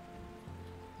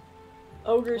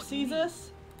 Ogre sees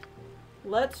us.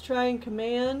 Let's try and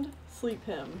command sleep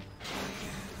him.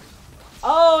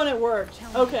 Oh, and it worked.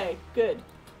 Okay, good.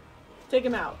 Take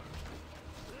him out.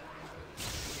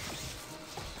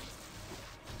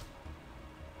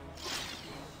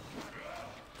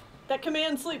 That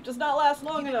command sleep does not last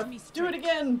long enough. Do it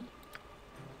again.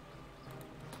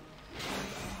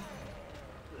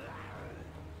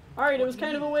 Alright, it was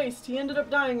kind of a waste. He ended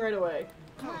up dying right away.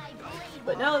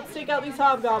 But now let's take out these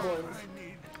hobgoblins.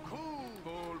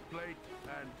 Gold plate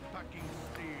and packing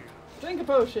steel. Drink a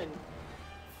potion.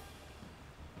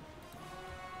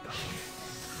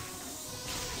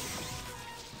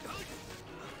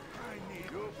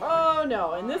 Oh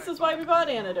no, and this is why we bought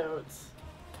antidotes.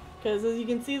 Because as you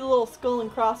can see the little skull and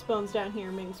crossbones down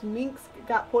here means Minx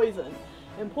got poison.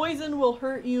 And poison will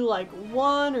hurt you like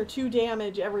 1 or 2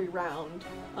 damage every round.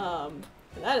 And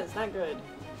that is not good.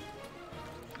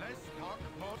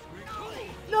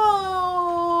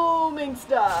 No, Minx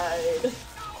died.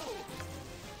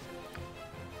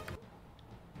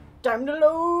 Time to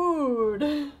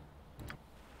load.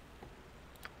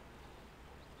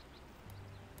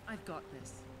 I've got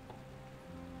this.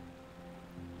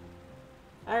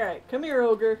 Alright, come here,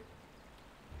 ogre.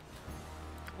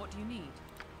 What do you need?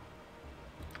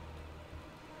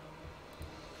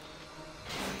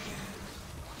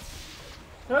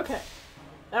 Okay,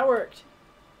 that worked.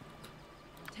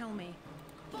 Tell me.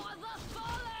 For the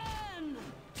fallen!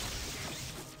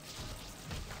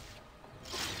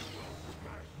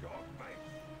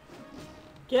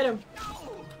 Get him.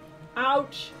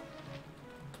 Ouch.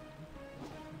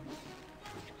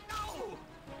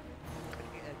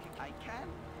 I can,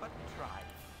 but try.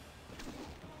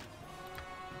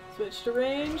 Switch to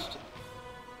ranged.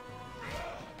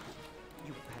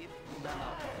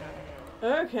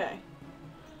 Okay.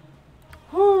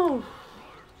 Whew.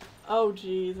 Oh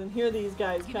geez, and here these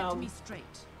guys Give it to come. me straight.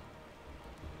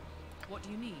 What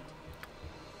do you need?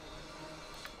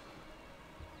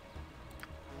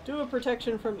 Do a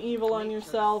protection from evil on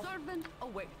yourself. Servant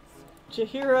awaits.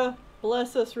 Jahira,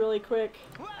 bless us really quick.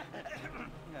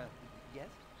 Yes?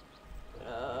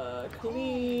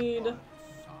 Khalid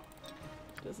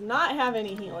does not have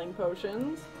any healing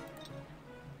potions.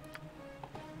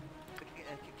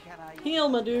 Can I... Heal,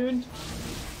 my dude.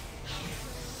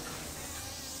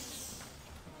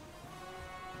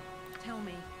 Tell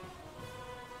me.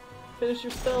 Finish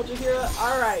your spell, Jahira.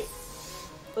 Alright.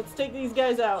 Let's take these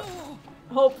guys out.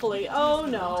 Hopefully. Oh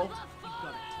no.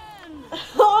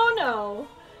 Oh no.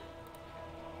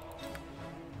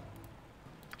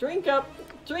 Drink up.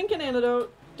 Drink an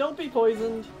antidote. Don't be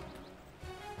poisoned.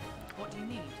 What do you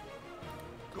need?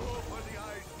 Go for the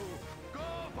eyes, Boo! Go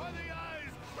for the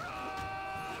eyes!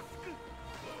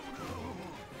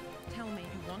 Tell me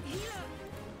you want this.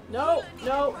 No,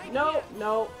 no, no,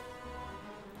 no.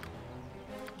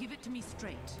 Give it to me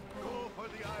straight. Go for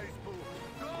the eyes, Boo!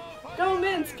 Go,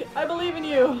 Minsk! I believe in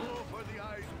you.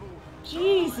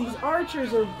 Jeez, these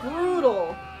archers are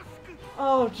brutal.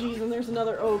 Oh, jeez, and there's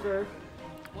another ogre.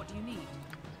 What do you need?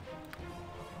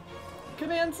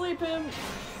 Command sleep him.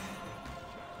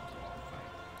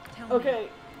 Tell me. Okay.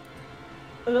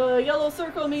 The yellow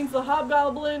circle means the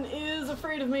hobgoblin is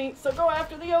afraid of me, so go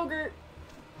after the ogre.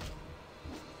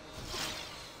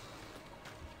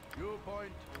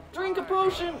 Drink a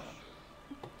potion.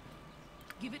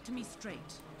 Give it to me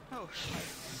straight. Oh,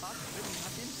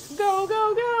 Go,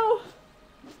 go, go.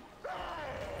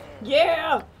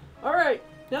 Yeah! Alright,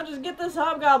 now just get this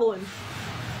hobgoblin.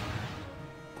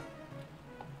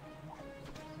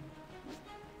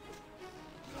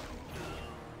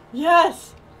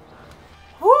 Yes!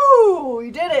 Woo!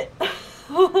 We did it!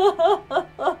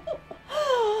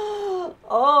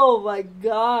 Oh my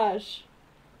gosh.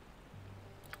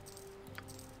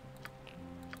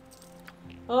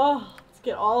 Oh, let's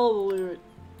get all the loot.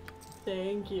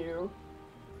 Thank you.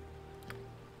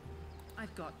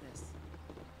 I've got this.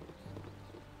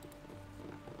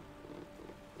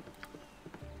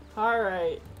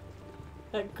 Alright.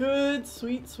 That good,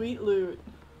 sweet, sweet loot.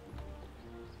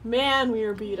 Man, we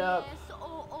are beat up. Yes,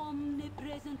 oh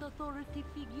omnipresent authority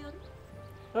figure.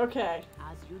 Okay.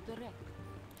 As you direct.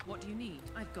 What do you need?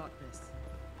 I've got this.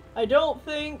 I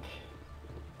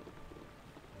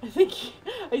think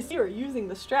I see we're using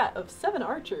the strat of 7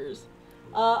 archers.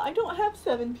 I don't have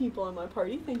 7 people in my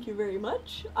party, thank you very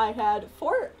much. I had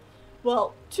 3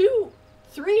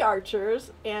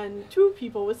 archers and 2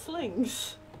 people with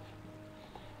slings.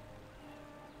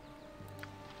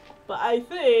 But I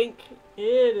think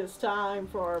it is time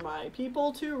for my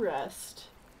people to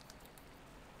rest.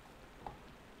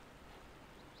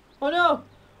 Oh no!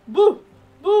 Boo!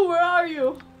 Boo, where are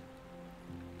you?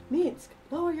 Minsk,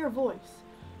 lower your voice.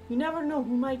 You never know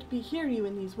who might be hearing you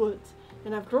in these woods,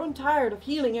 and I've grown tired of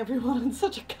healing everyone on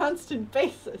such a constant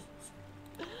basis.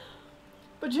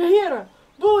 But Jahira,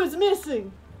 Boo is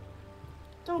missing!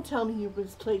 Don't tell me you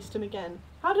misplaced him again.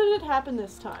 How did it happen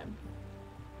this time?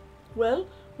 Well,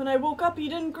 when I woke up he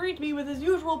didn't greet me with his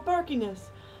usual perkiness,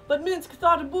 but Minsk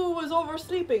thought Boo was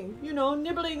oversleeping, you know,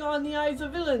 nibbling on the eyes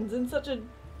of villains in such a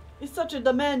is such a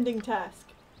demanding task.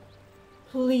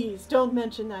 Please, don't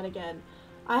mention that again.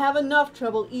 I have enough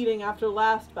trouble eating after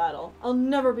last battle. I'll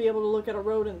never be able to look at a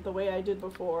rodent the way I did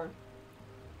before.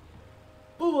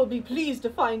 Boo will be pleased to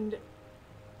find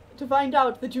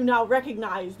out that you now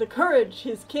recognize the courage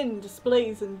his kin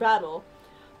displays in battle.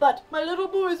 But my little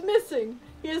Boo is missing.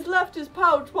 He has left his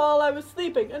pouch while I was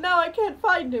sleeping, and now I can't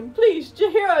find him. Please,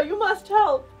 Jaheira, you must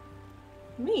help.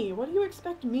 Me? What do you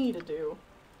expect me to do?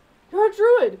 You're a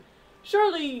druid.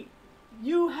 Surely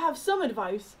you have some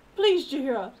advice. Please,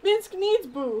 Jaheira. Minsk needs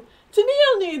Boo.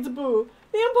 Tennelle needs Boo.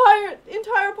 The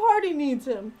entire party needs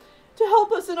him to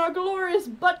help us in our glorious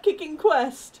butt-kicking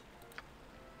quest.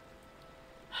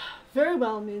 Very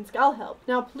well, Minsk. I'll help.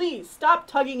 Now, please, stop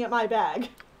tugging at my bag.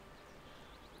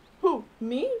 Who?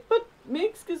 Me? But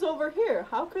Minsk is over here.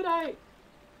 How could I...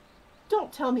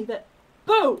 Don't tell me that...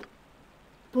 Boo!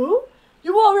 Boo?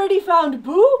 You already found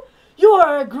Boo? You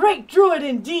are a great druid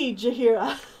indeed,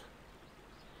 Jaheira.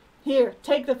 Here,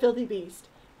 take the filthy beast.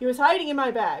 He was hiding in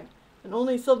my bag, and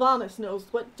only Sylvanas knows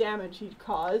what damage he'd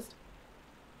caused.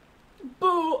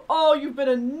 Boo! Oh, you've been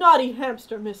a naughty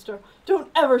hamster, mister.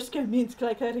 Don't ever scare Minsk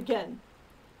like that again.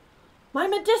 My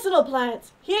medicinal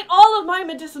plants! He ate all of my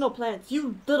medicinal plants,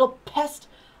 you little pest!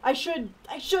 I should...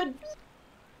 Speep.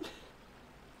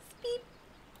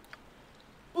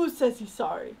 Boo says he's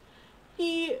sorry.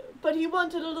 But he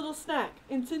wanted a little snack,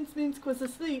 and since Minsk was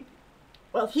asleep,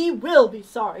 well, he will be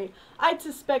sorry. I'd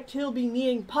suspect he'll be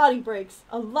needing potty breaks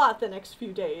a lot the next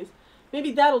few days.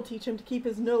 Maybe that'll teach him to keep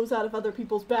his nose out of other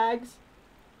people's bags.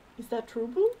 Is that true,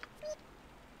 Boo?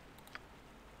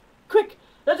 Quick!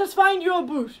 Let us find you a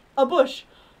bush.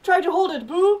 Try to hold it,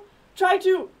 Boo. Try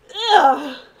to...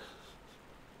 Ugh!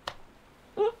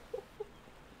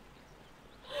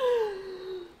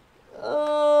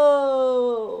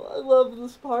 Oh, I love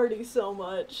this party so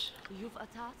much. You've a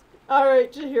task?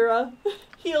 Alright, Jaheira.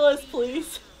 Heal us,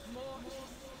 please.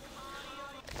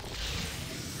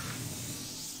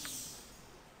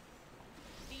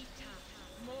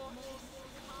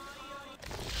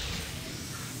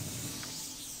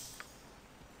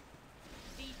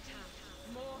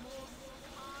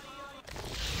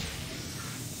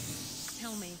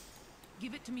 Tell me.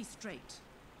 Give it to me straight.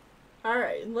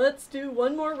 Alright, let's do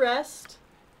one more rest.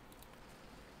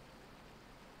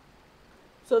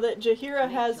 So that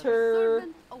Jaheira has her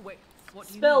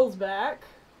spells back.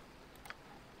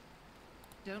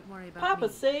 Don't worry about Pop me. a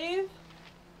save.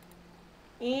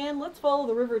 And let's follow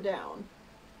the river down.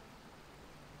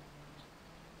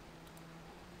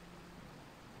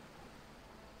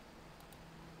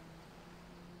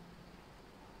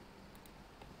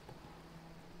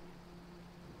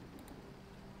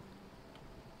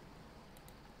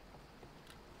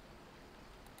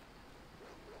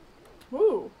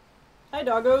 Woo! Hi,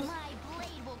 doggos. My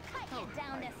blade will cut you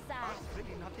down to size.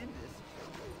 Really not in this.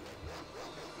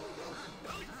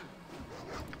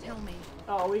 Tell me.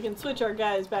 Oh, we can switch our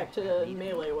guys back to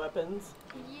melee weapons.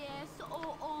 Yes,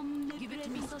 Give it to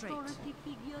me straight.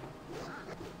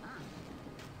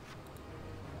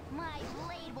 My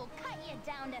blade will cut you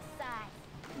down to size.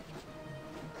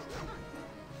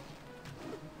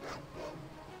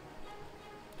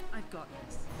 I've got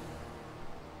this.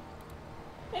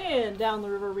 And down the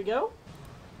river we go.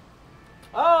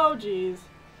 Oh, geez.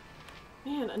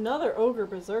 Man, another ogre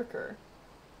berserker.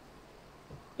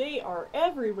 They are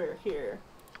everywhere here.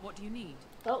 What do you need?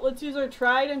 Well, let's use our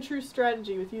tried and true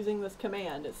strategy with using this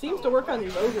command. It seems to work on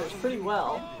these ogres pretty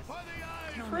well.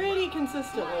 Pretty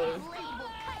consistently. My blade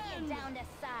will cut you down to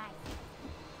size.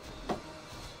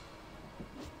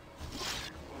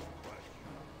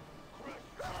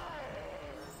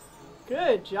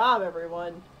 Good job,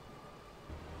 everyone.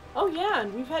 Oh yeah,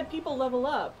 and we've had people level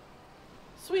up.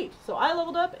 Sweet. So I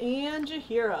leveled up and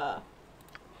Jaheira.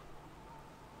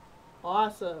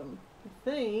 Awesome. I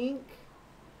think...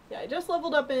 Yeah, I just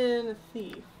leveled up in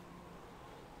Thief.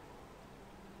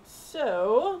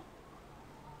 So...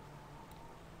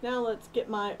 Now let's get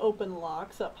my open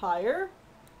locks up higher.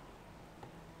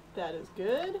 That is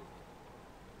good.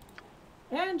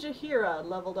 And Jaheira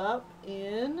leveled up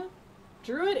in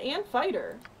Druid and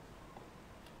Fighter.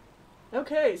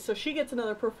 Okay, so she gets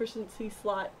another proficiency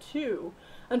slot too.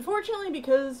 Unfortunately,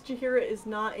 because Jaheira is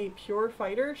not a pure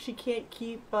fighter, she can't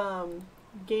keep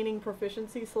gaining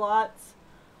proficiency slots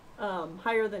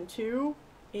higher than 2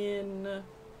 in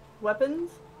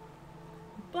weapons.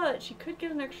 But she could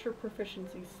get an extra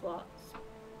proficiency slot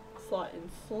in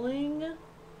sling.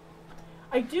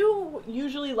 I do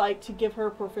usually like to give her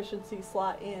a proficiency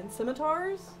slot in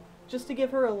scimitars, just to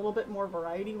give her a little bit more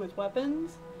variety with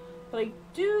weapons. But I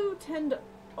do tend to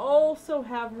also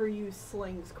have her use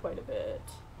slings quite a bit.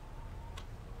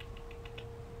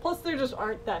 Plus, there just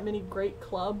aren't that many great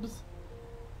clubs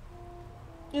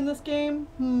in this game.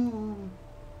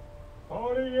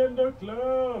 Party in the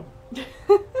club!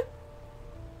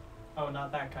 Oh,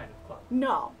 not that kind of club.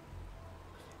 No.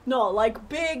 No, like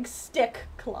big stick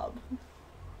club.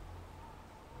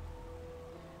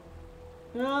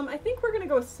 I think we're gonna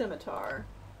go with scimitar.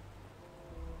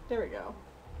 There we go.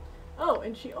 Oh,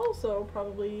 and she also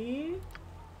probably...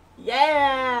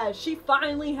 Yeah! She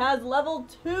finally has level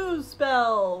 2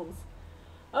 spells!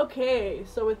 Okay,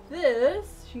 so with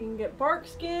this, she can get Bark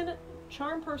Skin,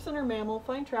 Charm Person or Mammal,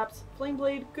 Find Traps, Flame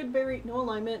Blade, Good Berry, No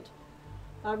Alignment,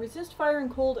 Resist Fire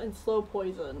and Cold, and Slow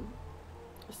Poison.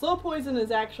 Slow Poison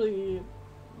is actually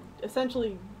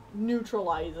essentially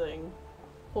neutralizing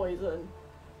poison.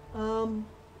 I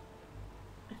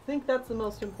think that's the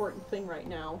most important thing right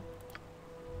now.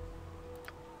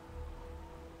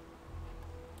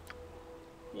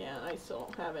 Yeah, I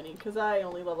still don't have any, because I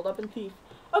only leveled up in Thief.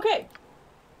 Okay!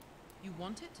 You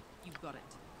want it? You've got it.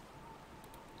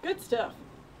 Good stuff.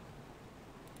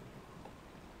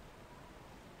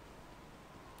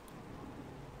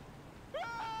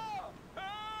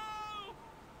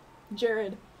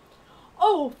 Jared.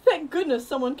 Oh, thank goodness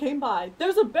someone came by.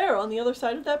 There's a bear on the other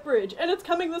side of that bridge, and it's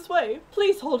coming this way.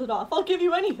 Please hold it off. I'll give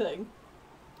you anything.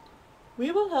 We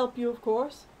will help you, of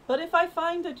course. But if I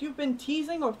find that you've been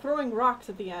teasing or throwing rocks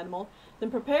at the animal,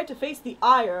 then prepare to face the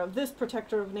ire of this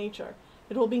protector of nature.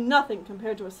 It will be nothing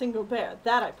compared to a single bear,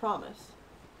 that I promise.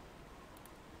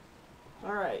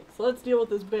 Alright, so let's deal with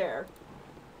this bear.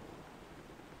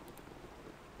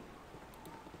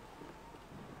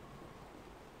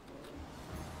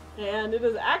 And it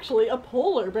is actually a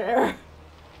polar bear.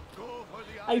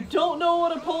 I don't know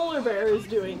what a polar bear is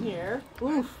doing here.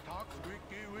 Oof.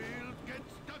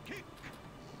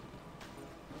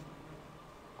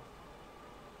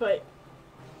 But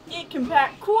it can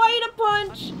pack quite a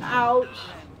punch. Ouch.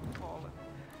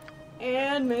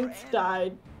 And Minx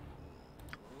died.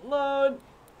 Load.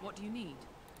 What do you need?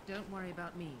 Don't worry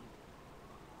about me.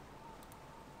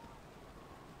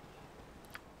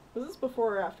 Was this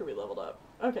before or after we leveled up?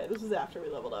 Okay, this is after we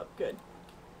leveled up. Good.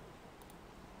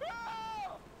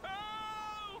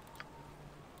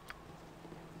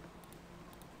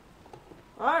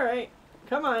 Alright.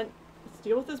 Come on. Let's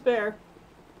deal with this bear.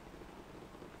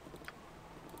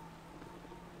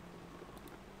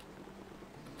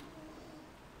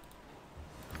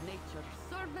 Nature's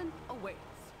servant awaits.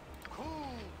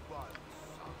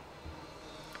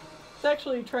 Let's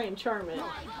actually try and charm it,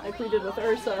 like we did with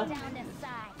Ursa.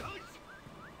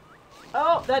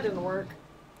 Oh, that didn't work.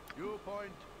 You point,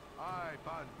 I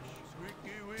punch.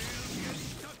 Squeaky wheel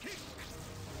gets the kick.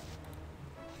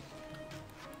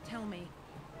 Tell me.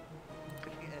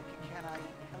 Can I help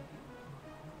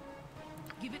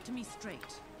you? Give it to me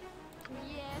straight.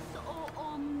 Yes, oh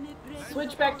omnipresent.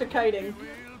 Switch back to kiting.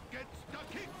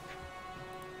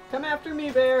 Come after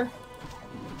me, bear.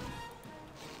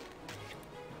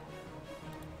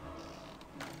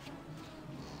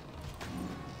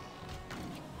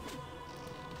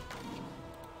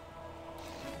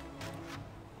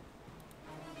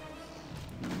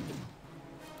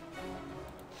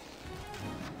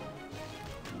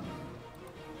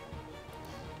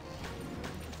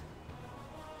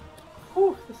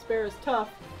 Whew, this bear is tough.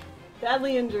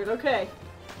 Badly injured, okay.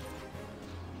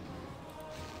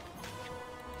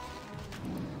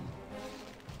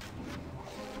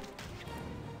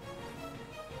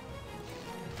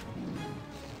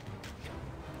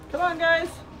 Come on, guys!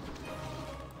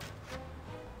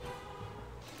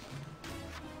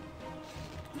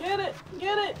 Get it!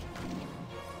 Get it!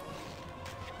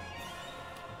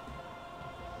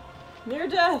 Near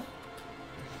death!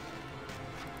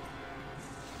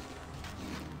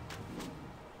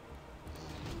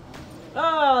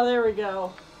 Oh, there we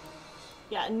go.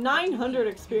 Yeah, 900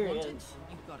 experience.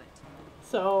 You've got it.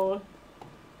 So,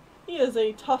 he is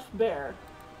a tough bear.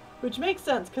 Which makes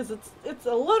sense, because it's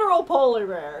a literal polar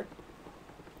bear.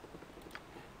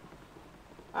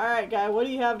 Alright, guy, what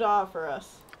do you have to offer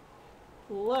us?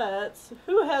 Who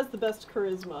has the best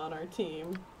charisma on our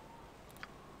team?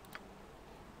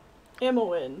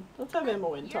 Emowyn. Let's have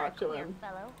Emowyn talk to him.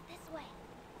 Fellow. This way.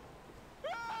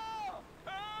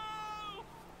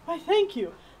 Why, thank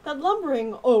you. That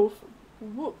lumbering oaf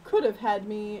could have had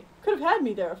me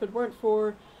there if it weren't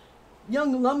for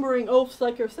young lumbering oafs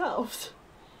like yourselves.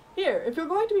 Here, if you're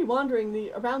going to be wandering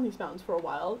around these mountains for a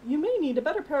while, you may need a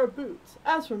better pair of boots.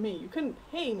 As for me, you couldn't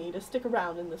pay me to stick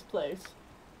around in this place.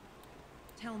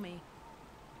 Tell me.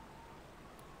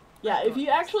 Yeah, if you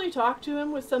actually talk to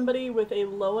him with somebody with a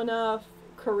low enough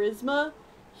charisma,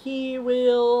 he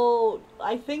will,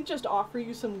 I think, just offer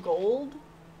you some gold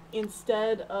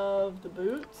instead of the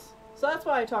boots. So that's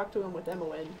why I talked to him with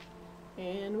Emowyn.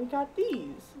 And we got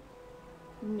these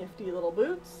nifty little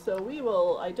boots, so we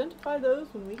will identify those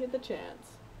when we get the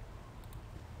chance.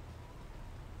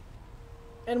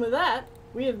 And with that,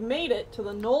 we have made it to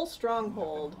the Knoll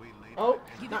Stronghold. Oh,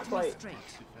 not quite.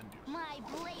 My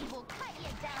blade will cut you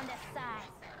down to size.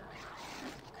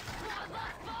 For the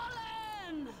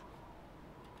fallen!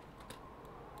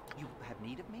 You have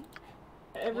need of me?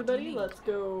 Everybody, let's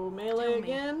go melee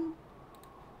again.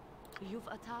 You've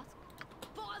a task?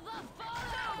 For the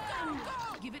fallen!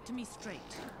 Give it to me straight.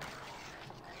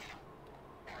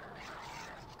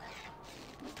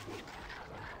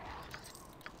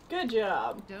 Good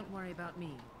job. Don't worry about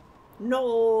me.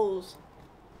 Gnolls.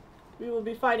 We will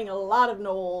be fighting a lot of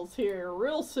gnolls here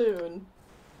real soon.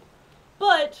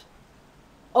 But,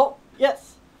 oh,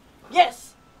 yes.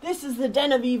 Yes! This is the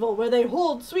den of evil where they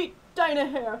hold sweet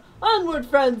Dynahair. Onward,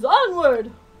 friends,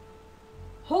 onward!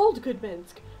 Hold, good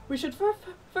Minsk. We should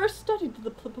first study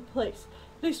the place,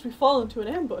 lest we fall into an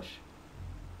ambush.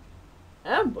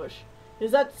 Ambush?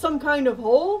 Is that some kind of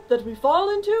hole that we fall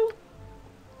into?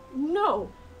 No,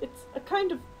 it's a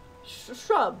kind of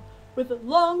shrub with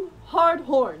long, hard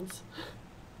horns.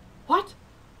 What?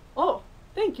 Oh,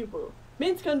 thank you, Boo.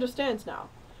 Minsk understands now.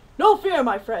 No fear,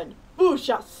 my friend. Boo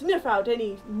shall sniff out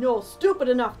any gnoll stupid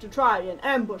enough to try and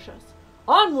ambush us.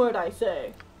 Onward, I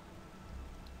say.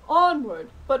 Onward,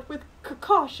 but with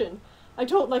caution. I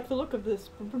don't like the look of this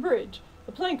bridge.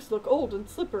 The planks look old and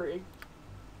slippery.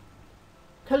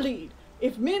 Khalid,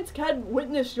 if Minsk had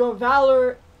witnessed your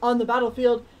valor on the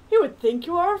battlefield, he would think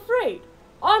you are afraid.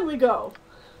 On we go.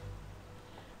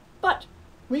 But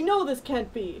we know this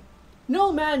can't be.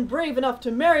 No man brave enough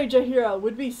to marry Jaheira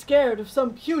would be scared of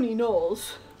some puny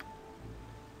gnolls.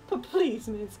 But please,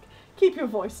 Minsk, keep your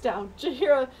voice down.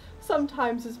 Jaheira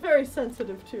sometimes is very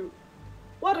sensitive too.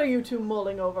 What are you two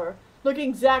mulling over? Look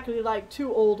exactly like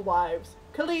two old wives.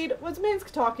 Khalid, was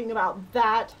Minsk talking about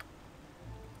that?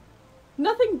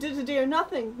 Nothing, dear,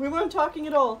 nothing. We weren't talking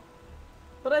at all.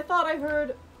 But I thought I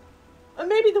heard...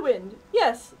 maybe the wind.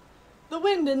 Yes, the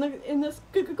wind in this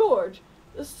gorge.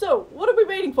 So, what are we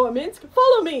waiting for, Minsk?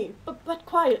 Follow me, but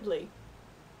quietly.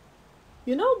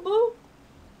 You know, Boo,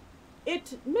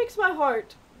 it makes my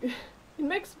heart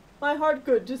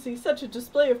good to see such a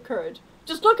display of courage.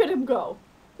 Just look at him go.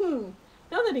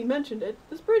 Now that he mentioned it,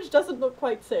 this bridge doesn't look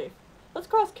quite safe. Let's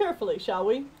cross carefully, shall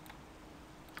we?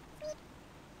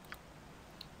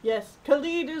 Yes,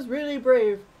 Khalid is really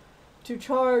brave to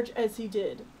charge as he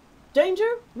did.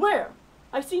 Danger? Where?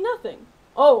 I see nothing.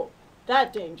 Oh,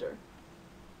 that danger.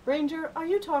 Ranger, are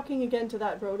you talking again to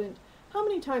that rodent? How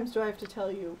many times do I have to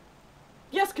tell you?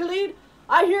 Yes, Khalid,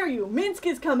 I hear you. Minsk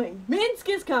is coming. Minsk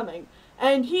is coming.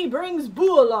 And he brings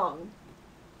Boo along.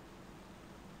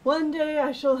 One day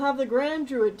I shall have the Grand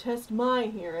Druid test my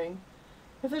hearing.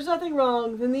 If there's nothing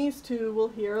wrong, then these two will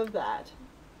hear of that.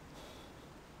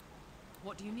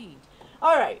 What do you need?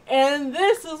 Alright, and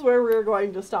this is where we're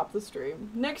going to stop the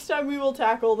stream. Next time we will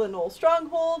tackle the Knoll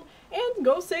Stronghold and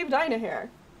go save Dynahair.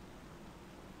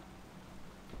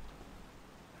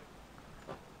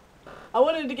 I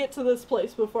wanted to get to this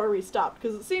place before we stopped,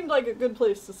 because it seemed like a good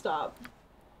place to stop.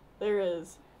 There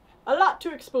is a lot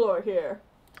to explore here.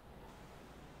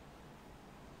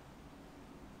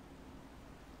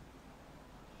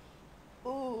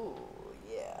 Ooh,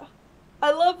 yeah.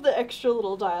 I love the extra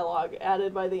little dialogue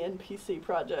added by the NPC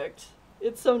project.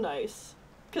 It's so nice.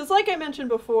 Because like I mentioned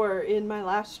before in my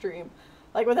last stream,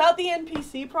 like without the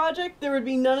NPC project, there would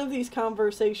be none of these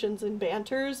conversations and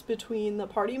banters between the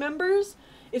party members.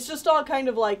 It's just all kind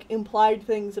of like implied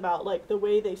things about like the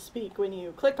way they speak when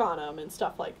you click on them and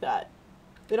stuff like that.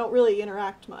 They don't really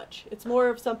interact much. It's more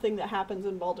of something that happens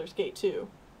in Baldur's Gate 2.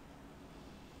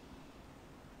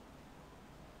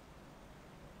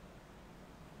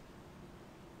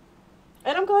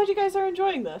 And I'm glad you guys are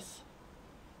enjoying this.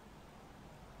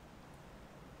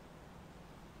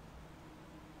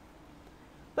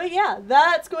 But yeah,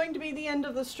 that's going to be the end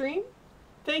of the stream.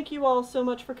 Thank you all so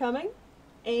much for coming.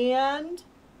 And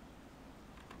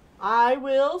I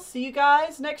will see you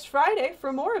guys next Friday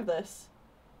for more of this.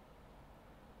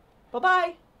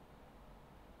 Bye-bye.